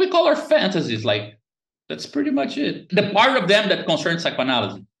 That's what we call our fantasies. Like, that's pretty much it. The part of them that concerns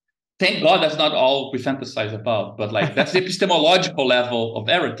psychoanalysis. Thank God that's not all we fantasize about, but like that's the epistemological level of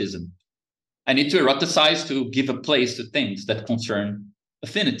erotism. I need to eroticize to give a place to things that concern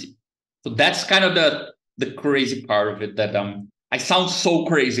affinity. So that's kind of the crazy part of it, that I sound so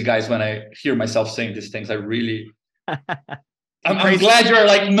crazy, guys, when I hear myself saying these things. I really... I'm glad you're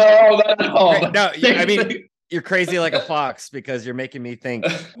like, no. No, I mean, you're crazy like a fox because you're making me think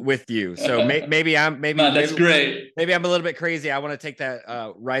with you. So maybe that's great. Maybe I'm a little bit crazy. I want to take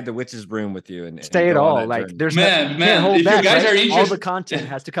that ride the witch's broom with you and stay at all. Like journey. There's man, can't hold if back, you guys right? are interested, all the content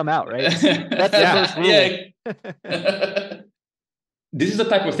has to come out, right? That's the first rule. This is the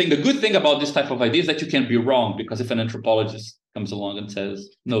type of thing. The good thing about this type of idea is that you can be wrong, because if an anthropologist comes along and says,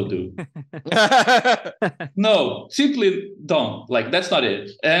 "No, dude," no, simply don't. Like, that's not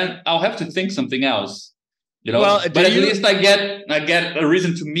it, and I'll have to think something else. You know, but at least I get a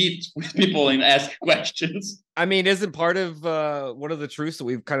reason to meet with people and ask questions. I mean, isn't part of one of the truths that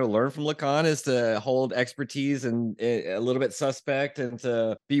we've kind of learned from Lacan is to hold expertise and a little bit suspect, and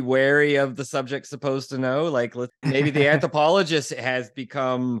to be wary of the subject supposed to know? Like, maybe the anthropologist has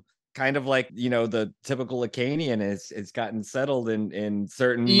become kind of like, you know, the typical Lacanian it's gotten settled in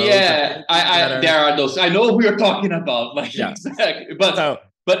certain modes. There are those. I know who you're talking about. Like, exactly.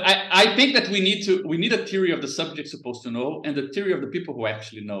 But I think that we need a theory of the subject supposed to know, and the theory of the people who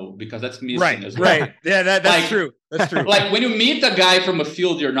actually know, because that's missing as well. Right. Yeah, that's like, true. That's true. Like, when you meet a guy from a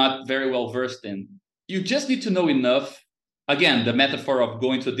field you're not very well versed in, you just need to know enough. Again, the metaphor of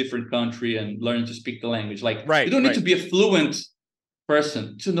going to a different country and learning to speak the language. Like, you don't need to be a fluent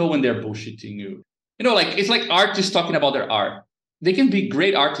person to know when they're bullshitting you. like it's like artists talking about their art. They can be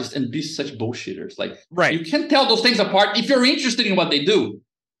great artists and be such bullshitters. Like, Right. you can tell those things apart if you're interested in what they do,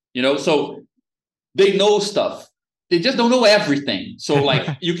 so they know stuff. They just don't know everything. So like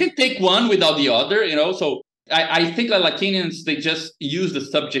you can take one without the other, so I think that Lacanians, they just use the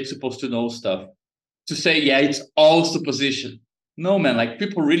subject supposed to know stuff to say, yeah, it's all supposition. No, man, like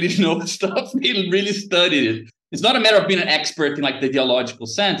people really know stuff. They really studied it. It's not a matter of being an expert in like the ideological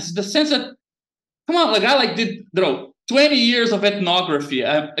sense. It's the sense that, come on, like I did 20 years of ethnography.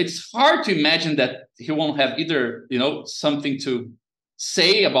 It's hard to imagine that he won't have either, something to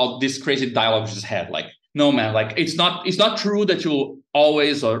say about this crazy dialogue we just had. Like, no, man, like it's not true that you'll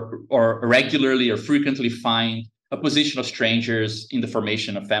always or regularly or frequently find a position of strangers in the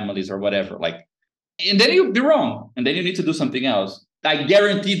formation of families or whatever. Like, and then you'll be wrong, and then you need to do something else. I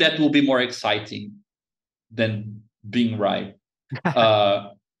guarantee that will be more exciting than being right.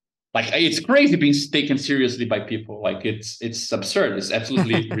 Like, it's crazy being taken seriously by people. Like, it's absurd. It's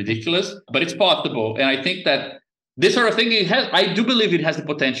absolutely ridiculous, but it's possible. And I think that this sort of thing, I do believe it has the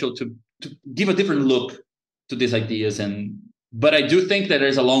potential to give a different look to these ideas. But I do think that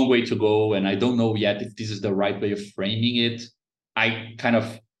there's a long way to go. And I don't know yet if this is the right way of framing it. I kind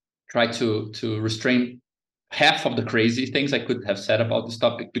of try to restrain half of the crazy things I could have said about this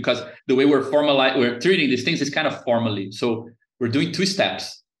topic, because the way we're treating these things is kind of formally. So we're doing 2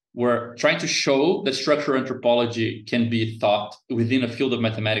 steps. We're trying to show that structural anthropology can be taught within a field of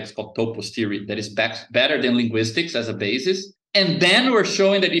mathematics called topos theory that is better than linguistics as a basis. And then we're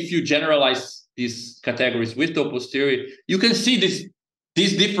showing that if you generalize these categories with topos theory, you can see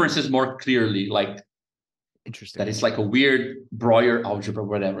these differences more clearly. Like, Interesting. that it's like a weird Breuer algebra,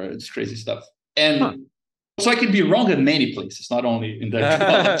 whatever. It's crazy stuff. And so I can be wrong in many places, not only in the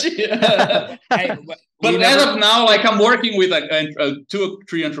anthropology. But as of now, like, I'm working with like 2 or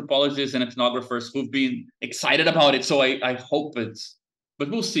 3 anthropologists and ethnographers who've been excited about it. So I hope but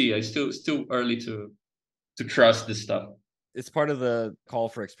we'll see. It's still early to trust this stuff. It's part of the call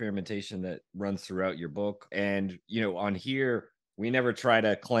for experimentation that runs throughout your book. And, on here, we never try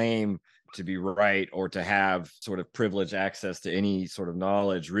to claim to be right or to have sort of privileged access to any sort of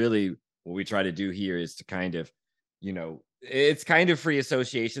knowledge. Really, what we try to do here is to kind of, it's kind of free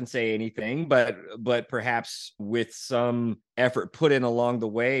association, say anything, but perhaps with some effort put in along the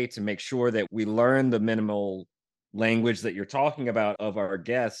way to make sure that we learn the minimal language that you're talking about of our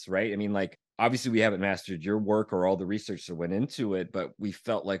guests, right? I mean, like, obviously we haven't mastered your work or all the research that went into it, but we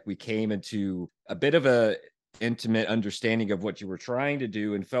felt like we came into a bit of a intimate understanding of what you were trying to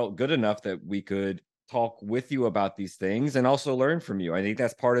do and felt good enough that we could talk with you about these things and also learn from you. I think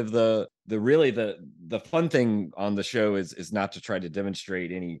that's part of the fun thing on the show is not to try to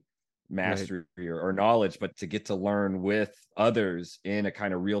demonstrate any mastery or knowledge, but to get to learn with others in a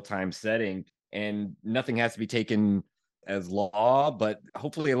kind of real-time setting. And nothing has to be taken as law, but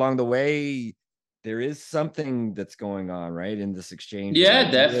hopefully along the way there is something that's going on, right, in this exchange. Yeah,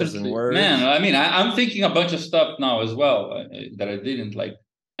 definitely, man. I mean, I'm thinking a bunch of stuff now as well that I didn't like.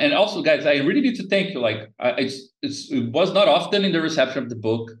 And also, guys, I really need to thank you. Like, it was not often in the reception of the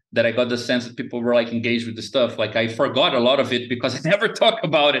book that I got the sense that people were like engaged with the stuff. Like, I forgot a lot of it because I never talk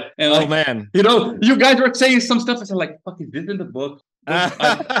about it. And like, man, you guys were saying some stuff. I said, like, fuck, is this in the book?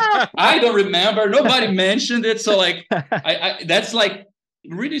 I don't remember. Nobody mentioned it. So like, I that's like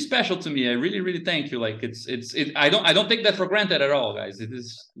really special to me. I really, really thank you. Like, I don't take that for granted at all, guys. It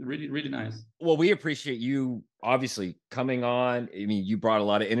is really, really nice. Well, we appreciate you obviously coming on. I mean, you brought a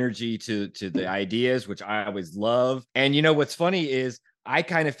lot of energy to the ideas, which I always love. And what's funny is I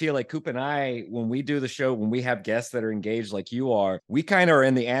kind of feel like Coop and I, when we do the show, when we have guests that are engaged like you are, we kind of are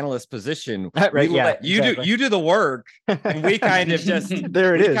in the analyst position. Right? Yeah. You do the work, and we kind of just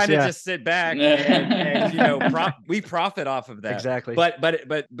there it is. Kind of just sit back and we profit off of that. Exactly.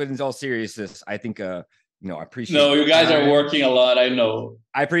 But in all seriousness, I think I appreciate. No, you guys are working a lot. I know.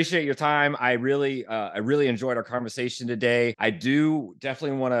 I appreciate your time. I really enjoyed our conversation today. I do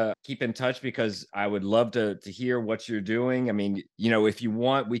definitely want to keep in touch because I would love to hear what you're doing. I mean, if you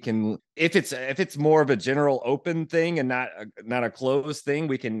want, we can. If it's more of a general open thing and not a closed thing,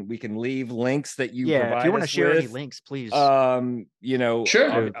 we can leave links that you provide. If you want to share with. any links, please.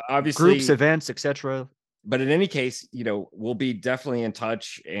 Sure. Obviously, groups, events, etc. But in any case, we'll be definitely in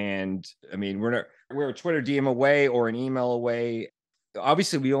touch. And I mean, we're a Twitter DM away or an email away.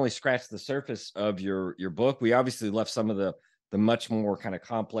 Obviously, we only scratched the surface of your book. We obviously left some of the much more kind of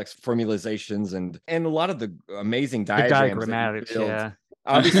complex formalizations and a lot of the amazing diagrams. The diagrammatics, yeah.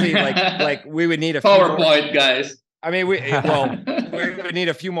 Obviously, like we would need a PowerPoint, guys. I mean, we would need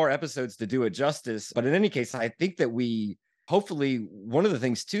a few more episodes to do it justice. But in any case, I think that we hopefully one of the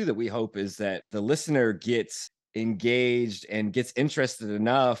things too that we hope is that the listener gets engaged and gets interested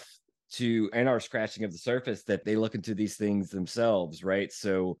enough to, and our scratching of the surface, that they look into these things themselves, right?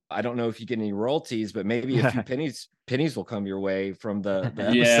 So I don't know if you get any royalties, but maybe a few pennies will come your way from the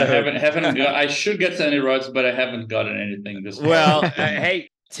episode. Yeah, haven't got, I should get any royalties, but I haven't gotten anything this well hey,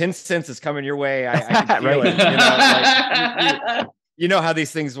 10 cents is coming your way. I can feel it, you know how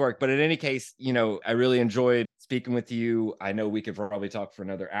these things work. But in any case, I really enjoyed speaking with you. I know we could probably talk for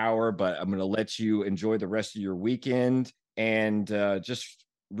another hour, but I'm going to let you enjoy the rest of your weekend. And just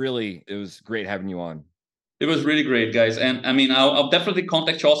really, it was great having you on. It was really great, guys. And I mean, I'll definitely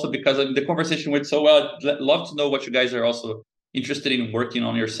contact you also because the conversation went so well. I'd love to know what you guys are also interested in working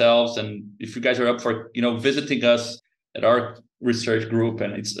on yourselves. And if you guys are up for, visiting us at our research group,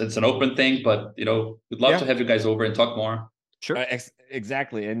 and it's an open thing, but, we'd love to have you guys over and talk more. Sure.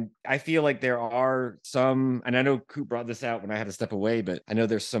 Exactly. And I feel like there are some, and I know Coop brought this out when I had to step away, but I know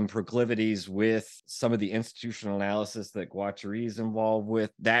there's some proclivities with some of the institutional analysis that Guattari is involved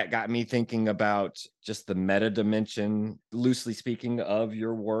with. That got me thinking about just the meta dimension, loosely speaking, of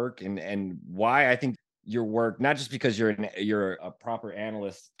your work, and why I think your work, not just because you're a proper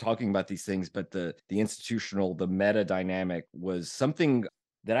analyst talking about these things, but the institutional, the meta dynamic was something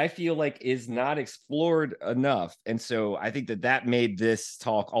that I feel like is not explored enough. And so I think that made this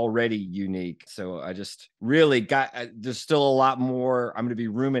talk already unique. So I just really there's still a lot more. I'm going to be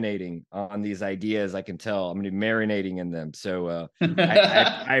ruminating on these ideas. I can tell I'm going to be marinating in them. So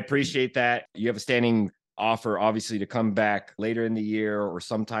I appreciate that. You have a standing offer, obviously, to come back later in the year or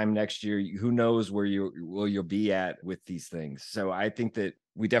sometime next year. Who knows where you'll be at with these things. So I think that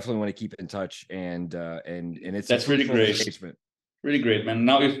we definitely want to keep in touch, and that's really great. Engagement. Really great, man.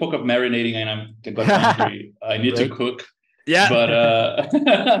 Now you spoke of marinating, and I got hungry. I need to cook. Yeah. But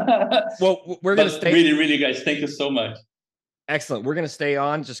well, we're gonna stay. Really, really, guys, thank you so much. Excellent. We're gonna stay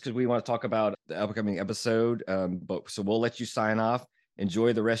on just because we want to talk about the upcoming episode. But so we'll let you sign off.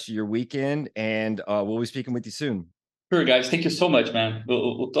 Enjoy the rest of your weekend, and we'll be speaking with you soon. Sure, guys. Thank you so much, man.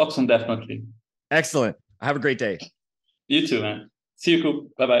 We'll talk soon, definitely. Excellent. Have a great day. You too, man. See you, cool.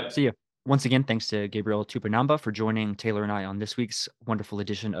 Bye-bye. See you. Once again, thanks to Gabriel Tupinamba for joining Taylor and I on this week's wonderful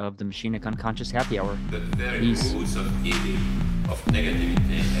edition of the Machinic Unconscious Happy Hour. The very Peace. roots of healing, of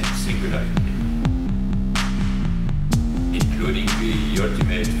negativity and singularity, including the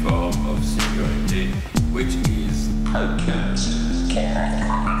ultimate form of singularity, which is unconscious. The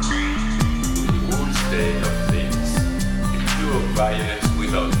whole state of things, the pure violence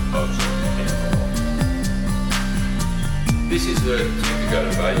without object anymore. This is the typical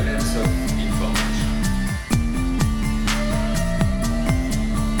violence of information.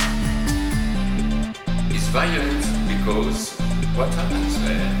 It's violent because what happens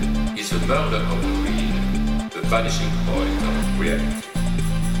there is a murder of the real, the vanishing point of reality.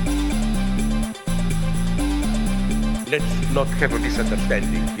 Let's not have a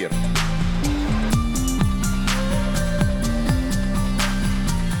misunderstanding here.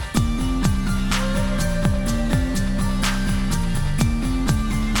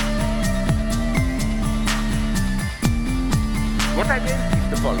 What I meant is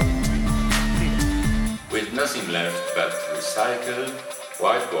the following. With nothing left but recycled,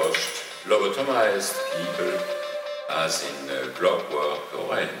 whitewashed, lobotomized people, as in Clockwork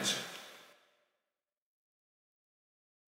Orange.